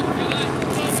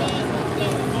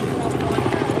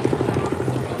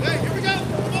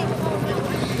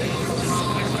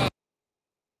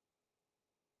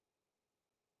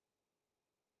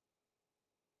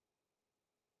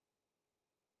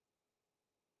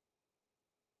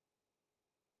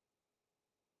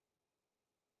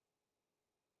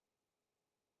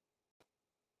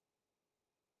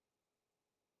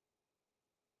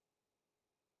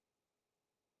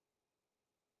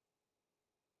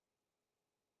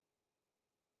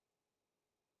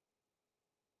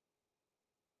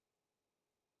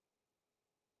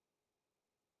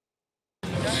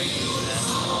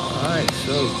 Alright,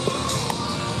 so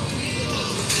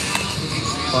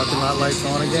parking lot lights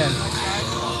on again.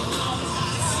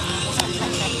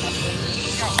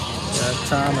 Got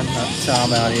Tom and not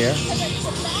Tom out here.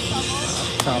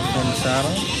 Tom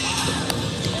Finisano.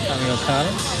 Tommy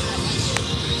O'Connor.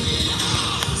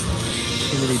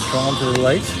 Seem to be drawn to the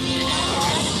lights.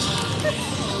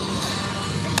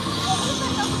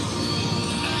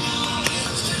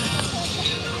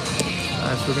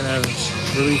 Alright, so we're gonna have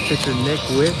relief pitcher Nick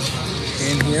Witch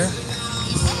in here.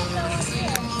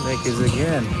 Nick is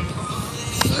again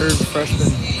third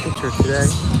freshman pitcher today.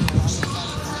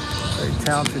 Very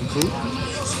talented group.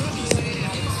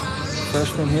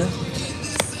 Freshman here.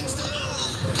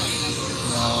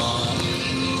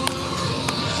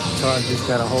 Tartans just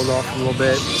got to hold off a little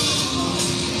bit.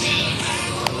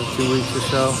 Another 2 weeks or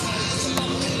so.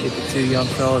 Get the 2 young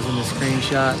fellas in the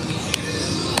screenshot.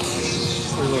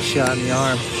 A little shot in the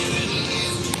arm.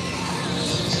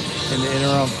 In the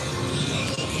interim,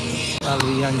 a lot of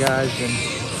the young guys been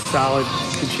solid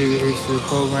contributors to the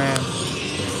program.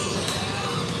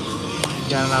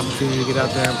 Got an opportunity to get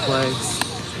out there and play.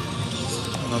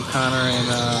 O'Connor and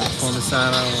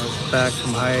Formisano are back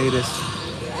from hiatus.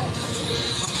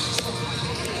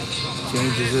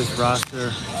 Changes this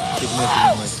roster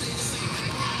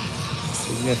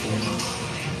significantly.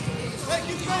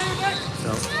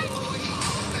 So.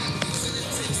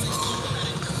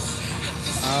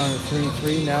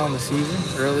 3-3 now in the season,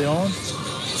 early on.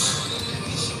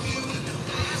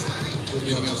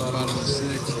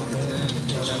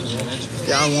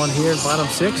 Down 1 here, bottom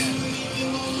 6.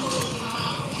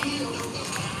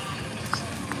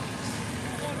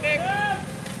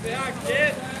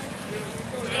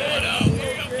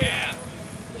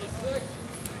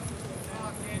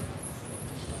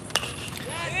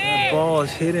 That ball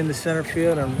is hit into center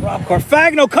field, and Rob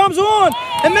Carfagno comes on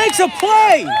and makes a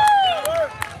play.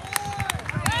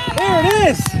 There it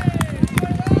is.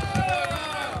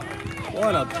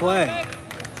 What a play.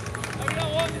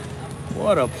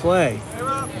 What a play.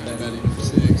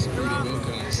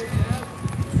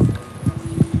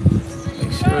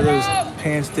 Sure those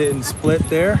pants didn't split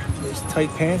there. Those tight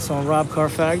pants on Rob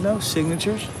Carfagno,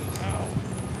 signatures.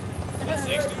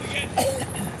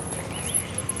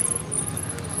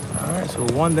 All right, so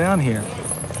one down here.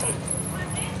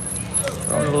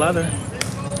 Throwing the leather.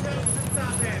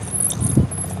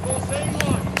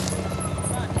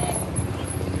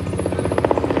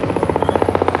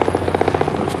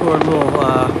 Scored a little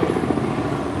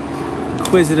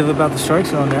inquisitive about the strike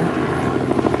zone there.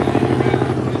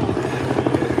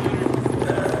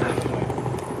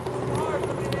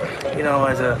 You know,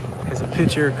 as a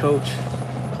pitcher, coach,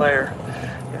 player,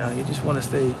 you know, you just want to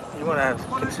stay. You want to have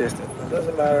consistent. It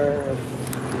doesn't matter if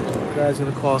the guy's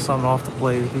going to call something off the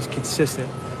plate. If he's consistent,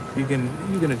 you can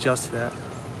adjust to that.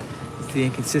 It's the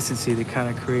inconsistency that kind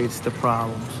of creates the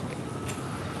problems.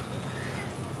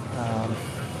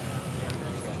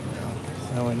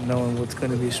 Knowing what's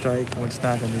going to be a strike and what's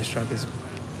not going to be a strike is a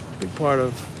big part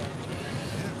of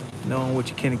knowing what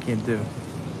you can and can't do.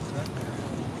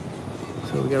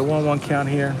 So we got a 1-1 count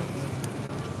here.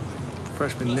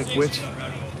 Freshman Nick Witch.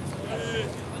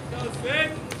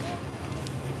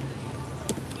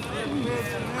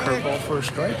 Curveball for a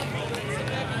strike.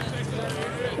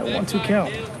 Got a 1-2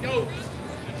 count.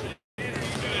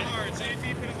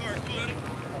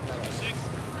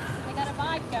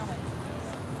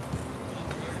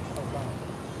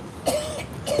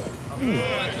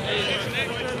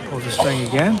 Pulls the string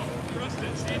again.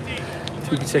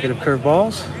 2 consecutive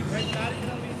curveballs.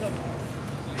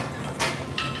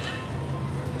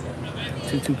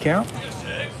 2-2 count.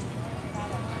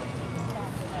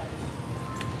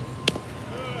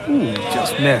 Ooh,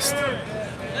 just missed.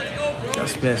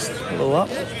 Just missed. A little up.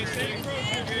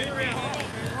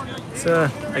 It's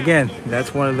again,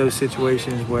 that's one of those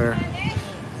situations where,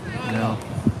 you know,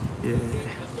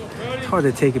 it's hard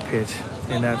to take a pitch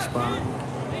in that spot.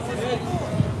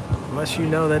 Unless you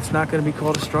know that's not going to be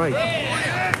called a strike.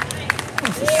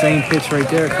 It's the same pitch right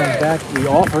there. It comes back, he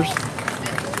offers.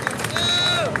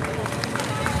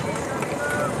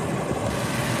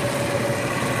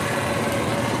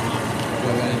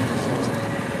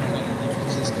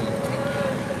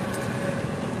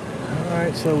 All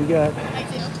right, so we got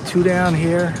 2 down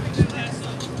here.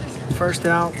 First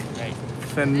out.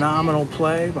 Phenomenal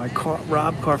play by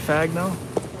Rob Carfagno.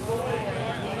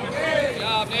 Good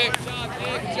job, Nick.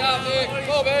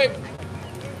 Go, babe.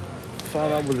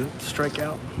 Followed up with a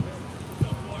strikeout.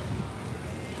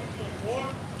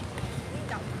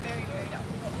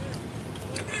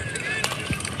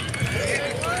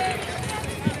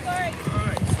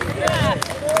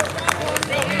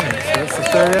 Right, so that's the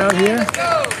third out here.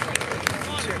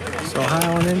 So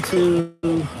Highland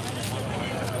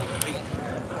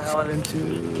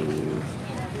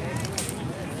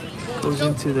goes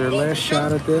into their last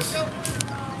shot at this.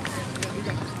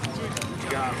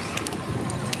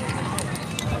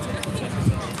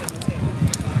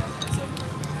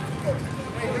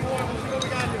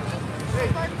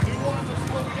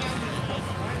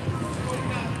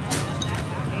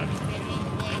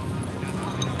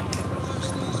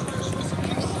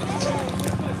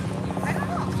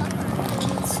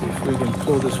 Let's see if we can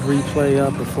pull this replay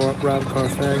up before Rob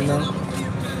Carfagno.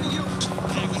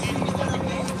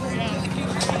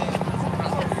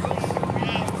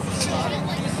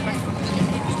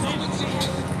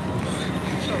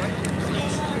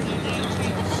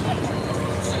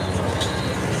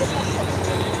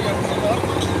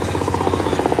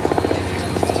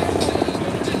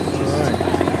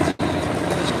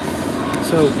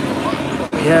 So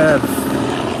we have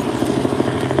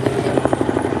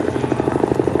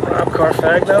Rob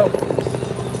Carfagno.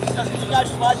 Can you guys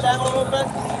slide down a little bit?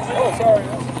 Oh, sorry.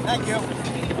 Thank you.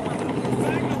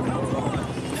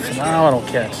 Phenomenal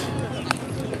catch.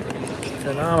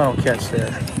 Phenomenal catch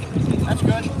there. That's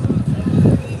good.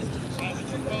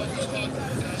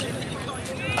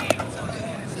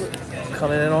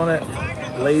 Coming in on it,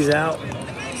 lays out.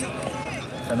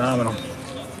 Phenomenal.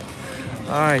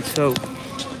 All right, so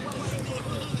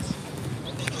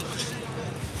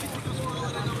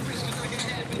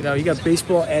you know, you got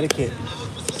baseball etiquette.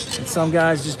 And some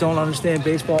guys just don't understand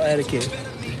baseball etiquette.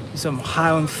 Some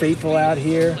Highland faithful out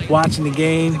here watching the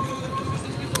game.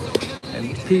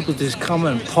 And people just come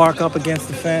and park up against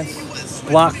the fence,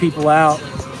 block people out.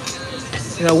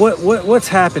 You know, what's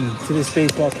happened to this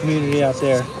baseball community out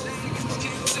there?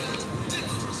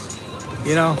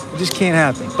 You know, it just can't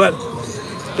happen. But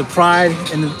the pride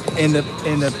in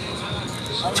the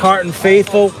Tartan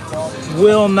faithful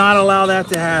will not allow that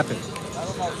to happen.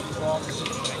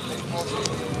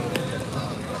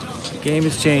 The game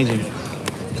is changing.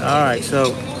 All right,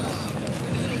 so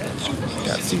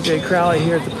got CJ Crowley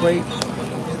here at the plate.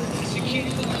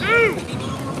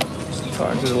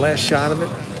 Tartans is the last shot of it.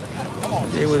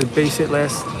 They were the base hit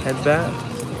last at bat.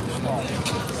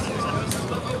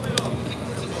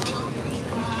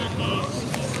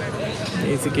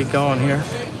 Needs to get going here.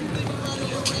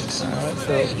 Alright,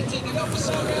 so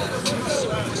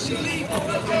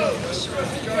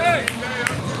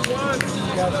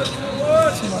got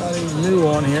somebody new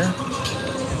on here.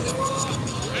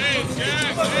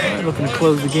 Right, looking to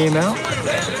close the game out.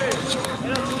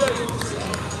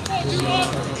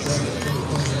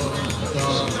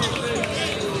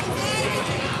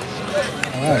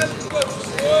 Alright.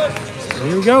 So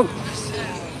here we go.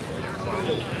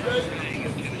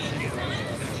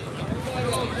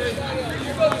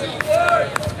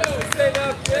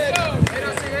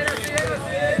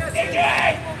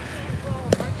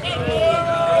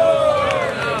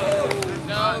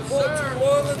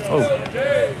 Oh,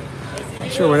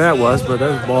 not sure where that was, but that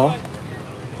was a ball.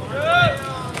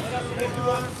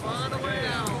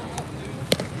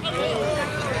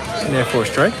 And there for a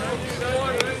strike.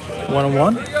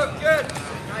 1-1.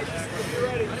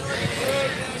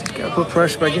 Gotta put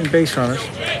pressure by getting base runners.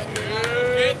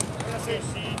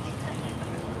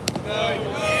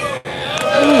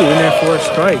 Ooh, in there for a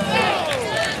strike.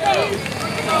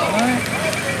 All right.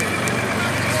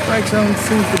 Strike zone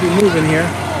seems to be moving here.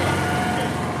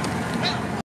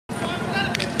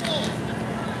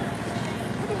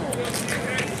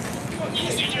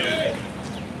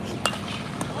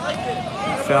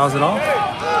 Fouls it off.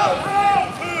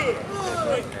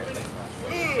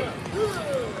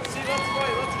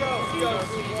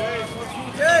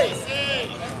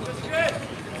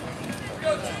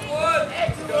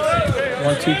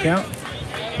 One-two count.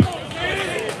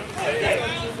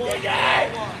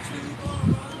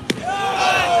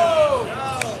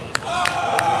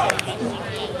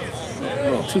 A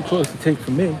little too close to take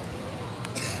for me.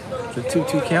 The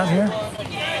 2-2 count here.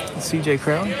 CJ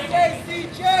Crowley.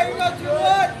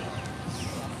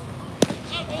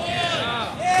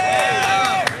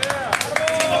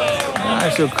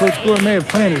 Alright, so Coach Gore may have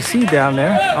planted a seed down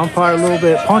there. Umpire a little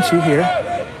bit punchy here.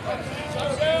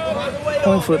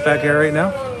 Point flip back there right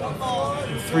now.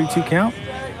 3-2 count.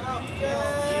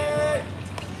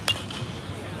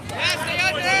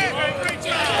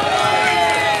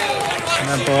 And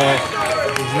that ball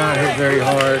does not hit very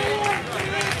hard.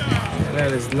 And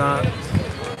that is not the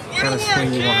kind of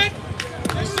swing you want.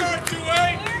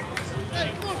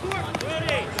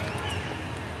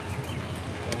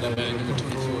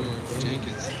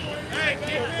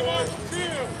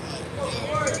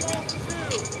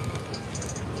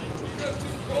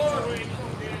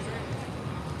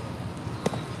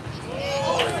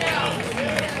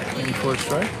 For a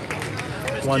strike.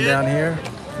 One down here,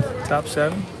 top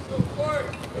 7.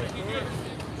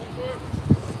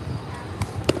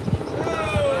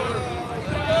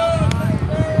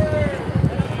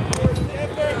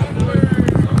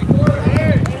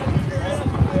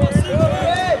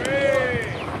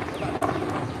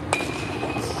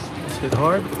 Let's hit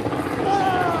hard.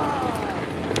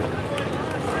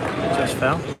 Just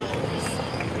foul.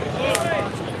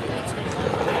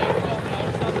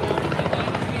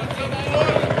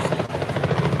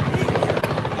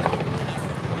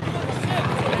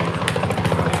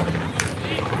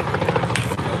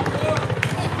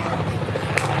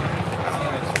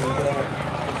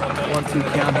 One-two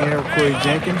count here with Corey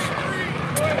Jenkins.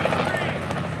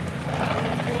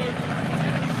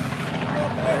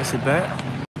 Nice at bat.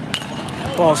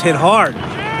 Ball's hit hard.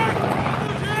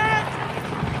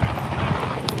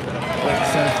 Left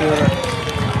center fielder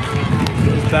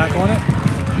goes back on it.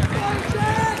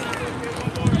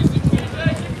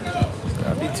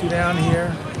 Gotta be 2 down here.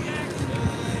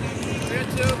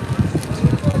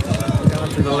 Down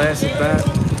to the last at bat.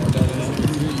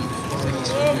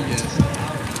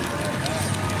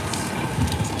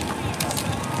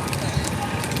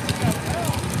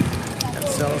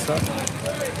 Sell us up.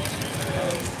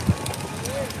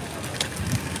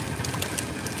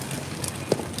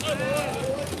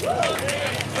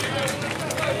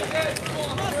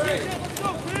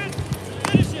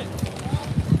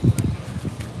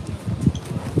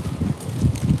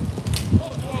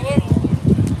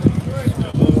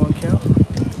 One count.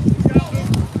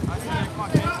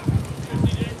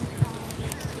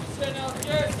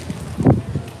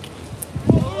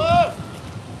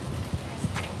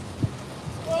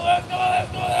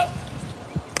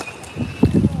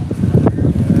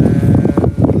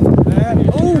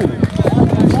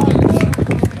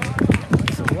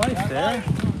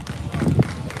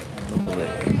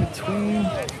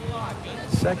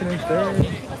 Second and third.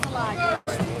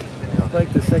 Looks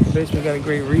like the second baseman got a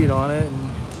great read on it.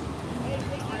 And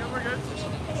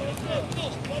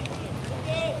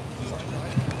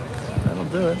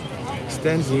do it.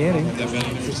 Extends the inning.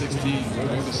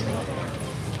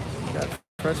 Got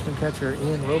freshman catcher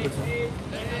Ian Robertson.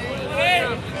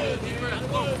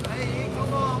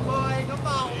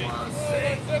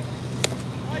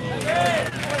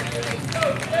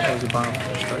 That was a bomb.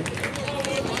 Strike.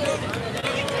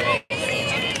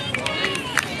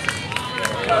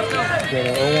 Got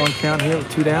an 0-1 count here with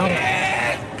 2 down.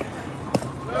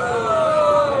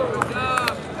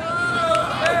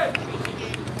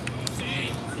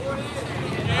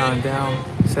 Highland down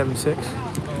 7-6.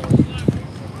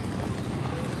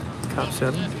 Top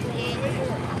 7.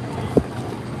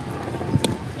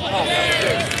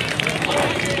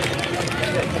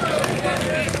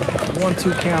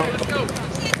 1-2 count.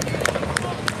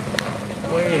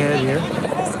 Way ahead here.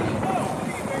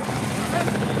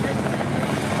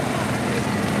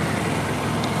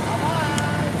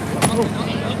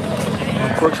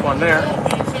 Works one there.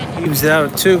 Evens it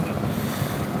out at 2.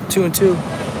 2-2.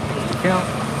 Count.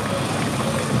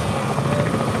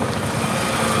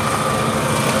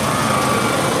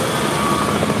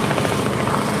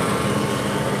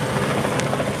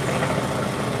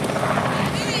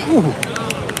 Ooh.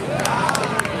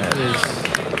 That is,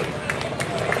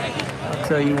 I'll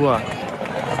tell you what.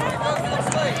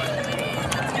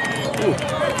 Ooh.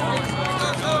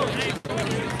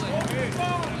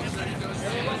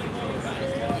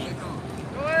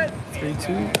 3-2.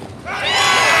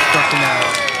 Stuck him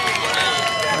out.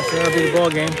 That'll be the ball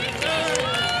game.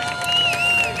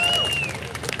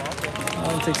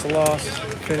 Highland takes a loss.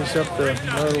 Finish up the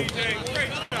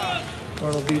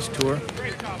Myrtle Beach tour.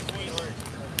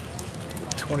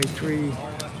 23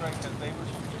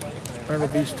 Myrtle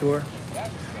Beach tour.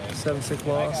 7-6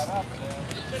 loss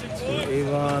to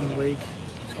Avon, Lake,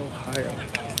 Ohio.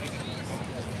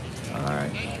 All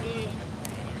right.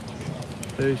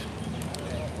 Peace.